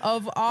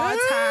of all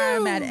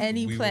time at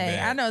any play.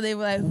 I know they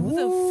were like, who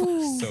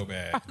the fuck? So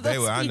bad.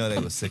 I know they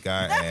were sick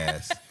our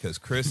ass because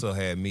Crystal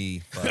had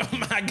me. Oh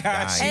my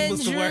God, she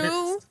was the Drew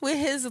worst. with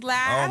his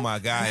laugh. Oh my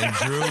God, and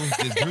Drew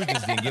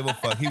just didn't give a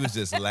fuck. He was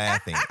just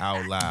laughing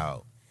out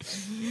loud.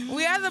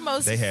 We are the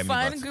most They had me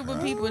fun about to group of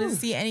cry. people to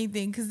see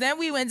anything, because then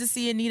we went to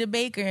see Anita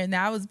Baker, and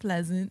that was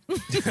pleasant.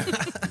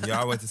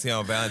 Y'all went to see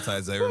on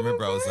Valentine's Day.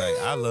 Remember, I was like,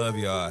 I love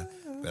y'all,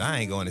 but I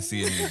ain't going to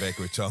see Anita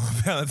Baker with y'all on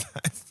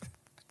Valentine's Day.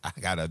 I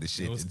got other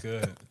shit. It was to do.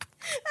 good.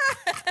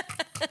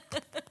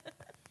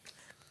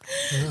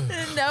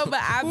 No, but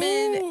I've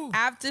been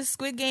after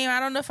Squid Game. I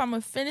don't know if I'm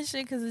gonna finish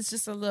it because it's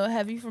just a little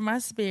heavy for my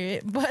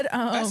spirit. But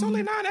That's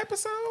only 9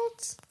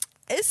 episodes.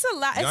 It's a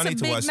lot. Y'all It's need a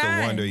to big watch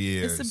 9. The Wonder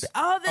Years. That's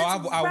I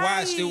right.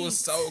 watched. It was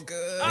so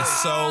good.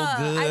 It's so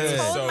good. I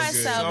told So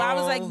myself, good. I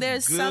was like,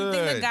 there's So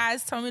something the good.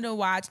 guys told me to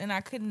watch, and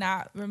I could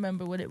not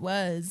remember what it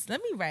was.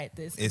 Let me write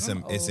this. It's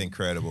old.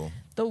 incredible.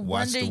 The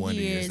Watch The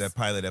Wonder Years. Years. That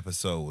pilot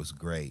episode was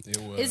great.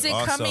 It was. Is it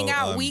Also, coming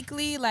out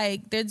weekly?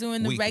 Like they're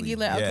doing the weekly,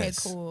 regular?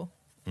 yes. Okay, cool.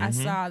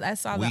 Mhm. I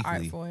saw the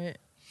art Weekly. for it.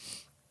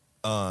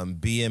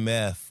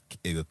 BMF,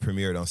 it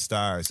premiered on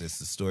Stars. It's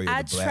the story of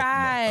I the black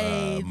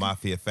tried.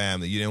 mafia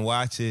family. You didn't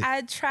watch it?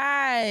 I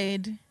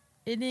tried.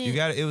 It didn't. You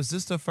got it. It was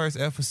just the first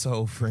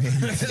episode, friend.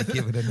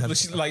 Give it another.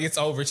 Like it's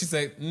over. She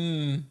said,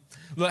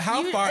 Look,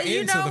 how far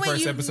into the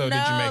first episode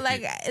did you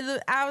make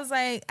it? I was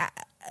like,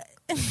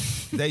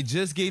 they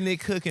just getting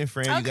it cooking,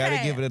 friend. You got to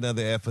give it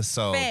another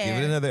episode. Fair.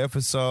 Give it another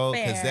episode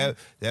because Fair.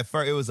 that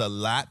first, it was a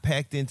lot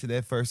packed into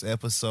that first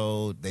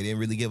episode. They didn't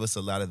really give us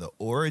a lot of the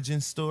origin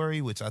story,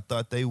 which I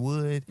thought they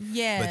would.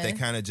 Yeah. But they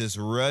kind of just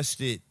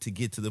rushed it to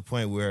get to the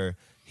point where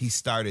he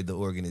started the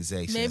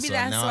organization. maybe so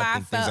that's now why I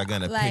think things felt are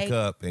gonna like, pick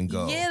up and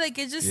go. Yeah, like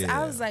it just. Yeah.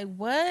 I was like,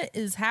 what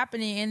is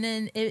happening? And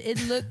then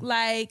it looked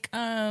like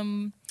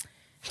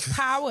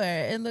Power.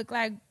 It looked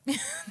like it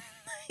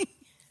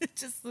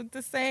just looked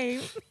the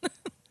same.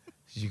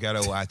 You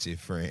gotta watch it,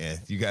 friend.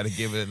 You gotta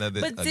give it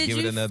another. But give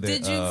it another.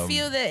 Did you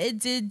feel that it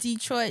did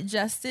Detroit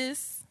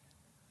justice?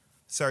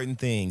 Certain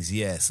things,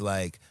 yes,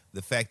 like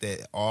the fact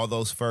that all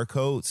those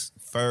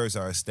furs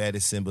are a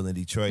status symbol in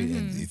Detroit,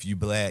 and if you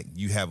black,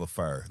 you have a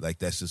fur. Like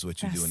that's just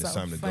what you do, and it's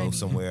time to go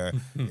somewhere.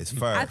 It's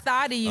fur. I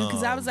thought of you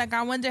because I was like,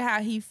 I wonder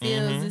how he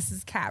feels. This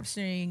is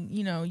capturing,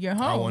 your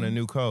home. I want a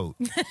new coat.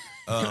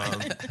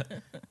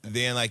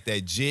 Then like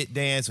that jit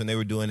dance when they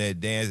were doing that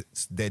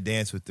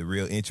dance with the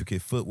real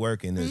intricate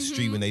footwork in the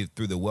street when they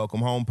threw the welcome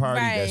home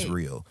party, that's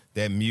real.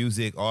 That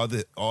music, all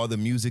the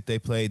music they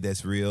played,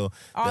 that's real.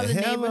 All the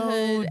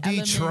neighborhood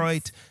Detroit,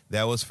 elements.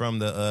 that was from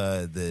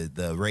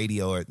the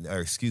radio or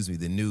excuse me,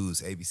 the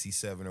news, ABC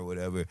 7 or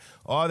whatever.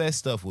 All that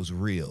stuff was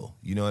real.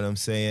 You know what I'm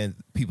saying?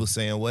 People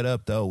saying "What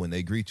up, though?" when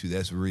they greet you,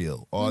 that's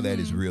real. All that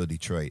is real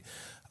Detroit.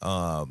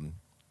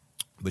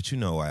 But you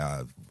know why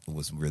I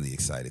was really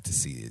excited to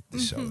see the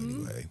show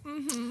anyway.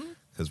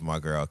 Because my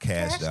girl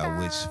Cash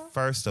Doll, which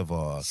first of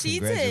all, She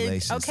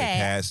congratulations did. Okay, to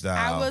Cash Doll.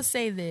 I will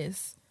say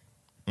this.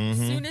 As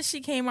soon as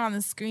she came on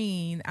the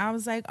screen, I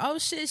was like, oh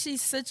shit,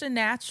 she's such a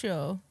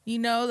natural.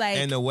 Like,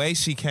 and the way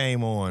she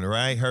came on,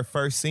 right? Her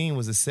first scene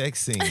was a sex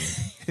scene.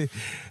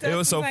 It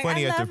was so like,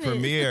 funny I at the love it.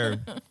 premiere,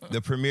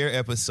 the premiere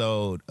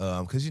episode,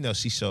 because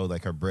she showed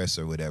like her breasts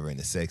or whatever in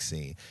the sex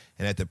scene.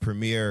 And at the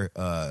premiere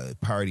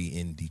party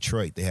in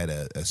Detroit, they had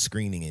a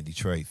screening in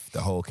Detroit.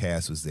 The whole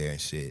cast was there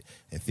and shit.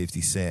 And 50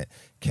 Cent.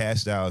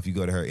 Cash Doll, if you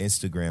go to her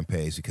Instagram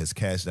page, because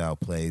Cash Doll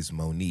plays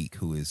Monique,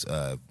 who is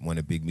one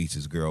of Big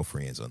Meech's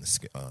girlfriends on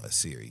the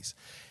series.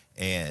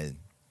 And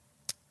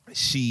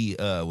she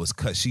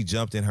she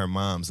jumped in her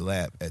mom's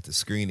lap at the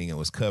screening and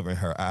was covering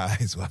her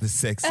eyes while the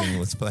sex scene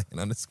was playing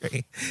on the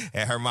screen.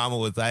 And her mama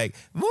was like,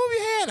 "Move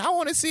your head. I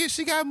want to see if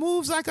she got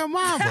moves like her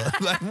mama."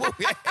 Like, move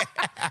your head.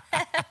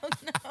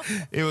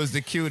 It was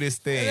the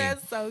cutest thing.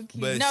 That's so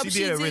cute. But she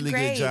did a really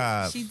good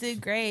job. She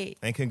did great.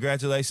 And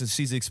congratulations,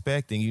 she's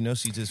expecting.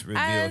 She just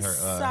revealed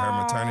her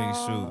maternity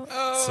shoot.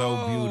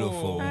 So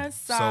beautiful. I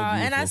saw, so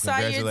beautiful. And I saw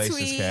your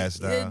Congratulations, tweet. Cash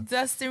Doll.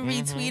 Dustin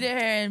retweeted her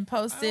and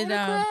posted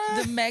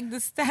the Meg Thee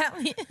Stallion.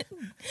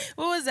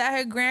 What was that?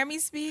 Her Grammy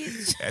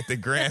speech At the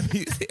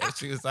Grammys,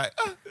 she was like,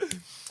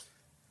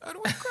 I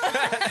don't want to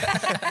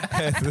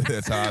cry.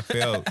 That's how I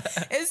felt.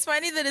 It's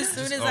funny that as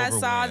soon as I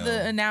saw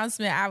the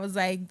announcement, I was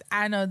like,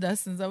 I know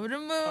Dustin's over the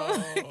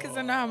moon because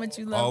I know how much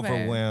you love her.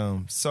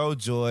 Overwhelmed. So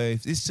joy.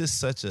 It's just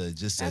such a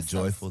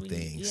joyful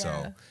thing. Yeah.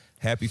 So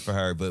happy for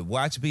her. But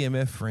watch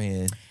BMF,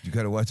 friend. You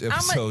got to watch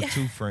episode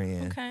 2,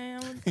 friend. Okay.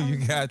 You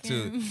got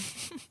to.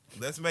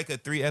 Let's make a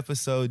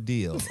 3-episode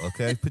deal,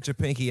 okay? Put your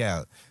pinky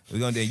out. We're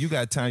gonna. You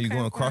got time? You're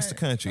going across the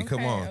country.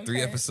 Come on,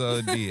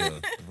 3-episode deal.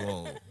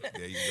 Boom.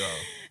 There you go.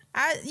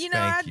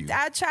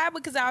 I tried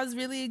because I was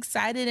really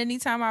excited.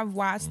 Anytime I've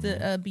watched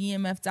the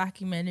BMF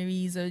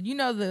documentaries or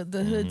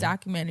the hood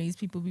documentaries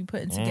people be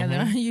putting together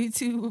on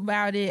YouTube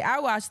about it,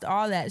 I watched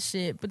all that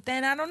shit. But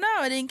then I don't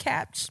know, it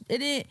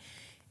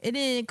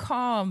didn't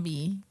call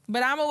me.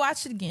 But I'm gonna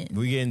watch it again.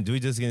 We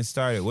just getting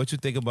started. What you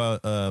think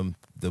about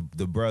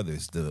the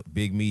brothers, the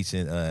Big Meech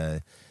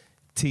and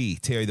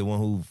Terry, the one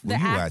who you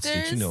watched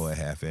it? You know what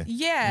happened?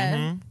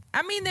 Yeah.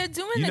 I mean, they're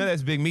doing.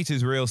 That's Big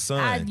Meech's real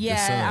son. Yeah,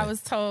 the son. I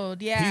was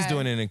told. Yeah, he's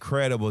doing an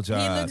incredible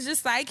job. He looks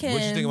just like him.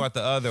 What you think about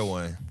the other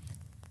one?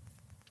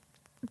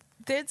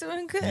 They're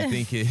doing good.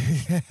 You think it?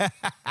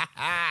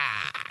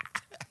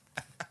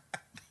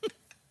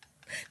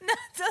 No,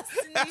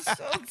 Dustin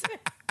Schultz.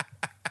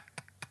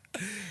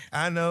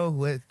 I know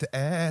what to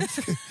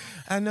ask.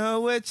 I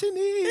know what you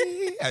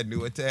need. I knew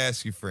what to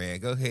ask you,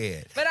 friend. Go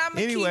ahead. But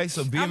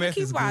so BMF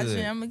is good.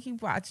 I'm gonna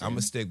keep watching. I'm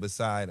gonna stick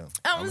beside him.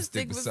 I'm gonna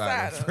stick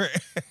beside him.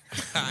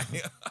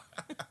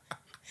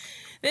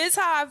 This is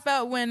how I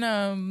felt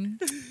when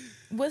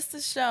what's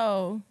the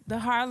show? The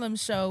Harlem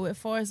Show with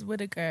Forrest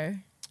Whitaker.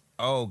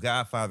 Oh,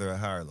 Godfather of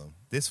Harlem.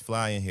 This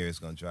fly in here is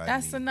gonna drive me.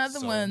 That's another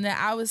one that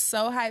I was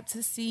so hyped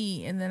to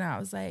see, and then I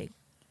was like,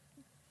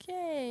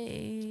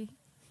 yay.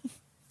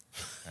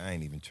 I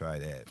ain't even try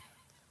that.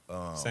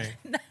 Same.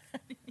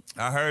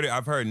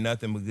 I've heard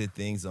nothing but good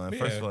things on it.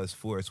 First of all, it's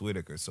Forrest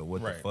Whitaker, so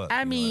what the fuck?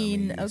 I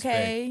mean,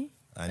 okay,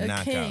 a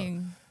knockout.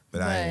 King.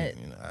 But I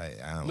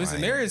don't listen.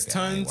 There is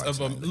tons of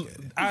them.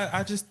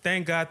 I just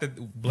thank God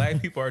that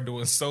Black people are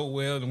doing so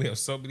well, and we have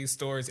so many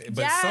stories.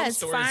 But some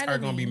stories are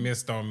going to be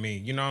missed on me.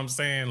 You know what I'm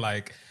saying?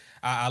 Like,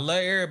 I love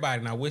everybody,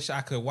 and I wish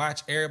I could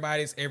watch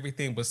everybody's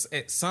everything, but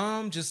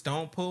some just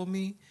don't pull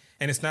me.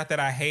 And it's not that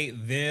I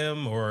hate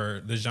them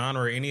or the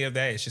genre or any of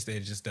that. It's just that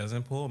it just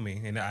doesn't pull me.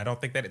 And I don't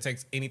think that it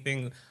takes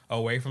anything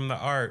away from the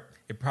art.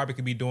 It probably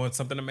could be doing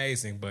something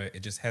amazing, but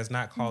it just has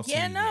not called to me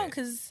yet.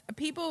 Because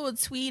people will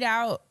tweet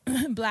out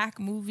Black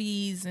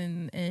movies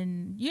and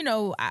you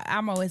know,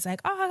 I'm always like,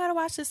 oh, I got to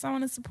watch this. I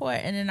want to support.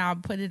 And then I'll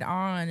put it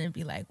on and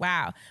be like,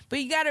 wow. But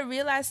you got to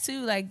realize,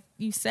 too, like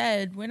you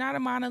said, we're not a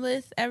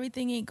monolith.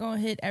 Everything ain't going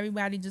to hit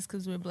everybody just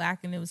because we're Black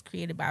and it was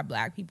created by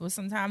Black people.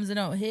 Sometimes it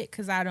don't hit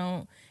because I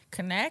don't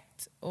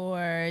connect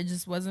or it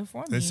just wasn't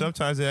for me. And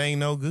sometimes it ain't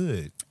no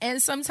good.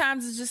 And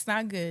sometimes it's just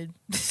not good.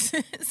 So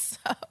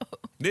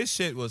this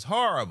shit was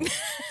horrible.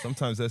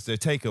 Sometimes that's their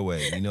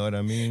takeaway. You know what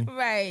I mean?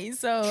 Right.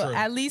 So True.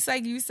 at least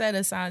like you said,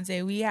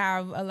 Asante, we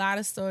have a lot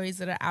of stories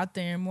that are out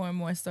there and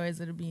more stories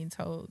that are being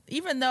told.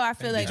 Even though I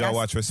feel like Did y'all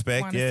watch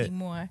Respect wanna yet? see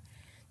more.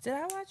 Did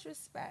I watch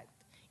Respect?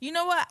 You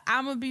know what?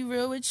 I'm going to be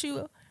real with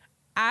you.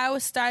 I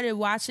started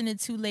watching it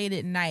too late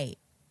at night.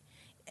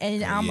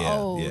 And I'm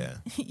old. Yeah.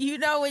 You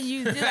know when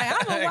you do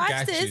like, I'm gonna watch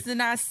Got this,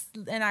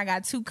 you. and I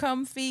got too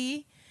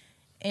comfy,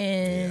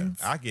 and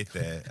I get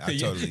that. I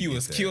totally you get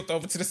was that. killed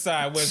over to the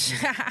side,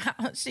 wasn't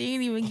you? she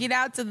didn't even get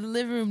out to the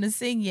living room to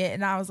sing yet,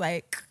 and I was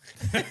like,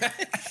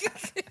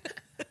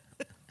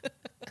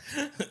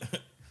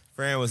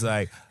 Fran was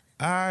like,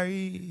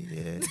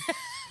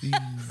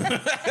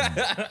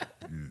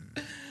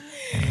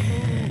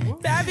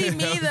 that be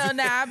me though.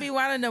 Now I be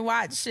wanting to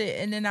watch shit,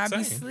 and then I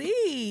be Same.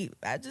 sleep.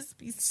 I just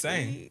be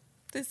Same. sleep.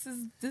 This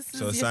is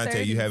So your Asante,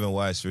 30s. you haven't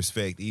watched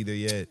Respect either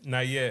yet?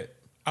 Not yet.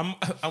 I'm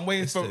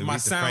waiting It's for the my Aretha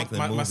sound, Franklin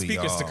my movie,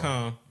 speakers to y'all.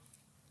 come.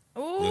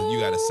 Ooh. You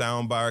got a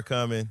sound bar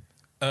coming?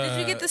 Did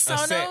you get the A set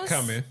Sonos?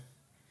 coming.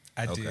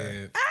 I Okay.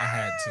 did. I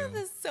had to.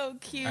 That's so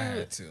cute. I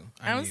had to.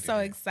 I I'm needed so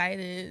it.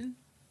 excited.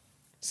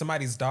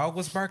 Somebody's dog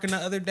was barking the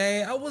other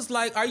day. I was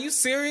like, "Are you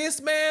serious,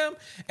 ma'am?"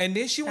 And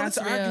then she wanted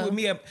That's to argue real. with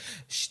me.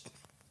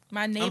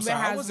 My neighbor sorry,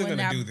 I has wasn't one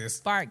gonna that do this.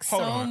 barks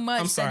Hold so on. I'm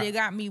much that sorry. it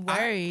got me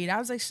worried. I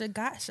was like, should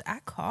I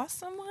call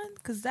someone?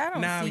 Because that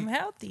don't Now, seem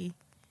healthy.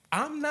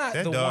 I'm not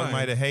That the dog one.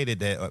 might have hated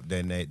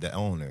the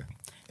owner.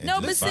 and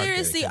No, but just barked at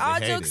it seriously, 'cause all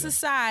they hated jokes him.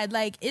 aside,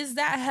 like, is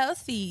that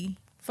healthy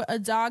for a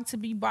dog to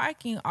be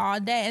barking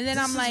all day? And then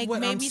This I'm is like, what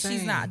I'm maybe she's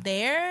saying. not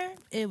there.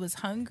 It was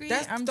hungry.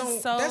 I'm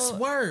just so. That's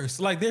worse.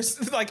 Like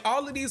there's like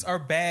all of these are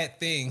bad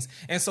things.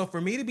 And so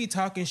for me to be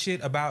talking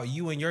shit about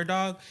you and your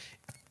dog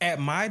at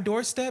my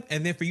doorstep,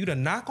 and then for you to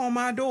knock on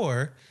my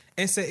door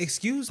and say,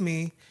 "Excuse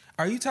me,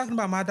 are you talking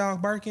about my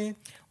dog barking?"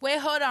 Wait,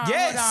 hold on,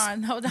 Yes.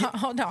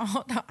 hold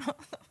on.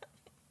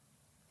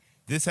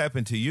 This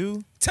happened to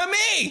you? To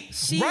me,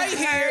 She right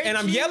here, heard and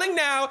I'm you? yelling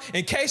now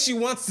in case she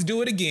wants to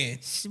do it again.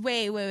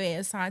 Wait,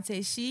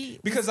 Asante. She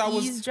Because I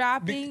was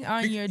eavesdropping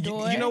on your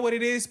door. You know what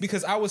it is?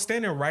 Because I was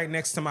standing right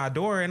next to my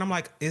door, and I'm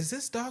like, "Is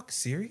this dog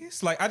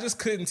serious?" Like I just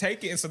couldn't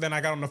take it, and so then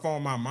I got on the phone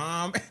with my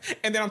mom,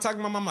 and then I'm talking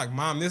to my mom, like,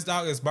 "Mom, this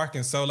dog is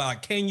barking so loud.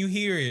 Like, can you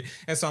hear it?"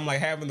 And so I'm like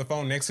having the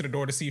phone next to the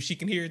door to see if she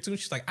can hear it too.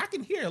 She's like, "I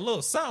can hear a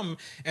little something,"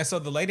 and so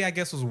the lady I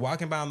guess was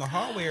walking by in the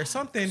hallway or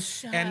something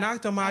and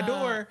knocked on my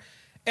door.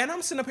 And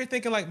I'm sitting up here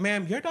thinking like,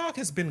 "Ma'am, your dog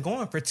has been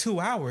gone for 2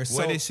 hours."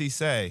 What so did she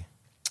say?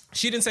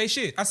 She didn't say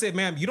shit. I said,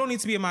 "Ma'am, you don't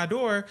need to be at my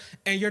door,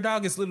 and your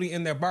dog is literally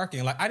in there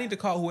barking. Like, I need to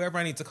call whoever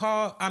I need to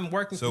call. I'm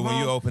working So from when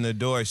home." you opened the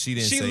door, she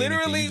didn't say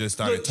anything. You just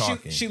started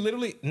talking. She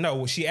literally,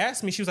 no, she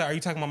asked me, she was like, "Are you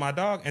talking about my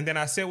dog?" And then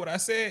I said what I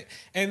said.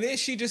 And then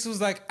she just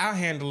was like, "I'll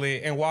handle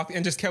it," and walked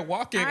and just kept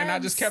walking. And I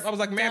I'm just kept, I was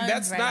like, "Ma'am,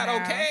 that's stunned not right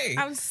now. okay."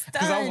 I'm Because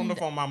I was on the stunned.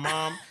 phone with my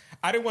mom.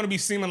 I didn't want to be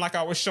seeming like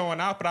I was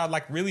showing out, but I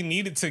like really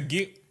needed to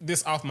get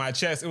this off my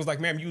chest. It was like,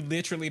 "Ma'am, you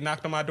literally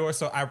knocked on my door,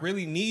 so I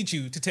really need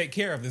you to take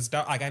care of this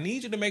dog. Like, I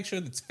need you to make sure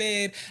that it's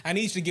fed. I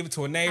need you to give it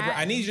to a neighbor.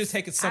 I need you to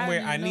take it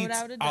somewhere. I know need what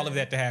I would've all done. of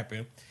that to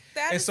happen."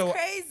 That And is so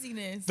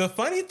craziness. the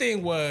funny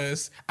thing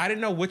was, I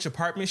didn't know which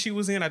apartment she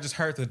was in. I just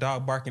heard the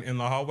dog barking in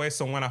the hallway.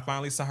 So when I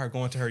finally saw her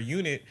going to her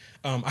unit,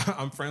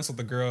 I'm friends with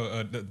the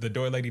girl, the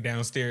door lady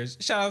downstairs.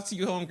 Shout out to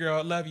you, homegirl.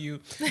 I love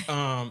you.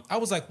 I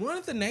was like, one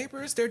of the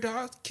neighbors, their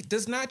dog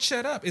does not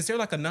shut up. Is there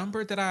like a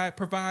number that I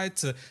provide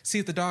to see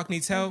if the dog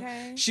needs help?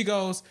 Okay. She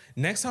goes,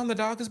 "Next time the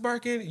dog is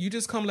barking, you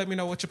just come let me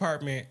know which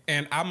apartment,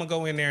 and I'm going to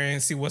go in there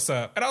and see what's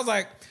up." And I was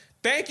like,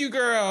 "Thank you,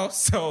 girl."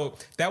 So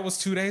that was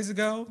 2 days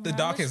ago. The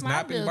dog has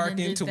not been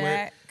barking to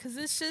where. Because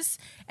it's just,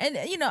 and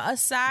you know,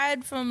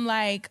 aside from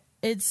like,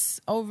 it's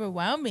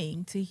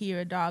overwhelming to hear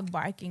a dog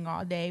barking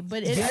all day,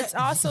 but it's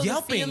also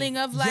yelping, the feeling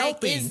of like,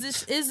 yelping.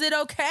 is it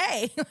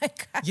okay?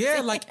 Like,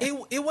 Yeah, like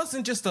it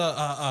wasn't just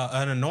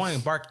an annoying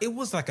bark. It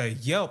was like a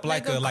yelp,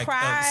 like a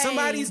cry.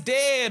 somebody's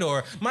dead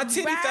or my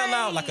titty fell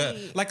out,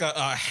 Right. like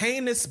a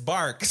heinous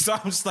bark. So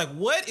I'm just like,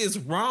 what is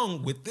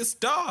wrong with this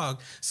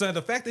dog? So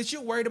the fact that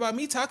you're worried about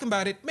me talking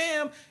about it,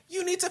 ma'am,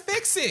 you need to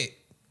fix it.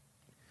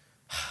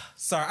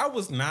 Sorry, I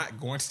was not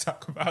going to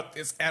talk about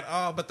this at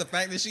all, but the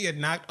fact that she had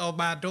knocked on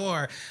my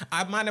door,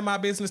 I minded my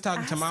business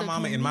talking to my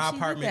mama in my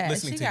apartment,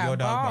 listening to your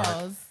dog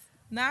bark.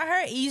 Not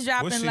her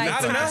eavesdropping What's she like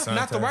look Not like, enough,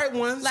 not the Asante? right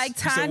ones. Like You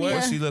said Tanya. what?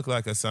 What she look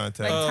like, Asante?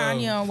 like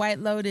Tanya on White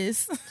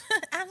Lotus.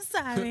 I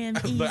sorry, I'm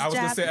Look, I was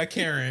gonna say eavesdropping. a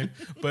Karen,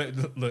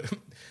 but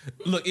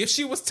look. If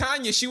she was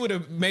Tanya, she would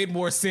have made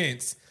more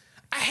sense.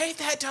 I hate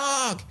that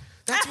dog.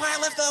 That's why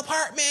I left the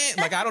apartment.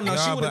 Like, I don't know.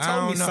 Y'all, She would have but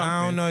told me something.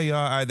 I don't know, y'all.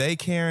 Are they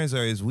Karens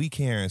or is we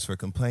Karens for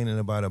complaining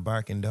about a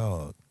barking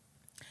dog?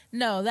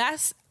 No,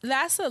 that's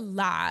a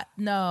lot.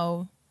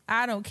 No,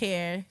 I don't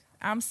care.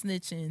 I'm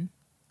snitching.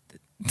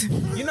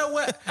 You know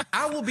what?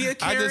 I will be a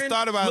Karen. I just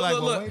thought about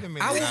wait a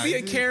minute. I will be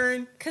a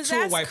Karen Because to a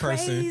that's white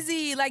person.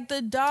 crazy. Like,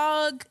 the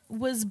dog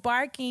was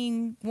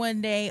barking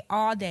one day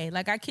all day.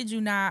 Like, I kid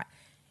you not.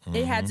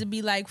 It had to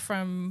be like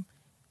from,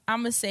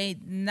 I'm going to say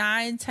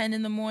 9, 10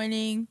 in the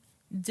morning.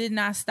 Did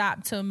not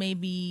stop till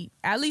maybe,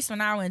 at least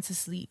when I went to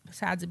sleep. It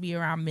had to be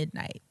around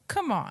midnight.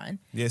 Come on.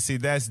 Yeah, see,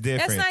 that's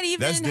different. That's not even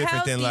That's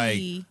different than like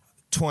healthy.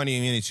 20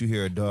 minutes you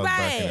hear a dog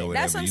barking Right. or whatever.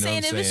 That's what I'm you know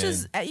saying. what I'm If it's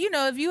just,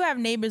 if you have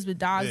neighbors with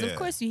dogs, Yeah. of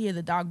course you hear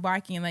the dog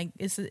barking. Like,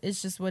 it's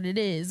just what it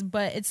is.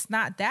 But it's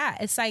not that.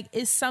 It's like,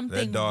 it's something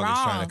that dog wrong.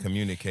 is trying to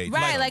communicate.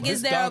 Right, like, This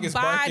is there dog a is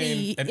barking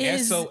body? an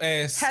Is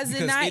SOS has it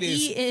because not it is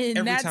eaten?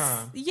 every That's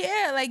time.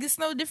 yeah, like, it's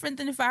no different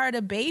than if I heard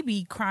a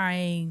baby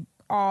crying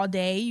all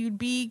day. You'd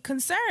be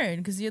concerned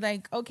because you're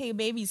like, okay,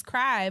 babies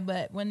cry,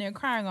 but when they're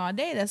crying all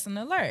day, that's an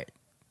alert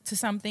to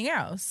something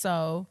else.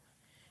 So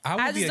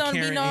I just don't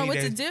be knowing what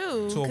to do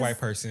to a 'cause- white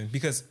person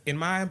because, in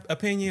my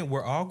opinion,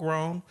 we're all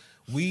grown.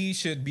 We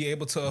should be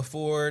able to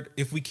afford,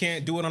 if we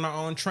can't do it on our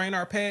own, train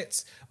our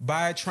pets,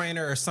 buy a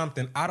trainer or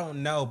something. I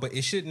don't know, but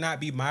it should not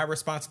be my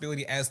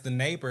responsibility as the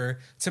neighbor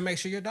to make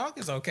sure your dog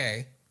is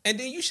okay. And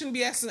then you shouldn't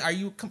be asking, are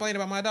you complaining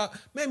about my dog?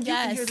 Ma'am, you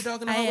can Yes, hear the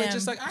dog in the I hallway am.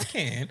 just like I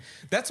can.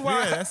 That's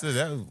why.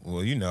 Yeah,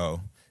 well, you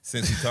know,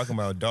 since you're talking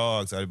about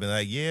dogs, I'd have been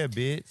like, yeah,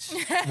 bitch.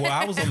 Well,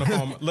 I was on the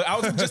phone. Look, I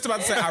was just about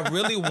to say I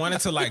really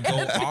wanted to like go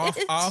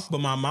off, but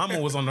my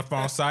mama was on the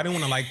phone, so I didn't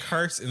want to like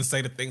curse and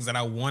say the things that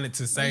I wanted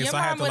to say. your So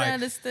I had mom to would like. have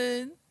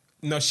understood.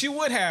 No, she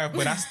would have,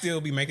 but I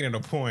still be making it a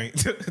point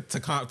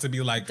to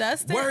be like,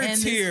 Dustin and words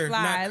his here,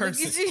 fly. not Look at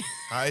cursing.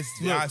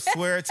 you. I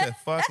swear to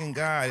fucking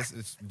God,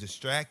 it's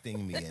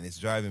distracting me and it's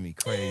driving me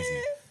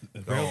crazy.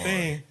 Real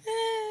thing.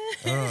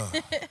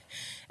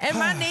 And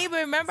my neighbor,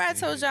 remember I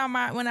told y'all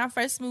when I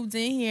first moved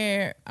in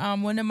here,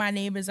 one of my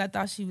neighbors, I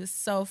thought she was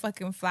so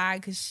fucking fly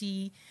because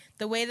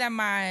the way that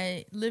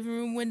my living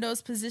room window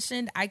is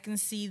positioned, I can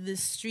see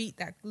this street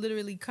that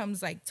literally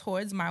comes like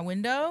towards my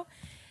window.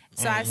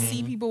 So I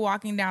see people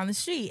walking down the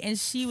street, and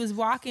she was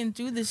walking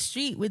through the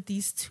street with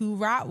these 2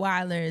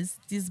 Rottweilers,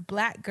 this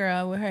black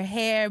girl with her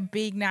hair,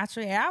 big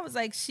natural hair. I was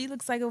like, she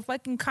looks like a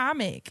fucking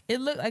comic. It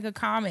looked like a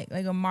comic,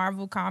 like a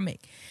Marvel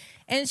comic.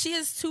 And she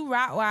has 2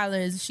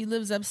 Rottweilers. She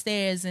lives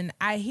upstairs, and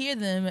I hear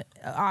them,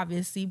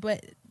 obviously,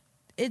 but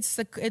it's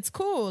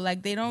cool.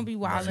 Like, they don't be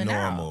wilding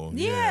out. normal,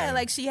 Yeah, yeah.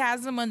 like, she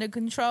has them under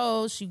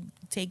control. She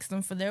takes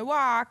them for their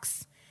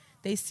walks.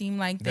 They seem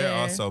like They're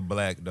also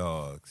black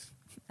dogs.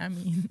 I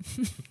mean,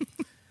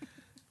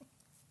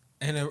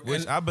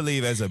 Which I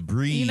believe as a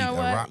breed, You know a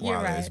what? You're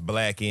Rottweiler right. is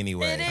black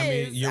anyway. It I mean,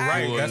 is. you're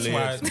right. Full That's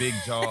lips, why. big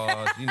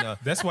jaws, you know.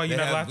 That's why you're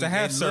They not allowed to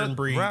have they certain look-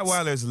 breeds.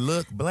 Rottweilers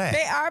look black.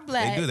 they are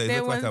black. They do. They They're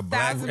look like a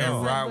black 1000% And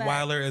dog. black.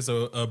 Rottweiler is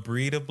a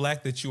breed of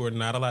black that you are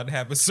not allowed to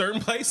have in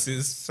certain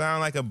places.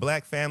 Sound like a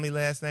black family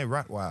last name,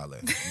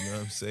 Rottweiler. You know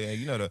what I'm saying?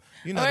 You know the Or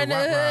the in the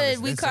Rottweilers. hood,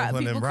 we They call say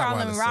one of people them call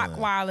them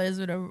Rottweiler sons.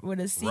 Rockweilers with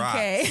a CK.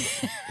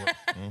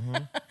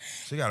 Rocks.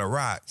 She got a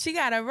rock. She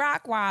got a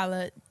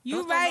Rockweiler. You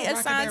Don't right, call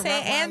no rock in Asante,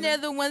 that and Rottweiler. they're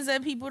the ones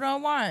that people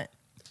don't want.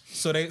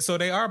 So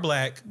they are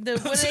black. What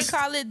do they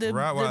call it? The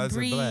Rottweilers are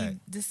breed black.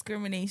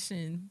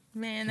 discrimination.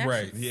 Man, that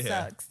Right, shit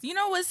yeah. sucks. You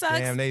know what sucks?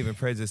 Damn, they even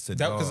prejudiced to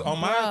Because dogs. on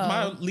Bro.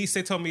 my lease,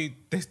 they told me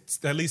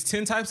at least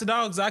 10 types of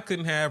dogs I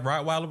couldn't have.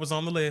 Rottweiler was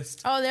on the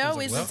list. Oh, they're I was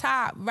always like, the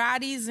top.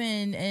 Rotties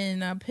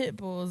and pit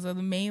bulls are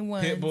the main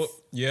ones. Pitbull,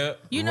 yeah.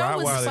 You know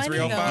what's Rottweilers funny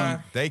can't though?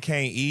 eat. They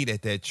can't eat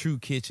at that True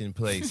Kitchen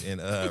place.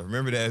 And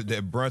remember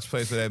that brunch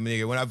place with that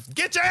nigga? When I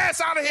get your ass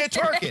out of here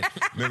twerking.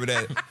 Remember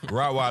that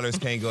Rottweilers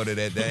can't go to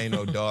that. There ain't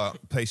no dog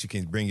place you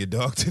can bring your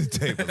dog to the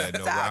table at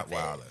no Stop it.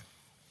 Rottweiler.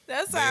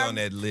 That's They how on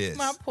that list.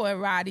 my poor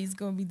Rottie's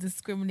gonna be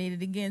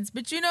discriminated against.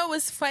 But you know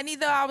what's funny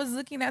though? I was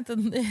looking at the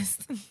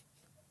list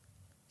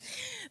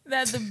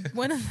that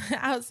one of the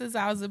houses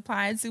I was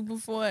applying to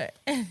before,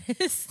 and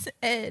it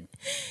said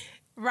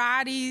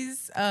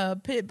Rottie's,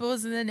 pit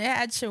bulls, and then it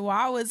had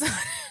Chihuahuas.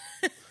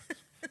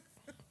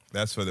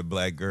 That's for the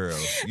black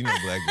girls. You know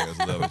black girls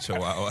love a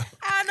Chihuahua.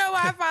 I don't know why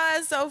I find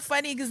that so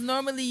funny because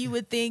normally you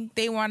would think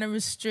they want to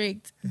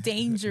restrict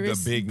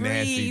dangerous The big, breeds,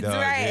 nasty dog,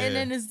 right? yeah. And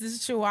then it's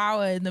this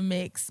Chihuahua in the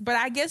mix. But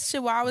I guess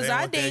Chihuahuas They are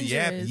want that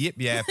dangerous. yip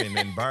yapping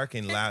and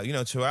barking loud. You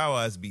know,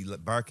 Chihuahuas be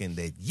barking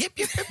that yip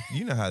yip.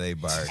 You know how they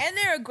bark. And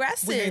they're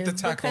aggressive We hate the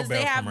Taco because Bell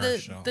they have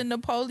commercial. the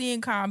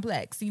Napoleon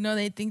complex. You know,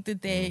 they think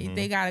that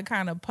they gotta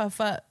kind of puff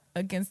up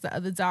against the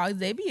other dogs.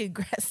 They be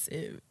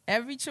aggressive.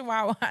 Every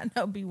Chihuahua I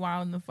know be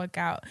wilding the fuck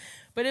out.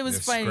 But it was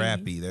They're funny.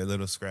 scrappy. They're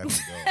little scrappy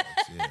dogs.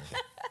 Yeah.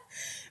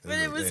 But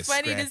it was They're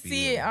funny to scrappy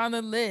see it little- on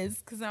the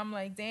list because I'm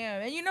like,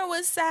 damn. And you know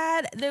what's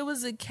sad? There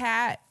was a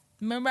cat.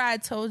 Remember I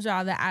told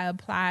y'all that I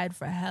applied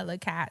for hella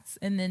cats.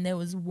 And then there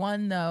was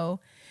one,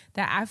 though,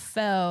 that I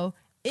fell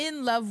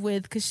in love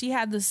with because she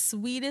had the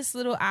sweetest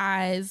little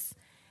eyes.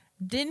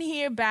 Didn't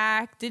hear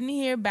back.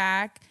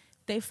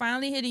 They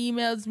finally had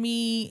emailed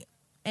me.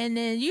 And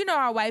then you know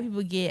how white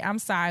people get, I'm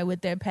sorry,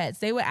 with their pets.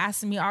 They were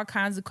asking me all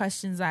kinds of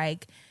questions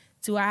like,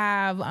 do I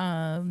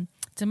have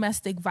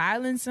domestic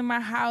violence in my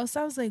house?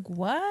 I was like,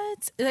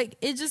 what? Like,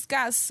 it just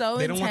got so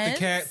They intense. don't want the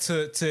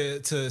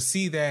cat to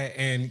see that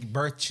and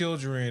birth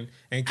children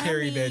and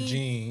carry that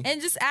gene.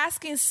 And just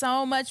asking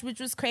so much, which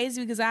was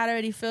crazy because I'd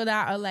already filled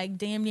out a like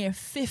damn near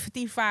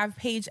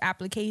 55-page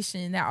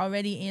application that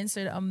already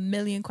answered a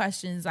million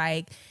questions.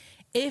 Like,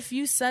 if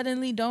you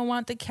suddenly don't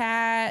want the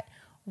cat,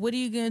 what are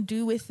you going to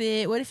do with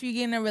it? What if you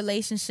get in a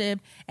relationship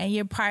and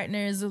your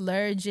partner is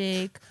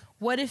allergic?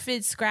 What if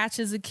it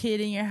scratches a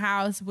kid in your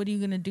house? What are you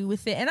going to do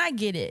with it? And I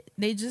get it.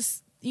 They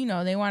just, they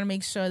want to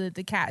make sure that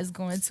the cat is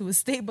going to a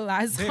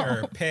stabilized home.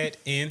 They're pet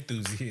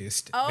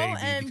enthusiasts, baby,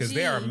 because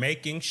they are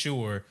making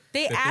sure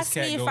they that asked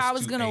this cat me if goes I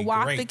was to going to a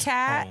walk the great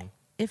cat. home.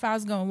 If I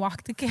was going to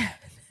walk the cat.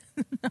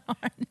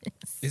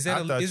 Is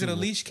it a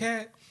leash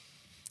cat?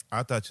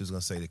 I thought you was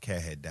going to say the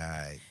cat had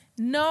died.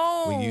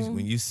 No.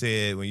 When you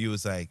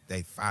was like,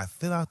 I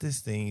fill out this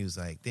thing, you was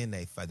like, then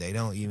they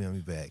don't email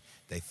me back.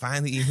 They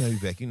finally email me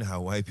back. You know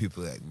how white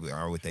people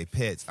are with their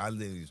pets. I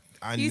knew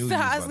you was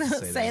about to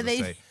say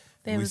that.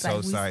 We're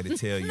so sorry to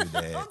tell you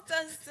that.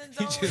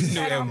 You just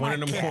knew at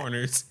one of them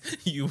corners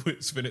you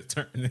was finna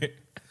turn it.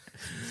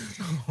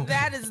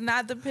 That is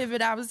not the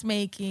pivot I was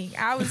making.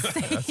 I was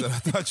saying That's what I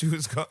thought you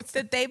was going to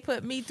say. that they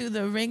put me through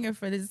the ringer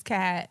for this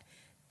cat,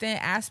 then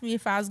asked me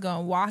if I was going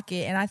to walk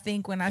it. And I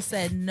think when I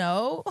said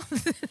no,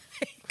 they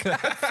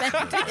got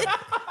offended.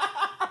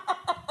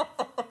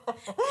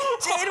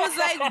 Jade was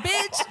like,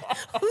 bitch,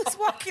 who's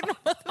walking the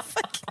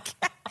motherfucking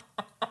cat?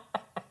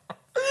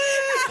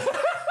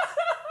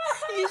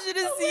 You should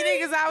have seen it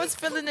because I was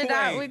filling it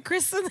out with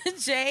Crystal and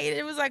Jade.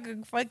 It was like a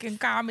fucking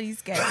comedy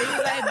sketch. It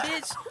was like,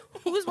 bitch,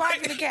 who's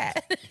walking the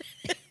cat?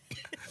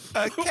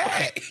 A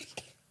cat?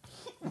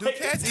 Do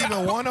cats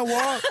even want to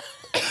walk?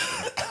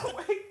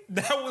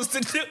 That was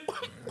the deal.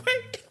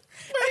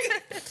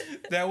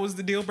 That was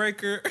the deal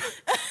breaker.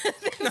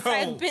 No,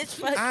 like,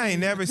 bitch, I ain't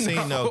never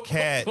seen no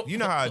cat. You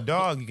know how a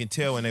dog, you can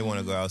tell when they want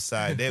to go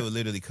outside. They would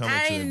literally come up to I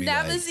you and ain't be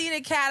never like, seen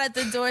a cat at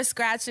the door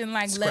scratching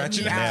like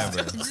Scratching let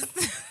me never.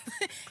 out.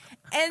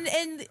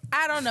 And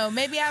I don't know.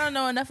 Maybe I don't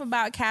know enough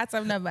about cats.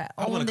 I've never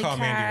I owned want a to call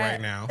cat. Mandy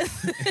right now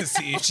and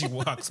see if she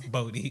walks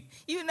Bodie.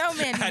 You know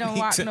Mandy I don't need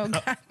walk to no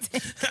know.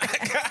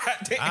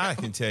 goddamn. I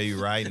can tell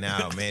you right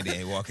now, Mandy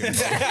ain't walking.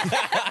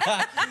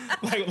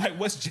 like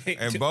what's Jake?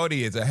 And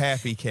Bodie is a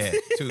happy cat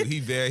too.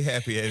 He's very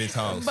happy at his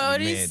house.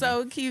 Bodie's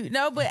Mandy. so cute.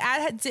 No, but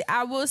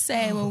I will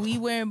say when we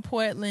were in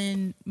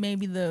Portland,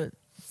 maybe the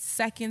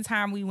second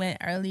time we went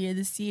earlier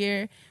this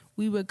year,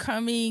 we were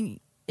coming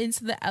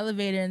into the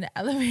elevator and the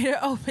elevator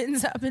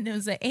opens up and there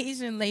was an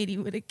Asian lady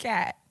with a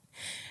cat.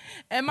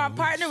 And my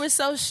partner was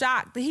so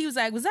shocked that he was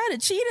like, was that a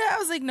cheetah? I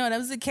was like, no, that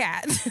was a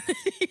cat.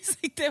 He's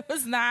like, there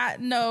was not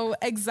no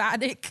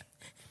exotic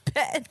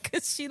pet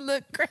because she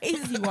looked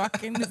crazy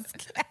walking this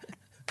cat.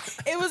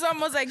 It was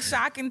almost like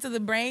shocking to the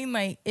brain.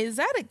 Like, is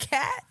that a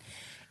cat?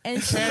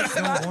 And she Cats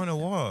don't want to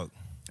walk.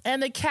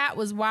 And the cat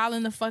was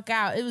wilding the fuck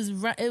out. It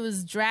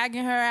was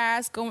dragging her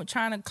ass,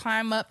 trying to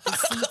climb up the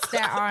seats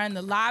that are in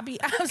the lobby.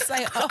 I was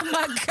like, oh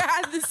my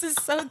God, this is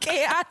so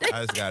chaotic.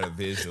 I just got a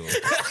visual.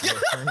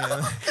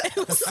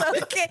 It was so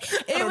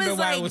chaotic. I don't was know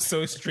why like it was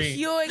so strange.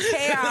 pure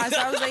chaos.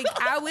 I was like,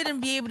 I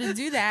wouldn't be able to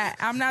do that.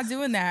 I'm not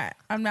doing that.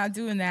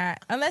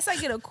 Unless I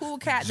get a cool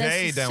cat that's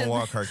Jay just don't chilling.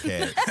 walk her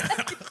cat.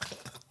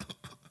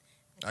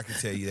 I can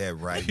tell you that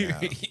right now.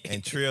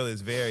 And Trill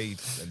is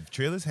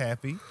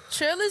happy.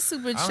 Trill is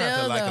super I don't chill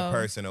have to like though. a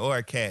person or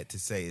a cat to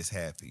say it's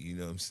happy. You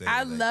know what I'm saying?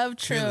 I Like, love is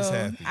Trill.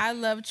 happy. I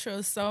love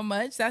Trill so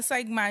much. That's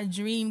like my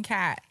dream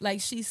cat.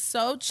 Like she's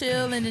so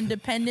chill and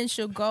independent.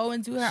 She'll go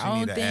and do her She own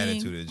need an thing.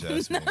 attitude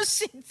adjustment. No,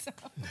 she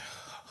don't.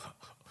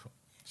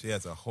 She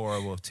has a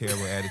horrible,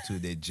 terrible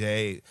attitude that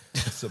Jay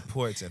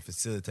supports and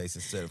facilitates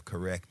instead of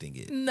correcting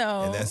it.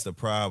 No. And that's the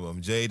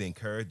problem. Jay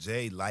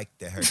liked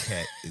that her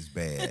cat is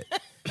bad.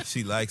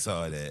 She likes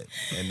all that.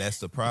 And that's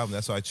the problem.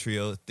 That's why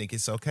Trill think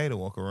it's okay to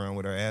walk around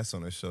with her ass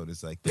on her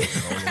shoulders like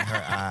that, rolling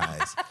her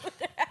eyes,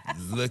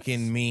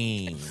 looking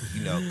mean,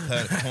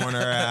 cut corner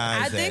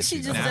eyes. I think at she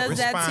you, just not does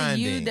that to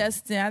you, responding.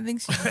 Dustin. I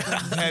think she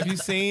does. Have you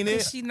seen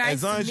it? She nice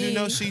as long to as you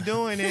know me. she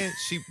doing it,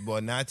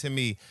 not to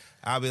me.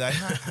 I'll be like,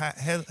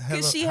 hello.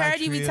 Because she hi, heard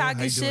you be Trill. How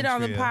talking you shit doing,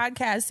 on the Trill?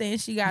 podcast saying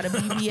she got a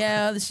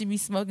BBL, that she be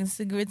smoking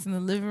cigarettes in the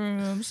living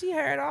room. She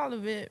heard all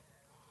of it.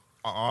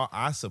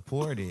 I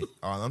support it.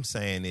 All I'm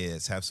saying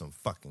is have some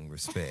fucking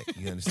respect.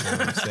 You understand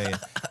what I'm saying?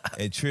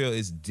 And Trill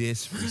is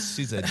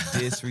she's a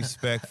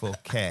disrespectful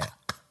cat.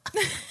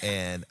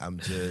 And I'm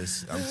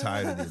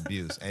tired of the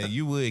abuse. And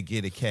you would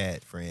get a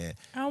cat, friend.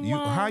 Why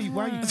are you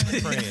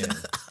friend?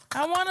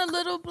 I want a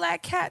little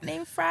black cat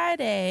named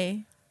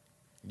Friday.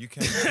 You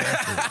can't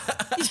trust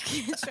it.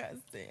 You can't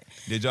trust it.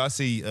 Did y'all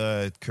see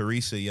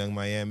Carisha Young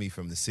Miami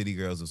from the City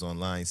Girls was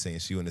online saying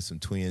she wanted some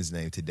twins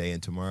named Today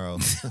and Tomorrow?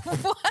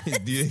 What?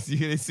 You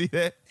didn't see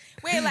that?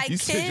 Wait, like you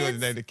kids? said you wanted to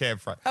name the cat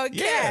Friday. Oh,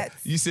 yeah.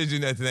 cats. You said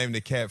you wanted to name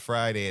the cat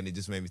Friday, and it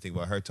just made me think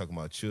about her talking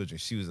about children.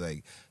 She was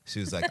like,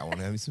 I want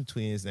to have me some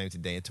twins named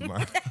Today and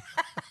Tomorrow.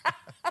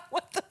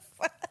 What the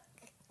fuck?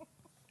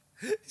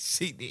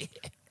 She did.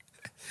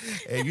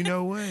 And you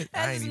know what?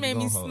 That I just ain't made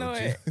even me gonna hold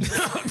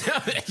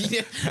snort.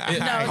 you.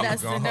 No,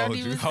 that's gonna don't hold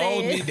even you. say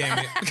Hold it. me, damn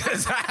it.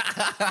 Because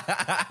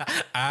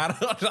I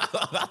don't know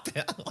about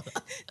that.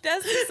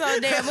 That's so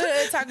damn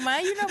hood talking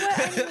about, you know what?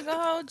 I ain't even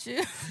gonna hold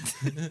you.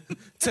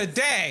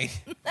 Today.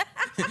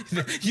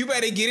 You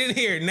better get in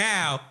here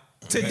now.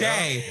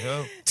 Today.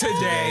 Yep.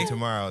 Today. And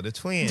tomorrow. The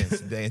twins.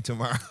 Today and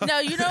tomorrow. No,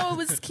 you know what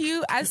was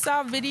cute? I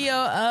saw a video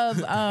of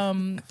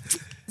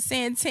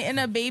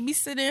Santana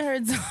babysitting her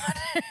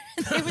daughter.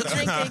 They were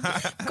drinking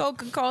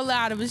Coca-Cola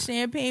out of a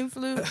champagne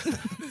flute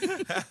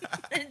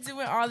and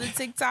doing all the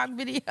TikTok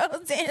video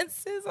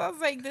dances. I was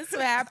like, this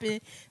what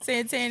happened.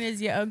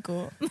 Santana's your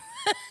uncle.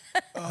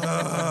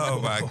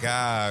 Oh my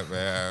God,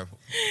 man.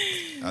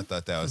 I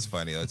thought that was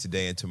funny.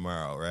 Today and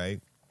tomorrow, right?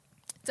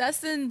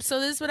 Dustin, so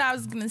this is what I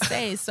was going to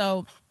say.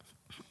 So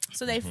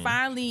they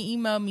finally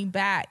emailed me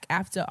back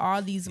after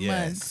all these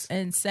months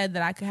and said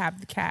that I could have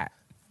the cat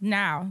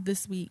now,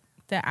 this week,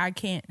 that I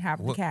can't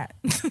have the cat.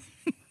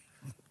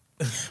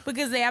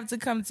 Because they have to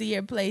come to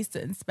your place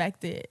to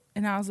inspect it.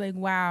 And I was like,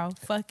 wow,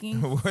 fucking.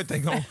 What they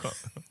gonna call?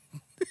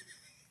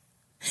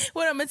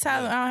 What I'm going to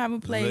tell them? I don't have a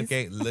place.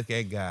 Look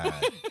at God.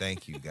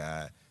 Thank you,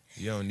 God.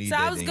 You don't need So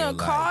that I was in going your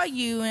to call life.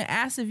 you and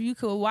ask if you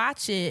could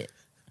watch it,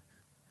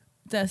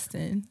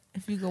 Dustin.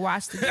 If you could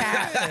watch the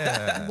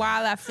cat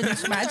while I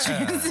finish my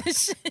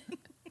transition.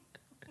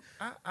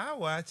 I'll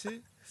watch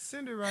it.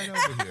 Send it right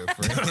over here,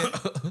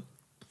 friend.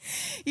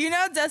 You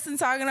know, Dustin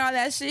talking all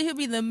that shit. He'll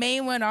be the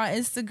main one on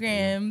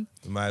Instagram.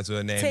 You might as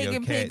well name Taking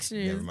your cat.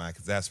 pictures. Never mind,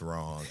 because that's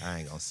wrong. I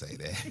ain't gonna say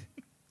that.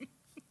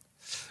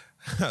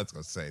 I was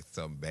gonna say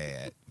something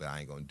bad, but I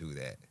ain't gonna do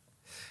that.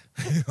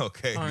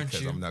 Okay, Aren't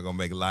because you? I'm not gonna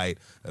make light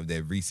of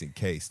that recent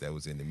case that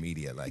was in the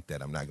media like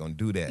that. I'm not gonna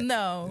do that.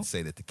 No. And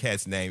say that the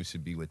cat's name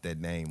should be with that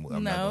name.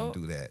 I'm not No.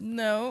 gonna do that.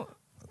 No.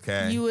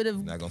 Okay, You would've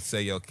I'm not gonna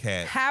say your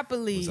cat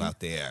happily was out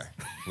there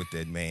with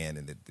that man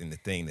and the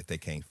thing that they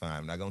can't find.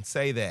 I'm not gonna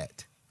say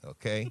that.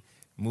 Okay,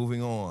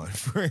 moving on,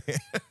 friend.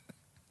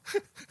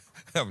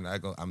 I'm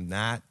not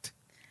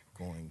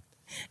going.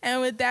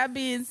 And with that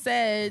being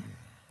said,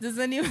 does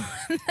anyone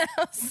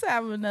else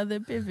have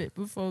another pivot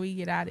before we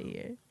get out of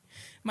here?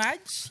 My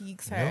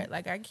cheeks hurt. Nope.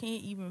 Like, I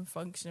can't even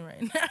function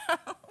right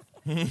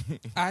now.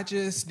 I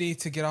just need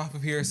to get off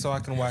of here so I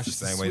can watch The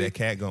same way that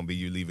cat gonna be.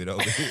 You leave it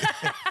over here.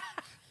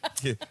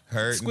 Get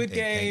hurt. Squid and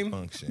can't Game.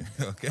 function.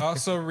 Okay.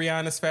 Also,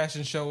 Rihanna's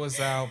fashion show was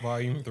out,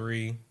 Volume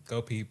 3.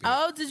 Go peep it.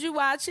 Oh, did you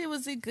watch it?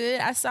 Was it good?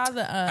 I saw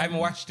the. I haven't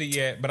watched it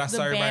yet, but I the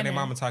saw everybody and their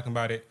banner. mama talking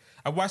about it.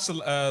 I watched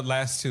the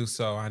last two,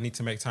 so I need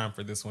to make time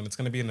for this one. It's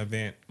going to be an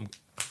event.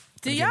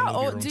 Do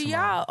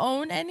y'all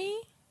own any?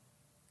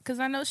 Because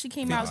I know she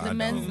came out with the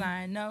men's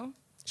line. No.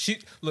 She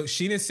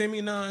didn't send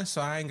me none,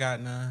 so I ain't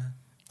got none.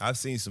 I've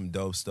seen some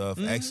dope stuff.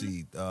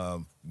 Actually,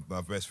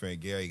 my best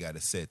friend Gary got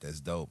a set that's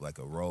dope, like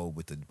a robe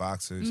with the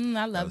boxers.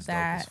 I love was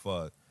that. Dope as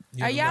fuck.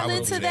 Are y'all I would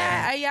into do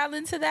that? Are y'all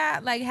into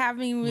that? Like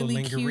having Little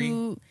really lingerie?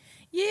 cute,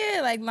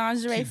 yeah, like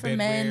lingerie Cute for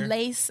men, bedwear.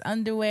 lace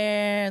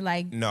underwear.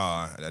 Like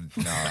No. he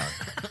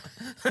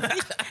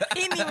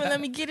didn't even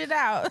let me get it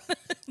out.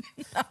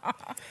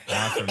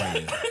 Not for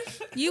me.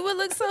 You would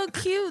look so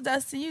cute,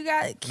 Dustin. You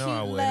got cute No,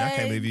 I wouldn't. I legs.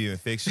 can't believe you even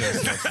fix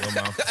yourself.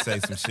 Your mom say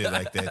some shit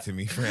like that to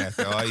me, friend.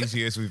 After all these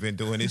years we've been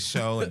doing this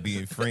show and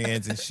being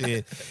friends and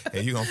shit,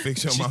 and you gonna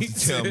fix your mom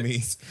to tell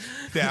me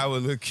that I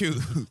would look cute.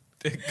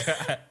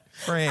 God.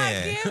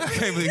 Friend. I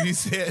can't believe you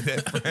said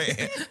that,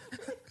 friend.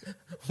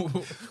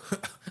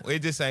 It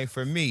just ain't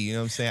for me, you know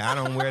what I'm saying? I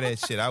don't wear that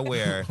shit. I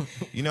wear,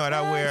 you know what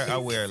I wear? I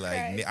wear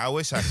like, I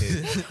wish I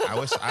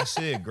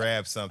should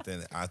grab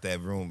something out that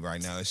room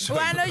right now and show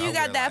Well, I know what you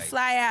got wear, that like-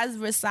 fly ass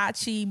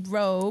Versace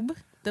robe,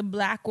 the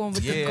black one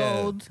with the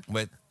gold.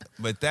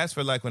 But that's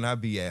for like when I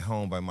be at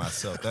home by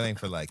myself. That ain't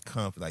for like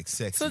comfort, like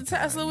sexy. So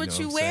tell us time, what know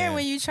you I'm wear saying?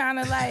 when you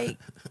trying to like,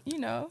 you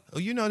know. Oh,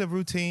 you know the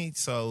routine.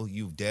 So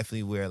you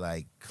definitely wear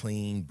like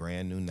clean,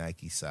 brand new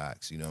Nike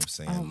socks. You know what I'm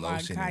saying? Oh my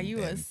Lotion God, and,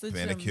 you are and such a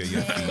manicure your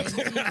man.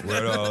 feet.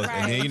 Wear those,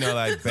 and then you know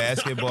like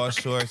basketball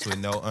shorts with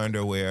no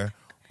underwear.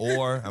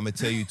 Or I'm gonna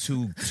tell you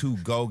two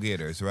go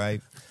getters,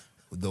 right?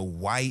 The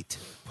white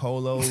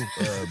polo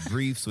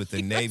briefs with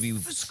the navy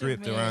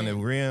script around the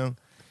rim.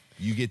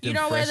 You get them You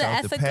don't wear fresh the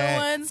out the ethical pack.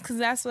 ones because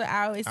that's what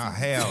I always. Oh,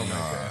 hell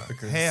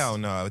no. Hell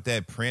no. With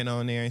that print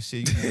on there and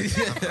shit.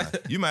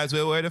 You might as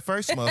well wear the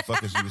first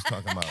motherfuckers you was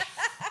talking about.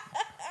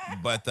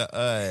 But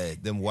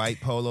them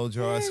white polo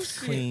drawers,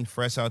 clean,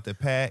 fresh out the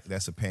pack,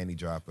 that's a panty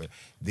dropper.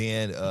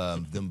 Then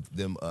of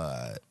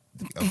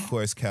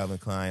course, Calvin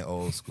Klein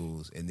old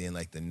schools. And then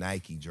like the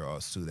Nike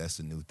drawers too. That's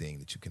a new thing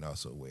that you can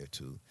also wear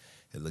too.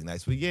 it look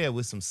nice. But yeah,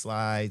 with some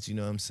slides, you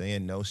know what I'm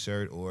saying? No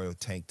shirt or a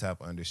tank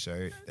top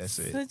undershirt. That's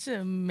it. Such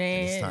a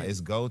man.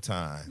 It's go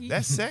time.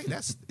 That's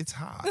it's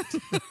hot.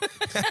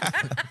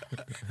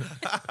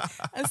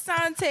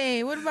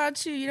 Asante, what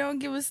about you? You don't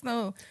give us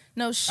no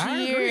sheer. I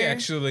agree.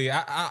 Actually,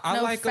 I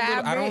no like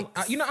fabrics. A little.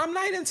 I don't. I'm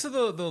not into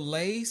the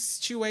lace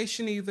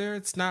situation either.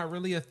 It's not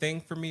really a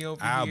thing for me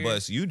over here. I'll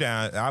bust you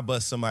down. I'll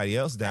bust somebody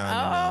else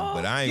down.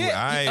 But I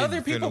ain't.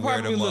 Other people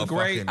probably look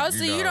great. Oh,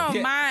 so you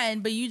don't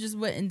mind, but you just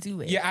wouldn't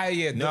do it. Yeah.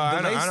 No,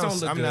 I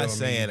don't. I'm not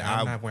saying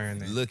I'm not wearing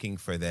that. Looking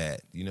for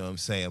that. You know what I'm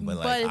saying? But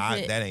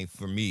like, that ain't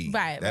for me.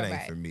 Right. That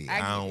ain't for me.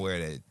 I don't wear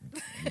that.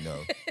 You know.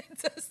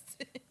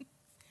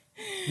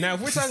 Now,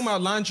 if we're talking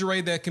about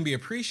lingerie that can be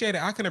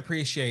appreciated, I can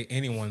appreciate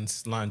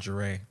anyone's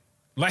lingerie.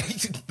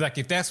 Like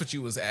if that's what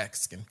you was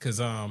asking,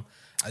 because I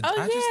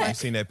just I've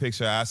seen that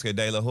picture of Oscar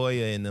De La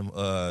Hoya in them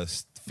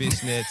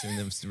fishnets and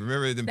them.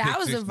 Remember them that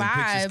pictures? Was a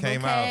vibe. Them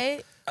came Okay.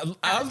 out.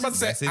 I was about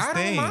to say, I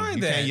don't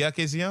mind that. You can't yuck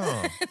his yum.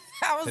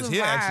 That was a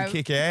he'll vibe. actually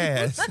kick your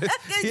ass.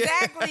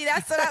 Exactly.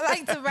 That's what I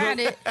liked about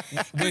it.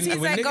 When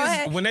niggas, go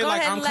ahead, when they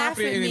like, I'm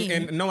confident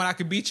and knowing I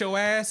could beat your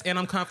ass, and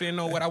I'm confident in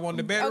knowing what I want in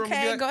the bedroom.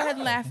 Okay, like, go ahead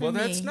and laugh at me. Well,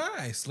 that's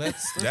nice.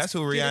 That's who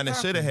Rihanna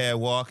should have had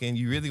walking.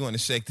 You really want to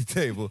shake the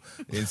table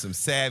in some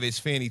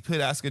Savage Fenty.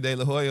 Put Oscar De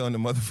La Hoya on the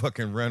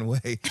motherfucking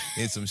runway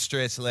in some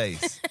stretch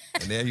lace.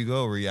 And there you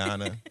go,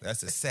 Rihanna.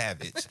 That's a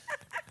savage.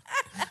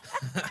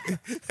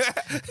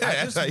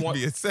 That's how you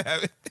be a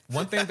savage.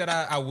 One thing that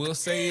I will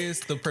say is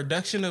the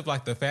production of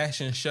like the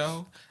fashion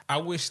show. I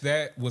wish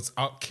that was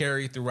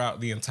carried throughout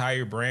the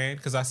entire brand,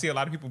 because I see a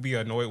lot of people be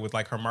annoyed with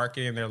like her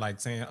marketing. They're like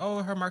saying,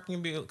 "Oh, her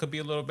marketing could be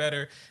a little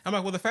better." I'm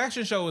like, well, the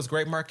fashion show is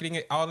great marketing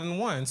it all in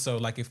one. So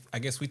like, if I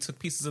guess we took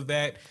pieces of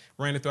that,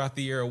 ran it throughout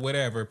the year or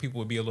whatever, people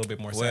would be a little bit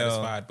more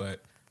satisfied.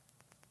 But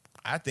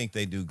I think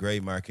they do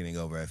great marketing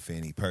over at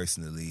Fenty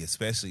personally,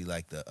 especially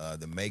like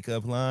the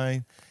makeup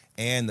line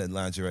and the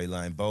lingerie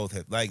line. Both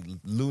have, like,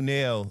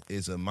 Lunel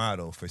is a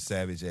model for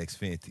Savage X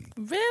Fenty.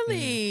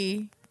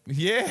 Really?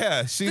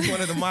 Yeah, she's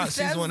one of the models.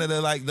 She's one of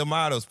the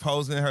models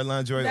posing in her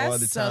lingerie all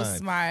the time. That's so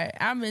smart.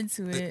 I'm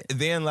into it.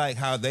 Then like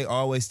how they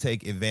always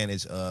take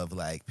advantage of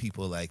like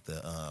people like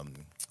the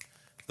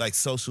like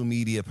social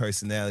media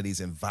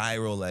personalities and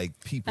viral like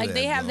people. Like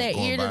they have their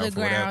ear to the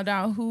ground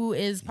on who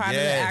is part of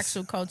the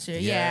actual culture.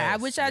 Yeah,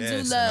 which I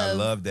do love. I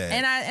love that.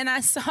 And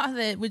I saw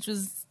that, which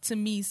was to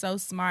me so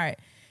smart.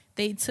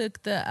 They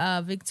took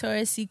the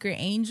Victoria's Secret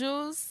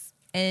Angels,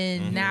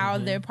 and now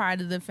they're part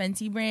of the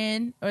Fenty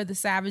brand, or the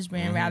Savage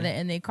brand rather,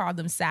 and they call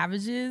them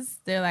Savages.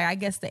 They're like, I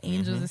guess the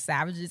Angels are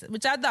Savages,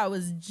 which I thought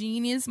was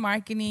genius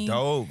marketing.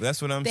 Dope.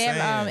 That's what I'm saying. They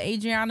have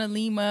Adriana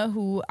Lima,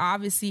 who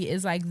obviously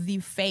is like the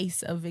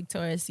face of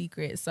Victoria's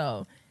Secret.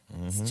 So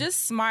it's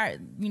just smart,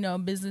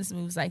 business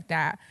moves like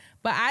that.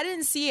 But I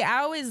didn't see it. I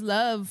always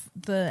love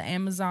the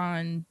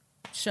Amazon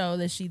show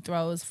that she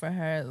throws for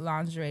her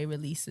lingerie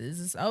releases.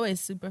 It's always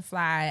super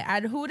fly.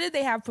 Who did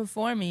they have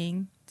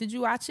performing? Did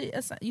you watch it?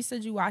 You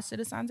said you watched it,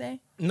 Asante?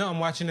 No, I'm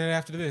watching it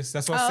after this.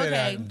 That's what I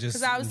said.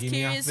 Because I was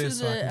curious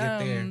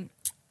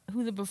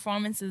who the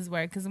performances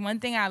were. Because one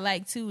thing I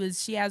like too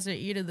is she has her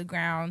ear to the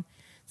ground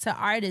to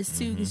artists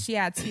too. Because she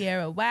had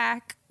Tierra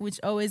Whack, which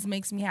always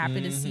makes me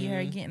happy to see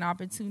her getting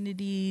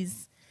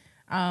opportunities.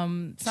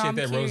 So she had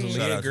that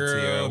Rosalia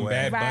girl, and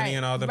Bad Bunny,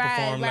 and all that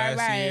performed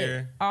last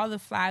year. All the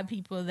fly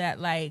people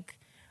that like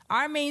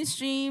are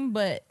mainstream,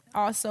 but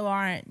also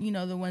aren't,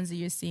 the ones that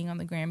you're seeing on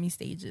the Grammy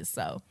stages.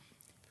 So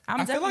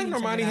I feel like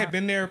Normani had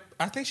been there.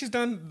 I think she's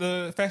done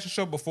the fashion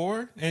show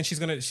before, and she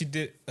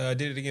did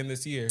it again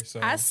this year. So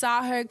I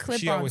saw her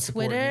clip on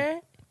Twitter.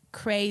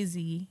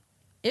 Crazy.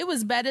 It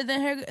was better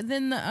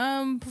than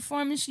the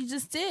performance she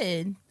just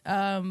did.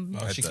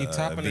 She keep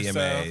topping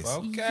herself.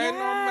 Okay,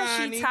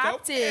 yeah, she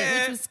topped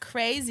it, which was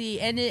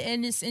crazy. And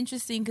it's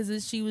interesting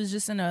because she was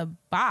just in a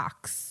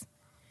box.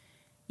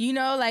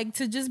 Like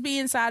to just be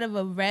inside of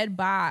a red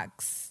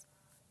box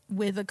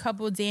with a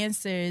couple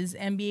dancers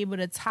and be able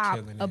to top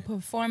a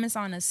performance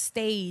on a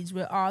stage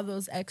with all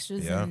those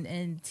extras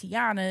and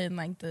Tiana and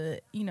like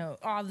the,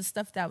 all the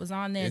stuff that was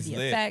on there, the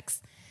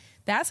effects.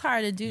 That's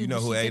hard to do. You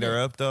know who ate her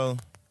up though?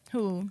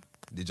 Who?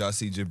 Did y'all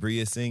see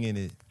Jabria singing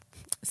it?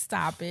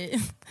 Stop it.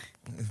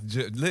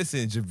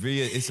 Listen,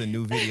 Jabria, it's a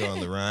new video on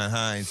LaRon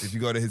Hines. If you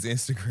go to his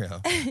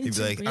Instagram, he'd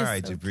be like, all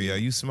right, so Jabria, are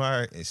you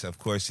smart? And so, of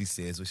course, she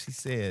says what she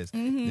says.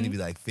 Then he'd be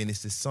like, finish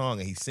this song.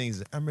 And he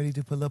sings, I'm ready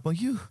to pull up on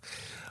you.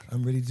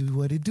 I'm ready to do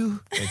what it do.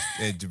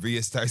 And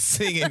Jabria starts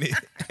singing it.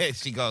 And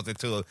she goes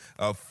into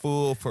a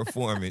full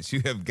performance.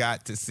 You have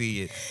got to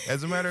see it.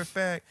 As a matter of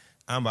fact,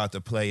 I'm about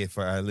to play it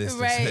for our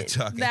listeners. Right.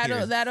 So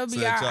that'll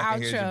be our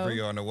outro. Hear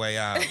Jabria on the way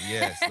out.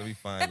 Yes, let me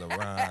find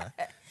LaRon.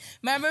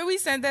 Remember we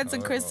sent that to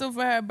Crystal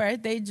for her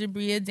birthday,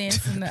 Jabria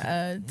dancing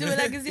the Do It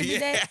Like It's Every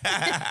Day?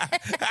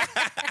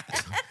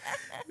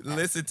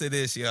 Listen to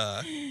this,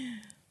 y'all.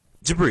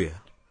 Jabria,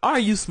 are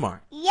you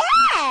smart?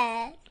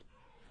 Yeah.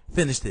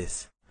 Finish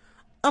this.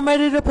 I'm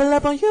ready to pull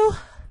up on you.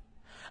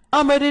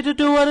 I'm ready to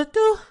do what I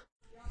do.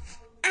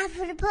 I'm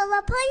ready to pull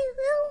up on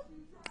you.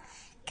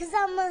 Cause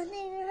I'm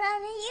running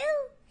around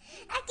you.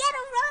 I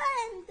gotta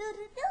run.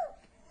 Do-do-do.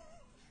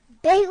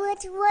 Baby,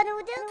 what you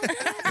wanna do?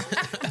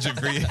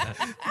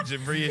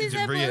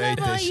 Jabria ate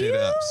that shit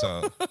up.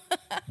 So,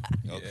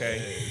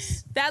 okay.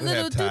 That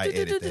little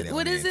doo-doo-doo-doo-doo.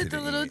 What is it?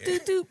 The little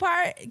doo-doo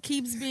part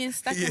keeps being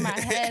stuck in my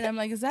head. I'm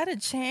like, is that a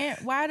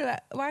chant? Why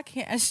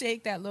can't I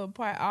shake that little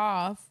part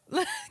off?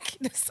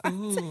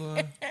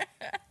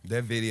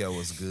 That video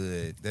was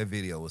good. That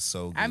video was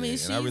so good. I mean,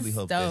 and I really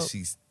hope that dope.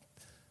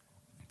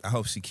 I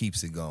hope she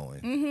keeps it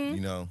going. Mm-hmm.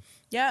 You know?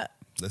 Yeah.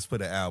 Let's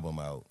put an album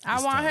out.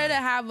 I want her to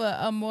have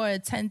a more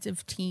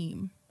attentive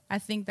team. I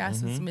think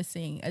that's what's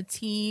missing. A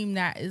team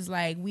that is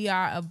like, we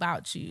are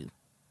about you.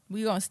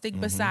 We're going to stick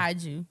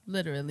beside you,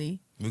 literally.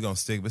 We're going to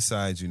stick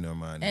beside you,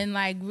 Normani. And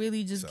like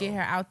really just get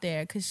her out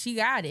there because she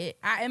got it.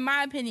 In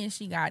my opinion,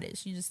 she got it.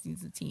 She just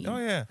needs a team. Oh,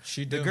 yeah.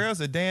 The girl's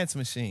a dance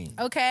machine.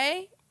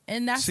 Okay.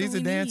 And that's She's what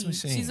we a dance need.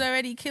 machine. She's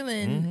already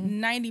killing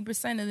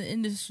 90% of the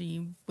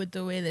industry with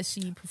the way that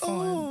she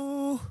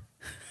performs.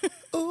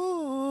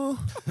 Ooh.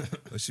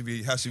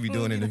 How she be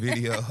doing in the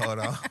video? Hold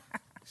on.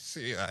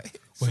 See, like,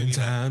 one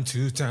time,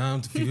 two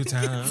times, a few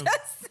times.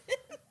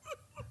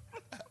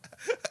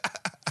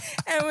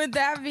 And with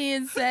that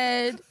being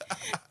said,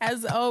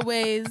 as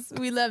always,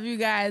 we love you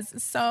guys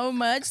so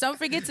much. Don't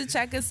forget to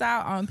check us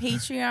out on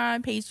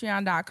Patreon,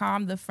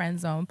 patreon.com, The Friend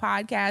Zone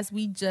Podcast.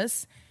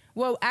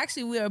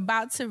 We're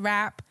about to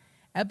wrap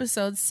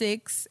episode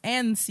 6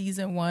 and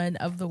season 1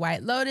 of The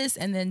White Lotus.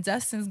 And then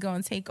Dustin's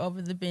going to take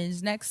over the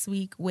binge next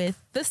week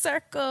with The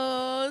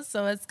Circle.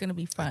 So it's going to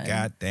be fun.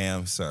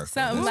 Goddamn Circle.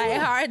 Something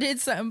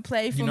lighthearted, something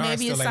playful.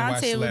 Maybe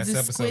Asante with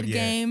the Squid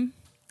Game.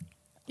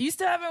 You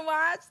still haven't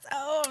watched?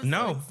 Oh, I'm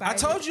so excited. I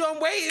told you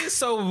I'm waiting,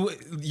 so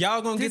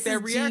y'all gonna get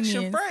that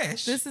reaction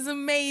fresh. This is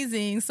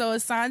amazing. So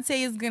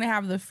Asante is gonna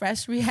have the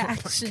fresh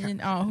reaction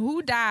on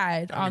who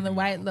died on The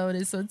White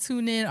Lotus. So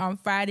tune in on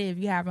Friday if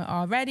you haven't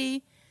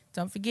already.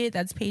 Don't forget,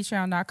 that's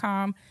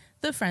patreon.com,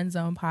 The Friend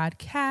Zone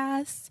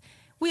Podcast.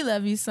 We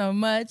love you so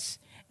much,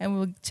 and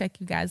we'll check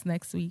you guys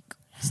next week.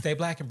 Stay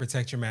black and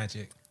protect your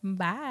magic.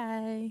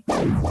 Bye.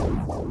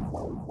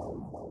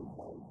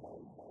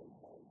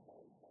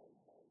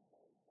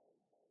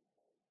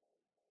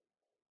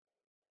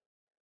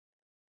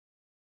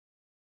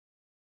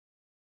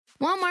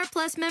 Walmart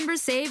Plus members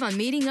save on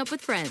meeting up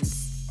with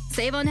friends.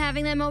 Save on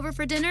having them over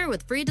for dinner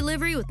with free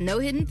delivery with no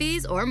hidden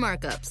fees or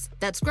markups.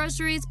 That's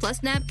groceries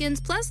plus napkins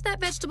plus that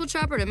vegetable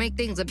chopper to make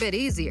things a bit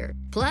easier.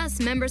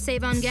 Plus, members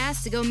save on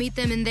gas to go meet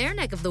them in their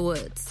neck of the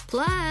woods.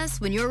 Plus,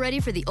 when you're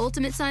ready for the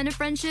ultimate sign of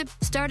friendship,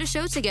 start a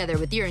show together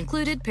with your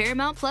included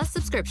Paramount Plus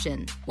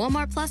subscription.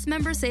 Walmart Plus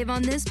members save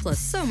on this plus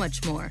so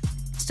much more.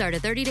 Start a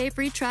 30-day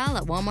free trial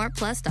at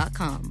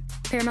walmartplus.com.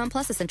 Paramount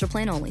Plus Essential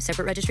Plan only.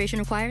 Separate registration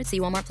required. See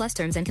Walmart Plus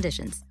terms and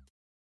conditions.